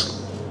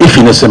this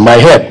iffiness in my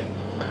head.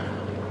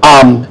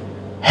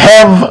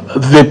 Have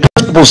the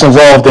principals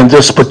involved in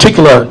this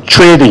particular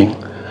trading,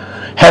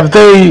 have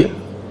they,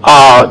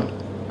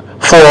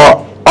 for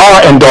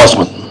our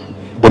endorsement,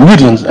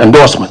 Bermudian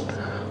endorsement,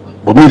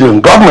 Bermudian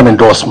government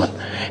endorsement,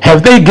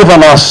 have they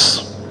given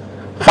us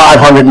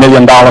 $500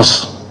 million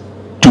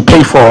to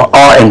pay for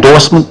our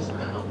endorsement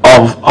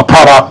of a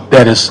product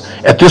that is,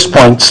 at this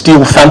point,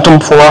 still phantom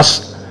for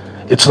us?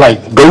 It's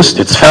like ghost,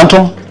 it's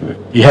phantom.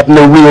 You have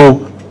no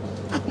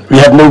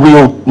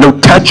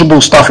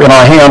tangible stuff in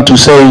our hand to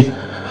say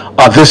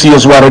this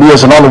is what it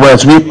is. In other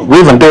words,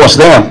 we've endorsed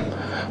them,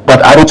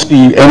 but I don't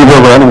see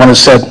anywhere where anyone has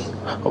said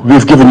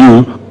we've given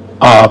you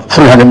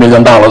 $300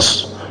 million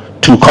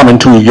to come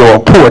into your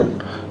port,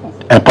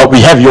 but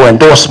we have your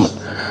endorsement.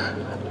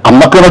 I'm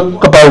not going to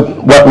talk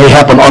about what may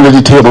happen under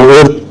the table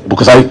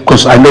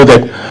because I know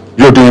that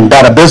you're doing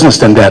better business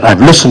than that.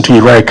 I've listened to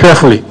you very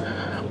carefully.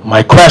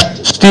 My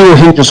question still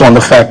hinges on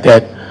the fact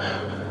that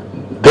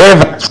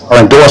they've asked for our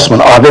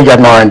endorsement. Are they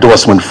getting our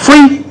endorsement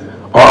free,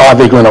 or are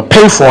they going to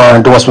pay for our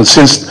endorsement?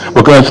 Since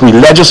we're going through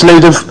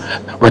legislative,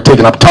 we're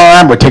taking up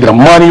time, we're taking up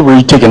money,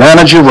 we're taking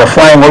energy, we're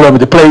flying all over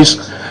the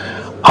place.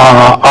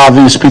 Are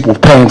these people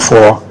paying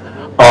for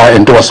our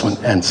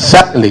endorsement? And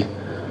secondly,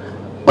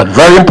 but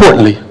very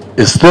importantly,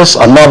 is this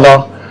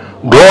another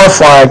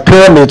glorified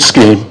pyramid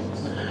scheme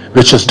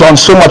which has done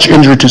so much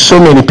injury to so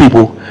many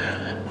people?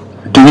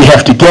 Do we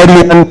have to get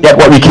in, get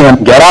what we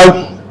can get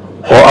out,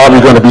 or are we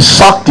going to be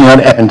sucked in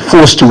and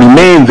forced to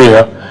remain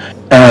there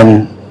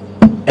and.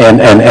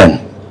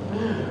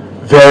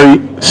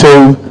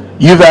 So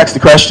you've asked the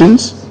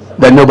questions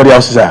that nobody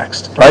else has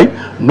asked, right?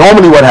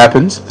 Normally what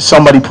happens,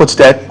 somebody puts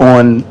that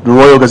on the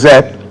Royal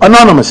Gazette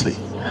anonymously.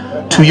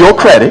 To your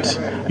credit,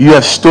 you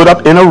have stood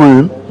up in a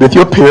room with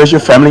your peers,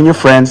 your family, and your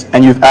friends,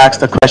 and you've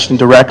asked a question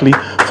directly.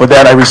 For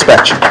that, I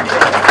respect you.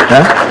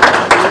 Huh?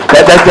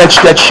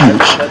 That's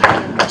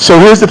huge. So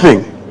here's the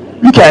thing.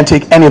 We can't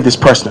take any of this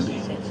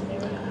personally.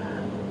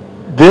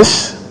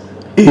 This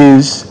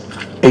is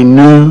a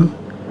new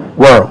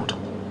world.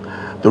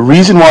 The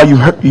reason why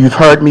you've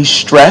heard me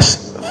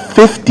stress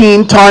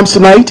 15 times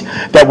tonight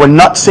that we're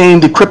not saying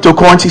the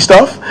cryptocurrency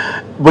stuff,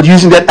 but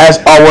using that as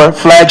our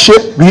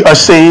flagship, we are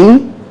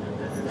saying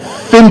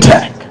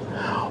fintech.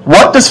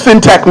 What does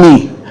fintech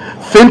mean?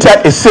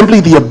 Fintech is simply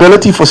the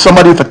ability for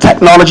somebody with a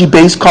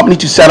technology-based company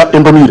to set up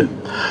in Bermuda.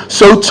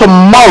 So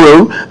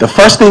tomorrow, the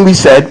first thing we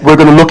said, we're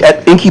going to look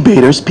at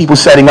incubators, people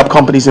setting up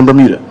companies in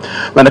Bermuda.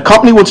 When a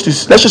company wants to,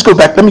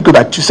 let me go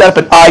back, to set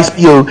up an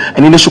ICO,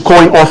 an initial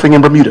coin offering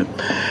in Bermuda,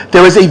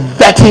 there is a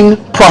vetting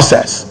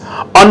process.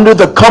 Under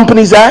the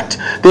Companies Act,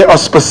 there are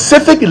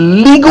specific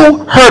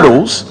legal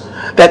hurdles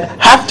that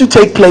have to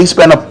take place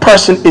when a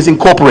person is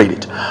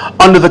incorporated.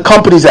 Under the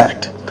Companies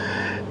Act,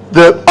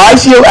 the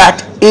ICO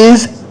Act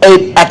is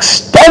an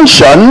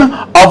extension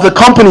of the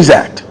Companies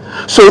Act.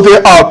 So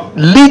there are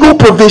legal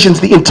provisions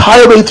the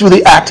entire way through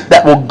the act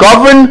that will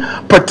govern,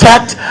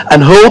 protect,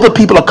 and hold the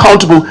people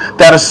accountable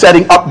that are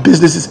setting up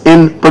businesses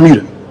in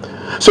Bermuda.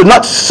 So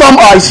not some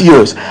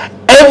ICOs.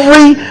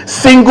 Every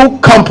single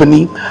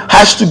company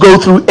has to go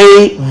through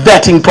a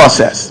vetting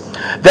process.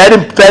 That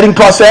vetting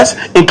process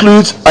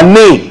includes a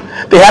name.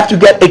 They have to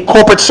get a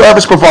corporate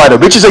service provider,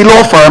 which is a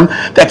law firm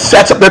that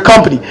sets up their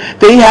company.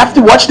 They have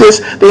to, watch this,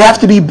 they have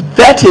to be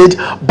vetted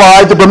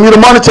by the Bermuda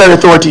Monetary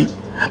Authority.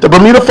 The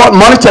Bermuda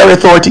Monetary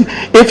Authority,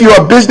 if you're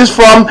a business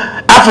from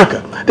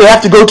Africa, they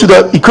have to go to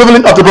the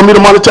equivalent of the Bermuda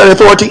Monetary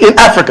Authority in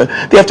Africa.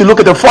 They have to look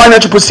at the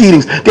financial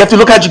proceedings. They have to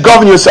look at how you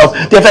govern yourself.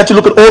 They have to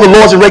look at all the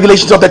laws and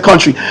regulations of that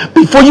country.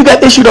 Before you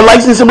get issued a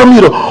license in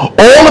Bermuda,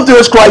 all of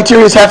those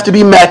criteria have to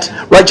be met,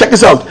 right? Check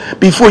this out.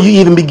 Before you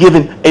even be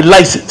given a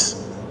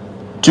license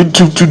to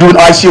do an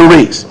ICO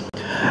raise.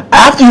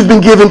 After you've been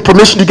given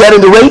permission to get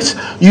in the rates,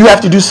 you have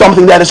to do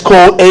something that is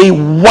called a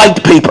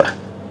white paper.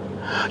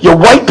 Your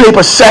white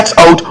paper sets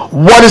out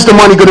what is the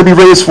money going to be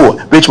raised for,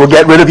 which will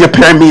get rid of your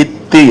pyramid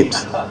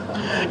themes.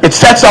 It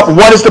sets up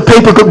what is the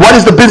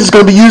business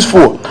going to be used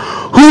for.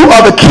 Who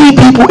are the key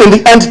people in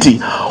the entity?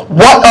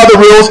 What are the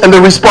roles and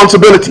the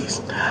responsibilities?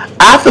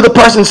 After the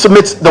person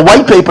submits the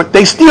white paper,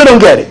 they still don't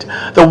get it.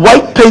 The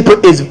white paper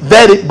is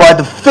vetted by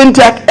the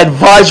FinTech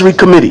Advisory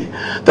Committee.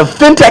 The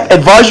FinTech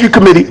Advisory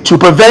Committee, to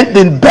prevent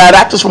the bad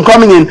actors from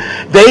coming in,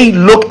 they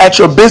look at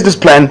your business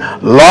plan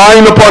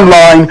line upon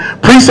line,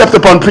 precept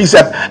upon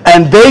precept,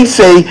 and they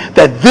say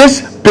that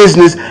this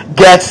business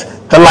gets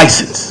the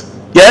license.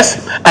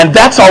 Yes? And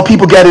that's how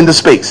people get into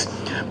space.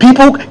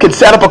 People can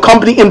set up a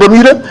company in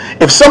Bermuda.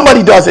 If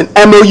somebody does an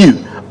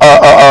MOU,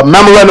 a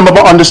memorandum of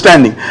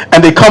understanding,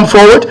 and they come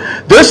forward,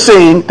 they're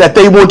saying that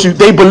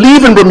they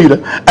believe in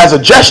Bermuda as a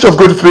gesture of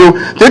goodwill.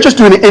 They're just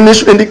doing an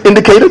initial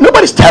indicator.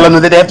 Nobody's telling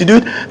them that they have to do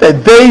it,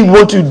 that they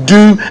want to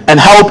do and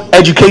help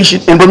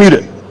education in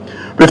Bermuda.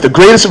 With the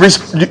greatest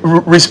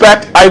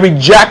respect, I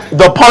reject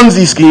the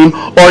Ponzi scheme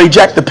or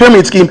reject the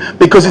pyramid scheme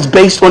because it's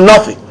based on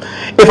nothing.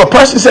 If a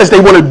person says they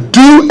want to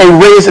do a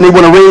raise and they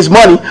want to raise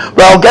money,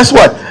 well, guess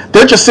what?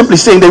 They're just simply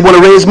saying they want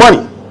to raise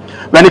money.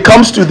 When it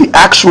comes to the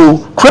actual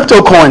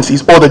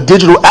cryptocurrencies or the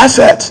digital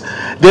assets,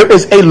 there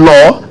is a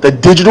law, the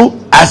Digital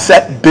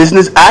Asset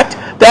Business Act,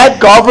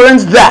 that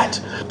governs that.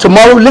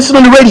 Tomorrow, listen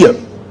on the radio,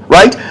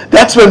 right?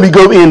 That's when we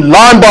go in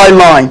line by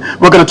line.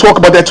 We're going to talk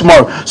about that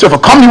tomorrow. So if a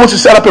company wants to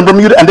set up in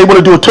Bermuda and they want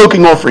to do a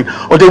token offering,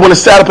 or they want to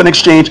set up an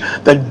exchange,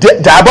 the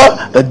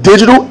DABA, the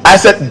Digital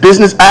Asset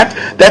Business Act,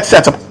 that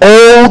sets up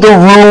all the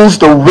rules,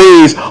 the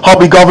ways how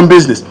we govern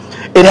business.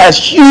 It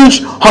has huge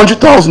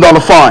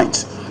 $100,000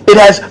 fines. It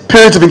has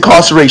periods of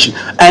incarceration.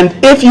 And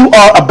if you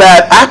are a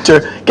bad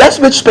actor, guess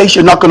which space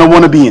you're not going to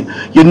want to be in?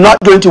 You're not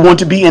going to want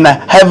to be in a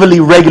heavily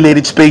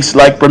regulated space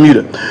like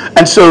Bermuda.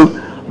 And so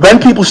when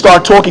people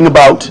start talking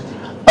about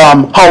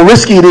how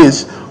risky it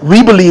is,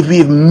 we believe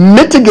we've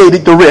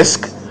mitigated the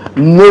risk.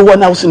 No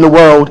one else in the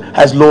world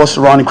has laws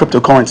surrounding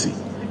cryptocurrency.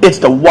 It's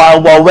the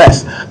wild, wild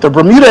west. The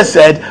Bermuda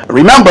said,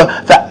 remember,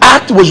 the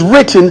act was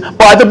written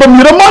by the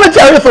Bermuda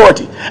Monetary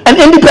Authority, an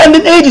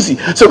independent agency.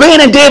 So Wayne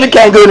and David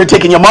can't go in and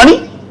take your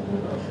money.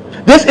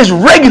 This is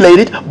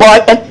regulated by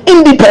an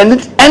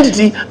independent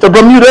entity, the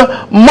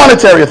Bermuda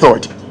Monetary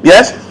Authority.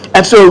 Yes?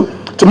 And so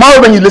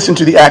tomorrow when you listen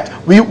to the act,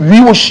 we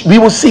will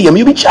see, and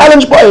you'll be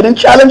challenged by it, and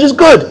challenge is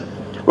good.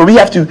 But we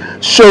have to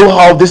show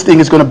how this thing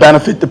is going to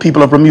benefit the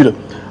people of Bermuda.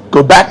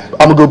 I'm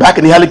going to go back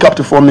in the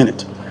helicopter for a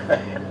minute.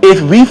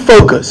 If we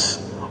focus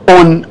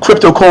on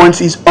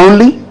cryptocurrencies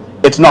only,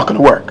 it's not going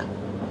to work.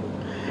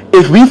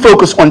 If we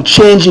focus on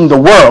changing the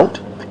world,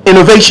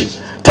 innovation,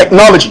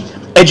 technology,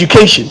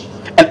 education,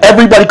 and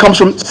everybody comes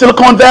from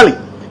Silicon Valley.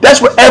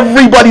 That's where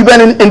everybody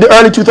went in the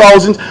early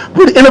 2000s,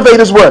 where the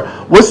innovators were.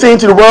 We're saying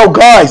to the world,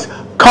 guys,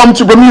 come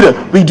to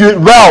Bermuda. We do it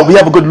well. We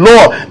have a good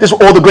law. This is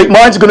where all the great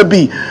minds are going to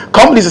be.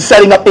 Companies are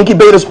setting up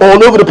incubators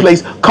all over the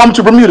place. Come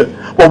to Bermuda.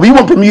 What we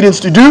want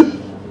Bermudans to do,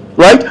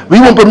 right? We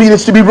want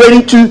Bermudans to be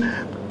ready to,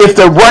 if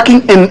they're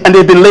working and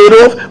they've been laid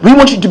off, we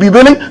want you to be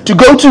willing to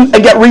go to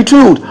and get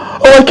retooled.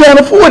 Oh, I can't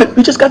afford it.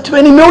 We just got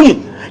 20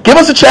 million. Give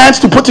us a chance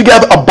to put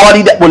together a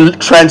body that will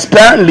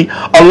transparently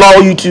allow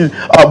you to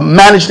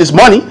manage this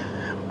money.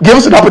 Give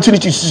us an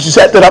opportunity to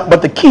set that up.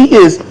 But the key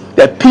is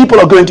that people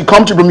are going to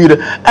come to Bermuda.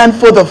 And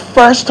for the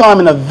first time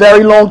in a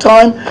very long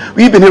time,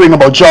 we've been hearing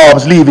about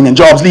jobs leaving and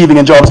jobs leaving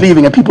and jobs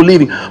leaving and people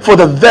leaving. For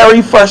the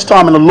very first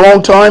time in a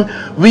long time,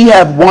 we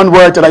have one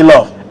word that I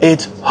love.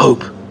 It's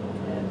hope.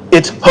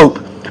 It's hope.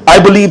 I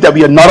believe that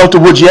we are not out the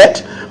woods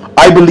yet.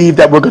 I believe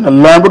that we're going to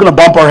learn. We're going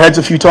to bump our heads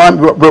a few times.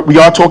 We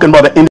are talking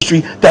about an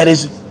industry that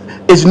is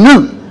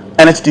new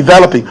and it's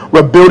developing.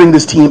 We're building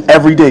this team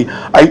every day.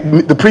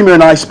 The Premier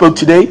and I spoke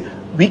today.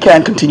 We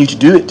can't continue to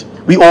do it.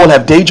 We all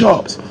have day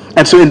jobs.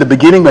 And so in the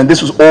beginning, when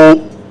this was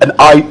all an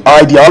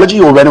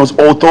ideology or when it was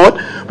all thought,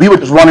 we were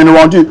just running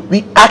around doing it.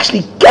 We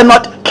actually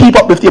cannot keep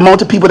up with the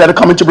amount of people that are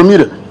coming to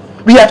Bermuda.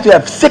 We have to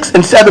have 6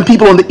 and 7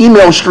 people on the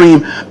email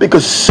stream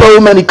because so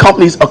many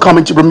companies are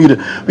coming to Bermuda.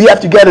 We have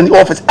to get in the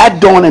office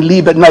at dawn and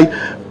leave at night.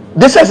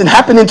 This hasn't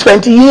happened in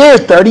 20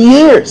 years, 30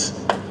 years.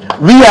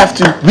 We have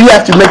to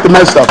make the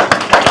most of it.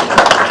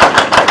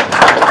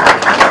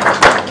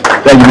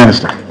 Thank you,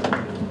 Minister.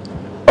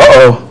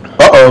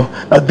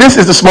 Now this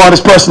is the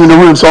smartest person in the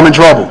room, so I'm in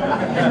trouble.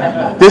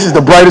 This is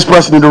the brightest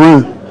person in the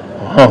room.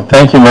 Oh,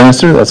 thank you,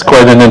 Minister. That's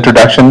quite an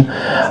introduction.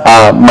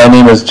 My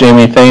name is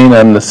Jamie Thane.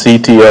 I'm the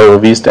CTO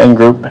of East End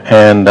Group,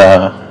 and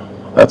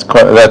that's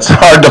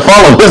hard to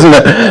follow, isn't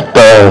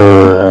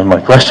it?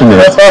 My question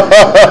is,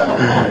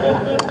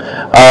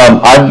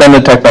 I've been a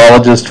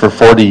technologist for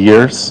 40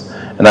 years,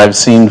 and I've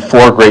seen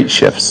 4 great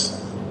shifts.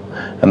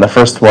 And the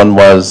first one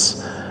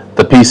was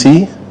the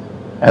PC,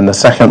 and the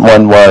second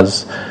one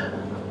was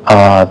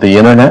the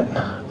internet.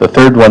 The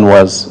third one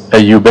was a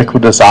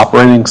ubiquitous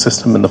operating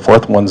system, and the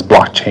fourth one's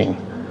blockchain.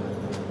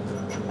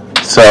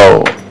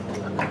 So,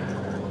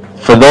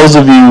 for those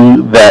of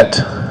you that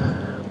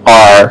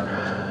are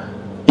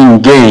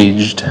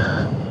engaged,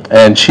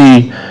 and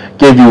she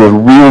gave you a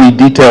really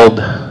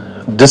detailed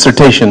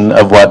dissertation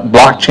of what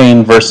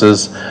blockchain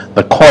versus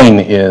the coin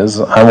is,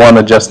 I want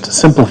to just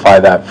simplify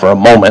that for a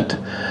moment.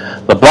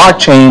 The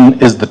blockchain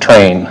is the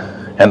train,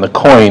 and the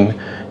coin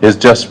is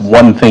just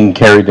one thing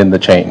carried in the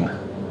chain.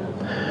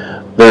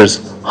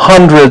 There's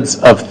hundreds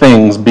of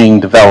things being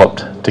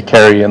developed to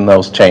carry in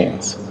those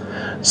chains.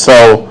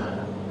 So,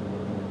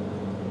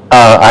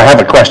 I have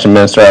a question,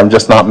 Minister. I'm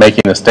just not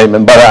making a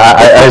statement, but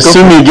I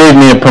assume you gave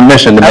me a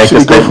permission to make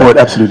a statement. Go for it,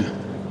 absolutely.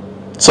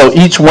 So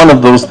each one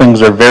of those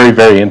things are very,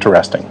 very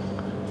interesting.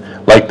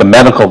 Like the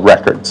medical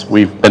records.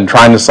 We've been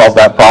trying to solve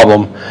that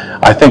problem.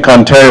 I think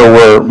Ontario,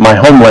 where my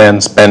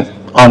homeland, spent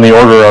on the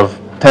order of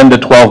 $10 to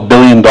 $12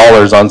 billion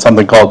on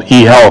something called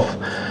e-health.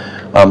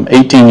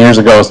 18 years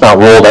ago, it's not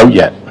rolled out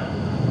yet.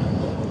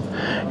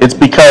 It's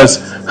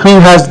because who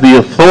has the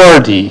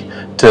authority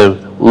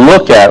to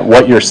look at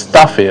what your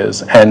stuff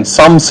is and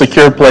some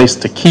secure place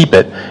to keep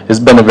it has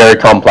been a very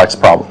complex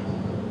problem.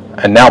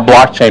 And now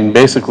blockchain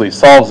basically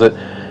solves it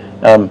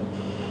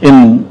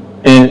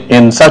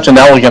in such an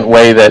elegant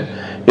way that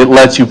it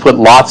lets you put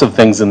lots of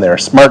things in there.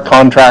 Smart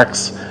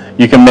contracts.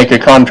 You can make a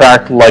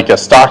contract like a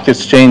stock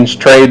exchange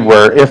trade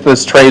where if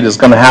this trade is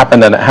going to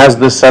happen and it has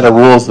this set of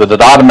rules that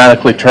it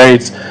automatically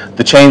trades,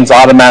 the chains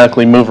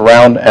automatically move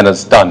around and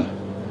it's done.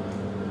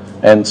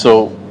 And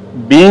so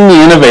being the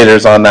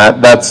innovators on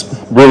that, that's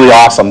really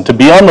awesome. To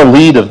be on the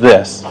lead of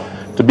this,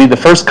 to be the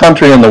first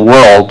country in the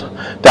world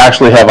to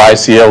actually have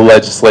ICO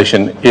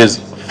legislation is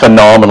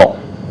phenomenal.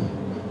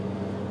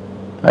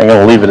 I'm going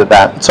to leave it at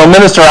that. So,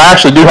 Minister, I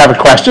actually do have a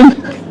question.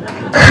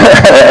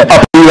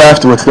 I'll do you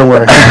afterwards, don't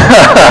worry.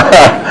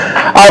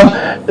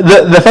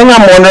 The thing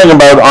I'm wondering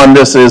about on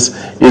this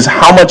is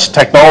how much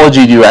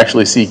technology do you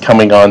actually see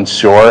coming on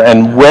shore,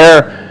 and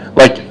where,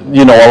 like,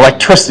 you know,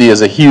 electricity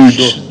is a huge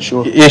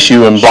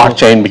issue in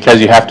blockchain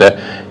because you have to,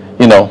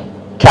 you know,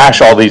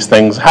 cache all these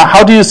things.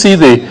 How do you see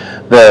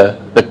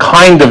the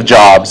kind of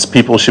jobs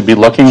people should be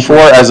looking for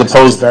as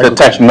opposed to the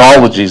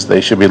technologies they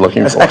should be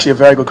looking for? That's actually a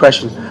very good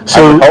question.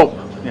 So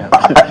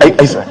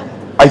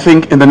I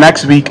think in the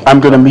next week I'm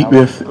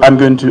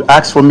going to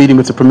ask for a meeting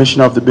with the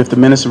permission of the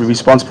minister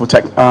responsible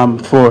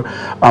for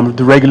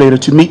the regulator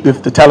to meet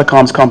with the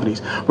telecoms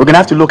companies. We're going to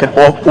have to look at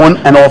on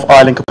and off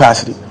island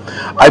capacity.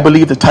 I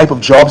believe the type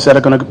of jobs that are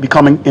going to be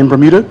coming in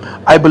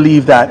Bermuda. I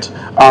believe that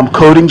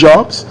coding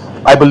jobs.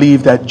 I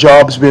believe that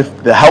jobs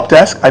with the help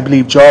desk. I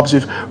believe jobs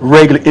with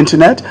regular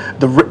internet,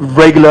 the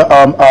regular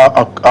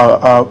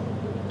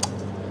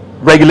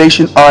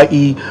regulation,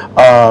 i.e.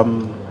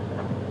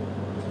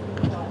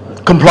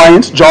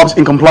 compliance, jobs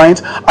in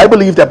compliance. I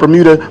believe that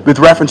Bermuda, with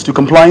reference to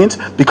compliance,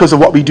 because of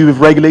what we do with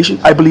regulation,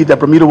 I believe that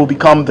Bermuda will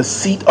become the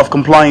seat of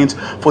compliance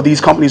for these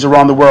companies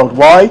around the world.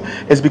 Why?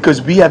 It's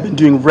because we have been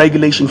doing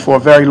regulation for a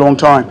very long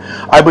time.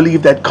 I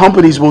believe that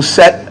companies will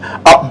set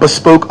up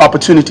bespoke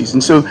opportunities,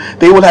 and so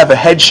they will have a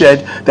head shed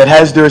that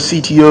has their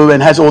CTO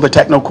and has all the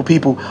technical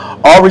people.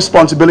 Our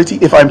responsibility,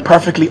 if I'm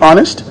perfectly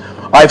honest,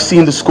 I've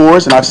seen the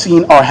scores and I've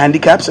seen our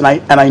handicaps and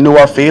I know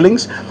our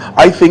failings.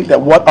 I think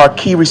that what our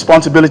key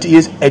responsibility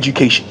is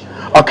education.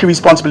 Our key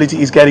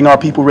responsibility is getting our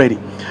people ready.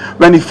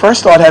 When we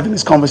first started having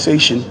this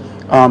conversation,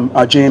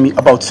 Jamie,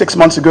 about 6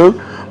 months ago,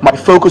 my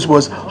focus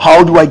was,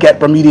 how do I get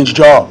Bermudians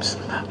jobs?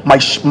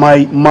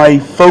 My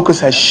focus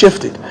has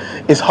shifted.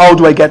 Is how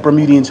do I get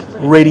Bermudians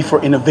ready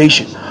for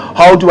innovation?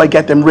 How do I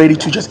get them ready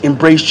to just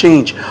embrace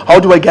change? How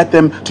do I get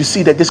them to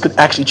see that this could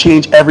actually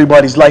change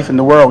everybody's life in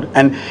the world?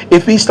 And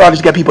if we started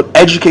to get people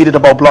educated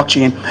about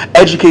blockchain,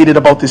 educated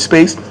about this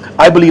space,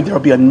 I believe there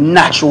will be a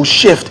natural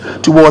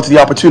shift towards the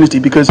opportunity,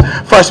 because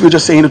first we're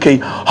just saying, okay,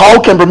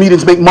 how can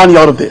Bermudians make money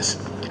out of this?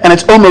 And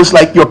it's almost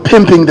like you're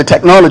pimping the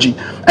technology.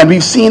 And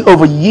we've seen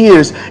over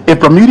years, if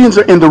Bermudians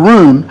are in the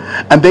room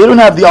and they don't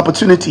have the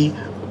opportunity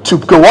to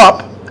go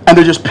up, and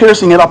they're just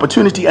piercing an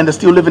opportunity and they're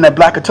still living at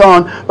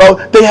Blackertown, well,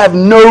 they have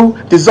no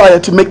desire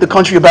to make the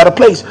country a better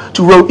place,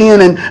 to row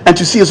in and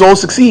to see us all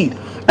succeed.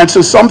 And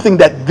so something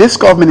that this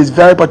government is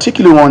very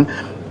particular on,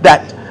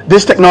 that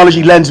this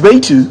technology lends way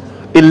to,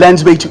 it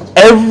lends way to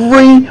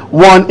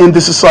everyone in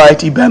the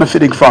society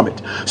benefiting from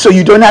it. So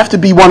you don't have to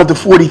be one of the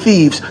 40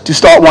 thieves to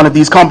start one of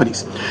these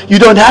companies. You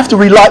don't have to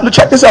rely, look,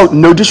 check this out,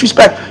 no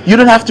disrespect, you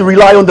don't have to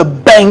rely on the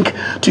bank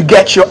to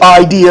get your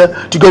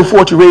idea to go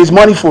forward to raise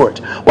money for it.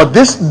 What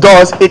this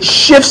does, it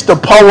shifts the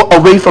power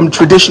away from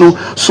traditional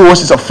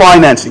sources of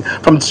financing,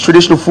 from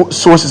traditional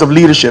sources of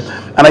leadership.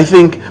 And I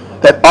think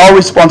that our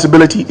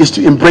responsibility is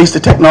to embrace the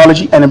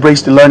technology and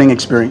embrace the learning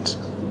experience.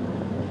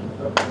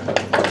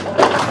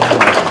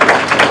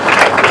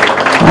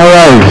 All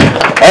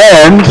right,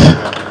 and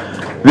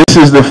this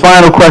is the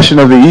final question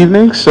of the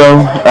evening,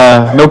 so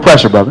no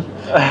pressure, brother.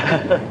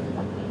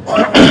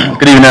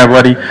 Good evening,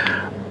 everybody.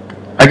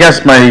 I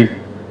guess my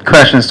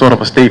question is sort of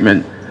a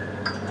statement.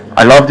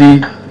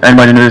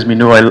 Anybody who knows me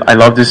know I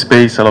love this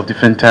space, I love the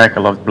fintech,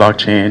 I love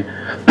blockchain,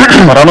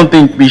 but I don't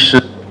think we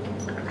should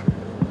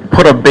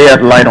put a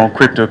bad light on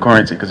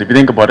cryptocurrency, because if you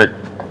think about it,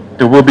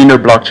 there will be no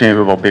blockchain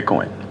without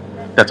Bitcoin.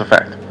 That's a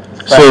fact.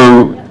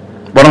 So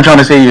what I'm trying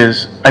to say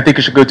is, I think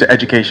it should go to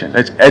education.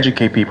 Let's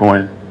educate people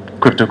on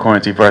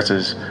cryptocurrency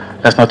versus,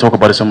 let's not talk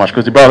about it so much.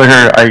 Because the brother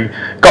here,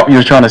 I got what you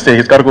were trying to say.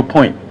 He's got a good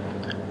point.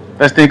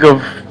 Let's think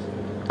of,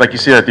 like you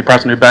said, the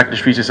person in the back of the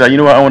street just said, you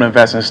know what, I want to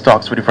invest in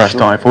stocks for the first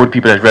time. For the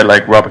people that read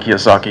like Robert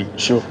Kiyosaki,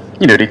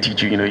 you know, they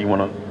teach you, you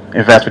want to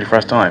invest for the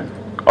first time.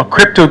 A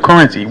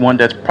cryptocurrency, one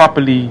that's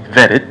properly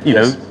vetted, you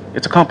know,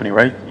 it's a company,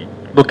 right? You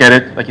look at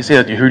it, like you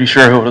said, you heard the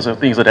shareholders or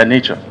things of that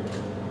nature.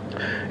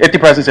 If the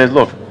person says,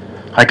 look,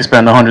 I can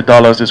spend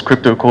 $100, this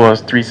crypto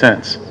costs 3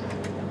 cents.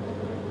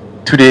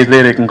 2 days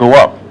later, it can go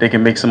up. They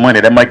can make some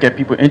money. That might get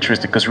people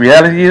interested, because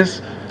reality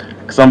is,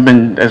 because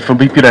from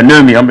people that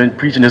know me, I've been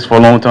preaching this for a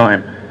long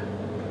time.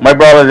 My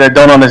brothers that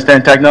don't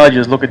understand technology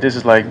just look at this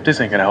as like, this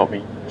ain't gonna help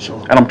me.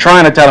 And I'm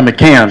trying to tell them it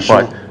can,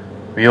 but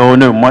we all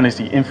know money's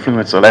the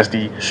influencer. That's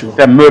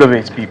that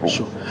motivates people.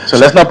 So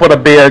let's not put a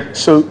bad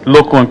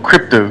look on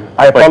crypto,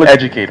 but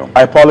educate them.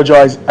 I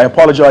apologize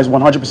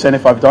 100%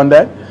 if I've done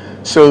that.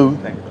 So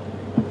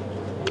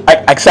I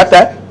accept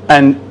that,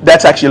 and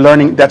that's actually a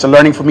learning. That's a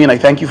learning for me, and I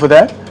thank you for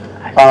that.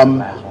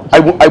 I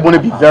want to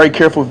be very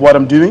careful with what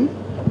I'm doing.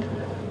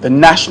 The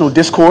national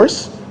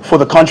discourse for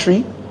the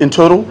country in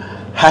total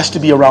has to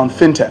be around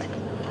fintech,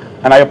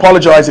 and I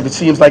apologize if it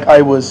seems like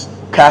I was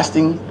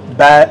casting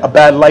a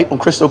bad light on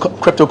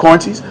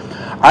cryptocurrencies.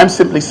 I'm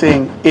simply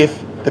saying,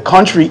 if the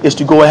country is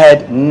to go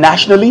ahead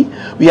nationally,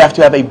 we have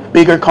to have a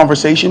bigger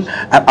conversation,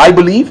 and I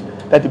believe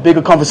that the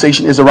bigger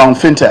conversation is around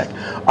fintech.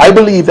 I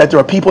believe that there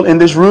are people in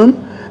this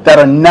room that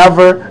are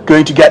never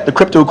going to get the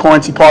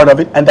cryptocurrency part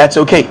of it, and that's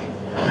okay.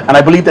 And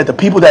I believe that the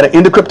people that are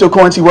in the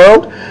cryptocurrency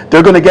world,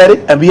 they're going to get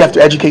it, and we have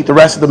to educate the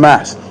rest of the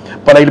mass.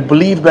 But I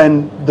believe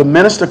when the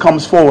minister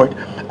comes forward,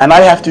 and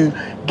I have to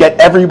get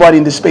everybody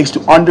in this space to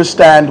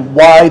understand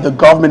why the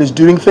government is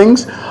doing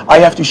things, I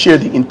have to share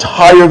the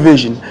entire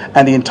vision,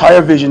 and the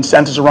entire vision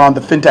centers around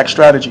the fintech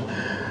strategy.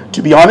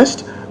 To be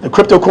honest, the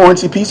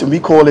cryptocurrency piece, and we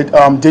call it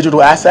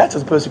digital assets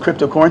as opposed to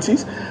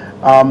cryptocurrencies,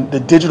 the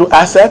digital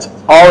assets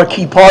are a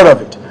key part of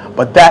it.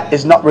 But that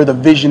is not where the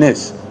vision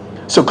is.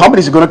 So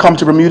companies are going to come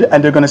to Bermuda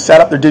and they're going to set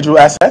up their digital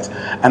assets.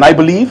 And I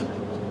believe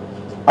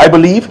I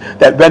believe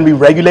that when we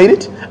regulate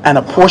it and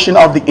a portion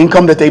of the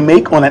income that they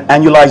make on an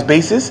annualized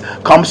basis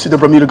comes to the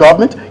Bermuda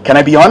government, can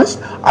I be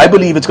honest? I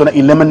believe it's going to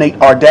eliminate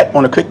our debt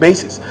on a quick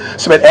basis.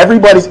 So that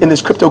everybody's in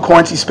this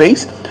cryptocurrency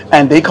space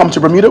and they come to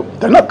Bermuda,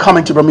 they're not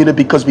coming to Bermuda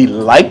because we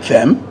like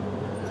them.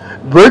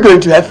 We're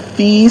going to have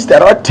fees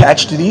that are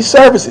attached to these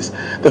services.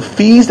 The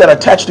fees that are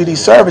attached to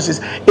these services,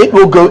 it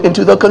will go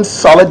into the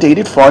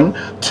consolidated fund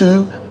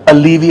to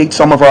alleviate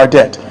some of our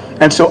debt.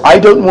 And so I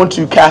don't want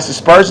to cast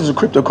aspersions on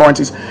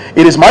cryptocurrencies.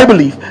 It is my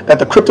belief that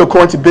the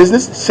cryptocurrency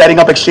business, setting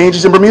up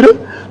exchanges in Bermuda,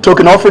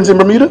 token offerings in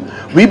Bermuda,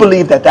 we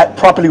believe that that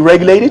properly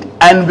regulated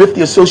and with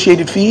the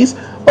associated fees,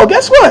 well,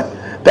 guess what?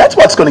 That's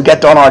what's going to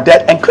get down our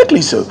debt, and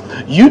quickly so.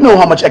 You know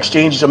how much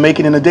exchanges are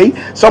making in a day.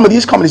 Some of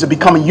these companies are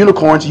becoming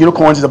unicorns.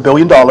 Unicorns is $1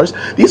 billion.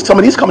 Some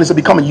of these companies are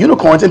becoming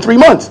unicorns in 3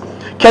 months.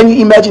 Can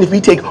you imagine if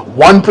we take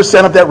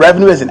 1% of that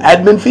revenue as an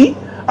admin fee?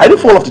 I didn't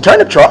fall off the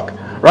turnip truck,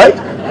 right?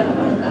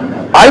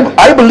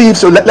 I believe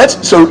so.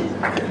 So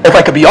if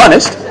I could be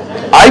honest,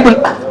 I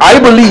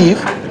believe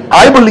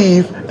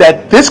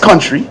that this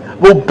country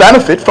will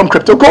benefit from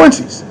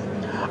cryptocurrencies.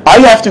 I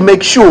have to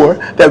make sure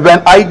that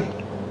when I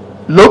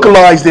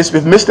localize this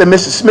with Mr. and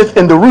Mrs. Smith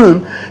in the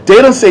room, they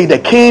don't say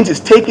that Keynes is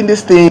taking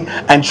this thing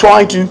and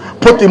trying to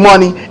put the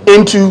money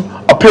into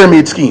a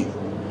pyramid scheme.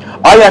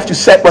 I have to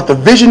set what the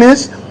vision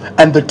is,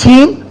 and the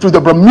team through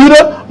the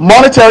Bermuda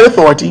Monetary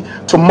Authority,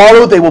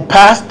 tomorrow they will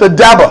pass the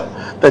DABA,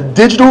 the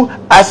Digital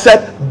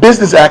Asset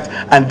Business Act,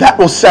 and that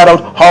will set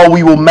out how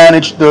we will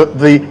manage the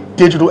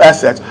digital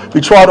assets.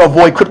 We try to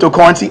avoid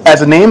cryptocurrency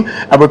as a name,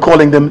 and we're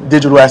calling them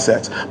digital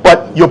assets.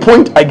 But your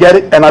point, I get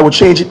it, and I will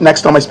change it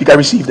next time I speak. I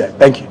received that.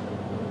 Thank you.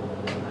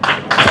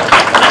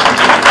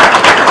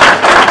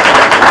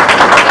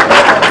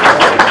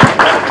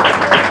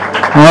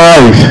 All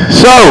right,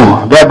 so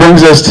that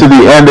brings us to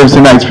the end of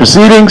tonight's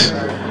proceedings.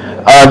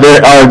 There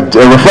are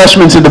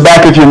refreshments in the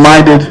back if you're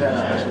minded.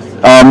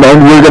 And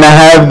we're going to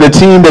have the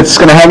team that's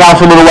going to hang out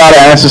for a little while to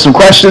answer some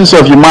questions.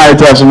 So if you're minded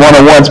to have some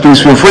one-on-ones,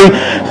 please feel free.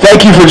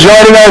 Thank you for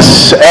joining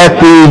us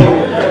at the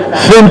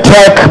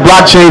FinTech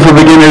Blockchain for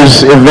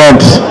Beginners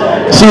event.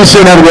 See you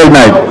soon. Have a great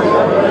night.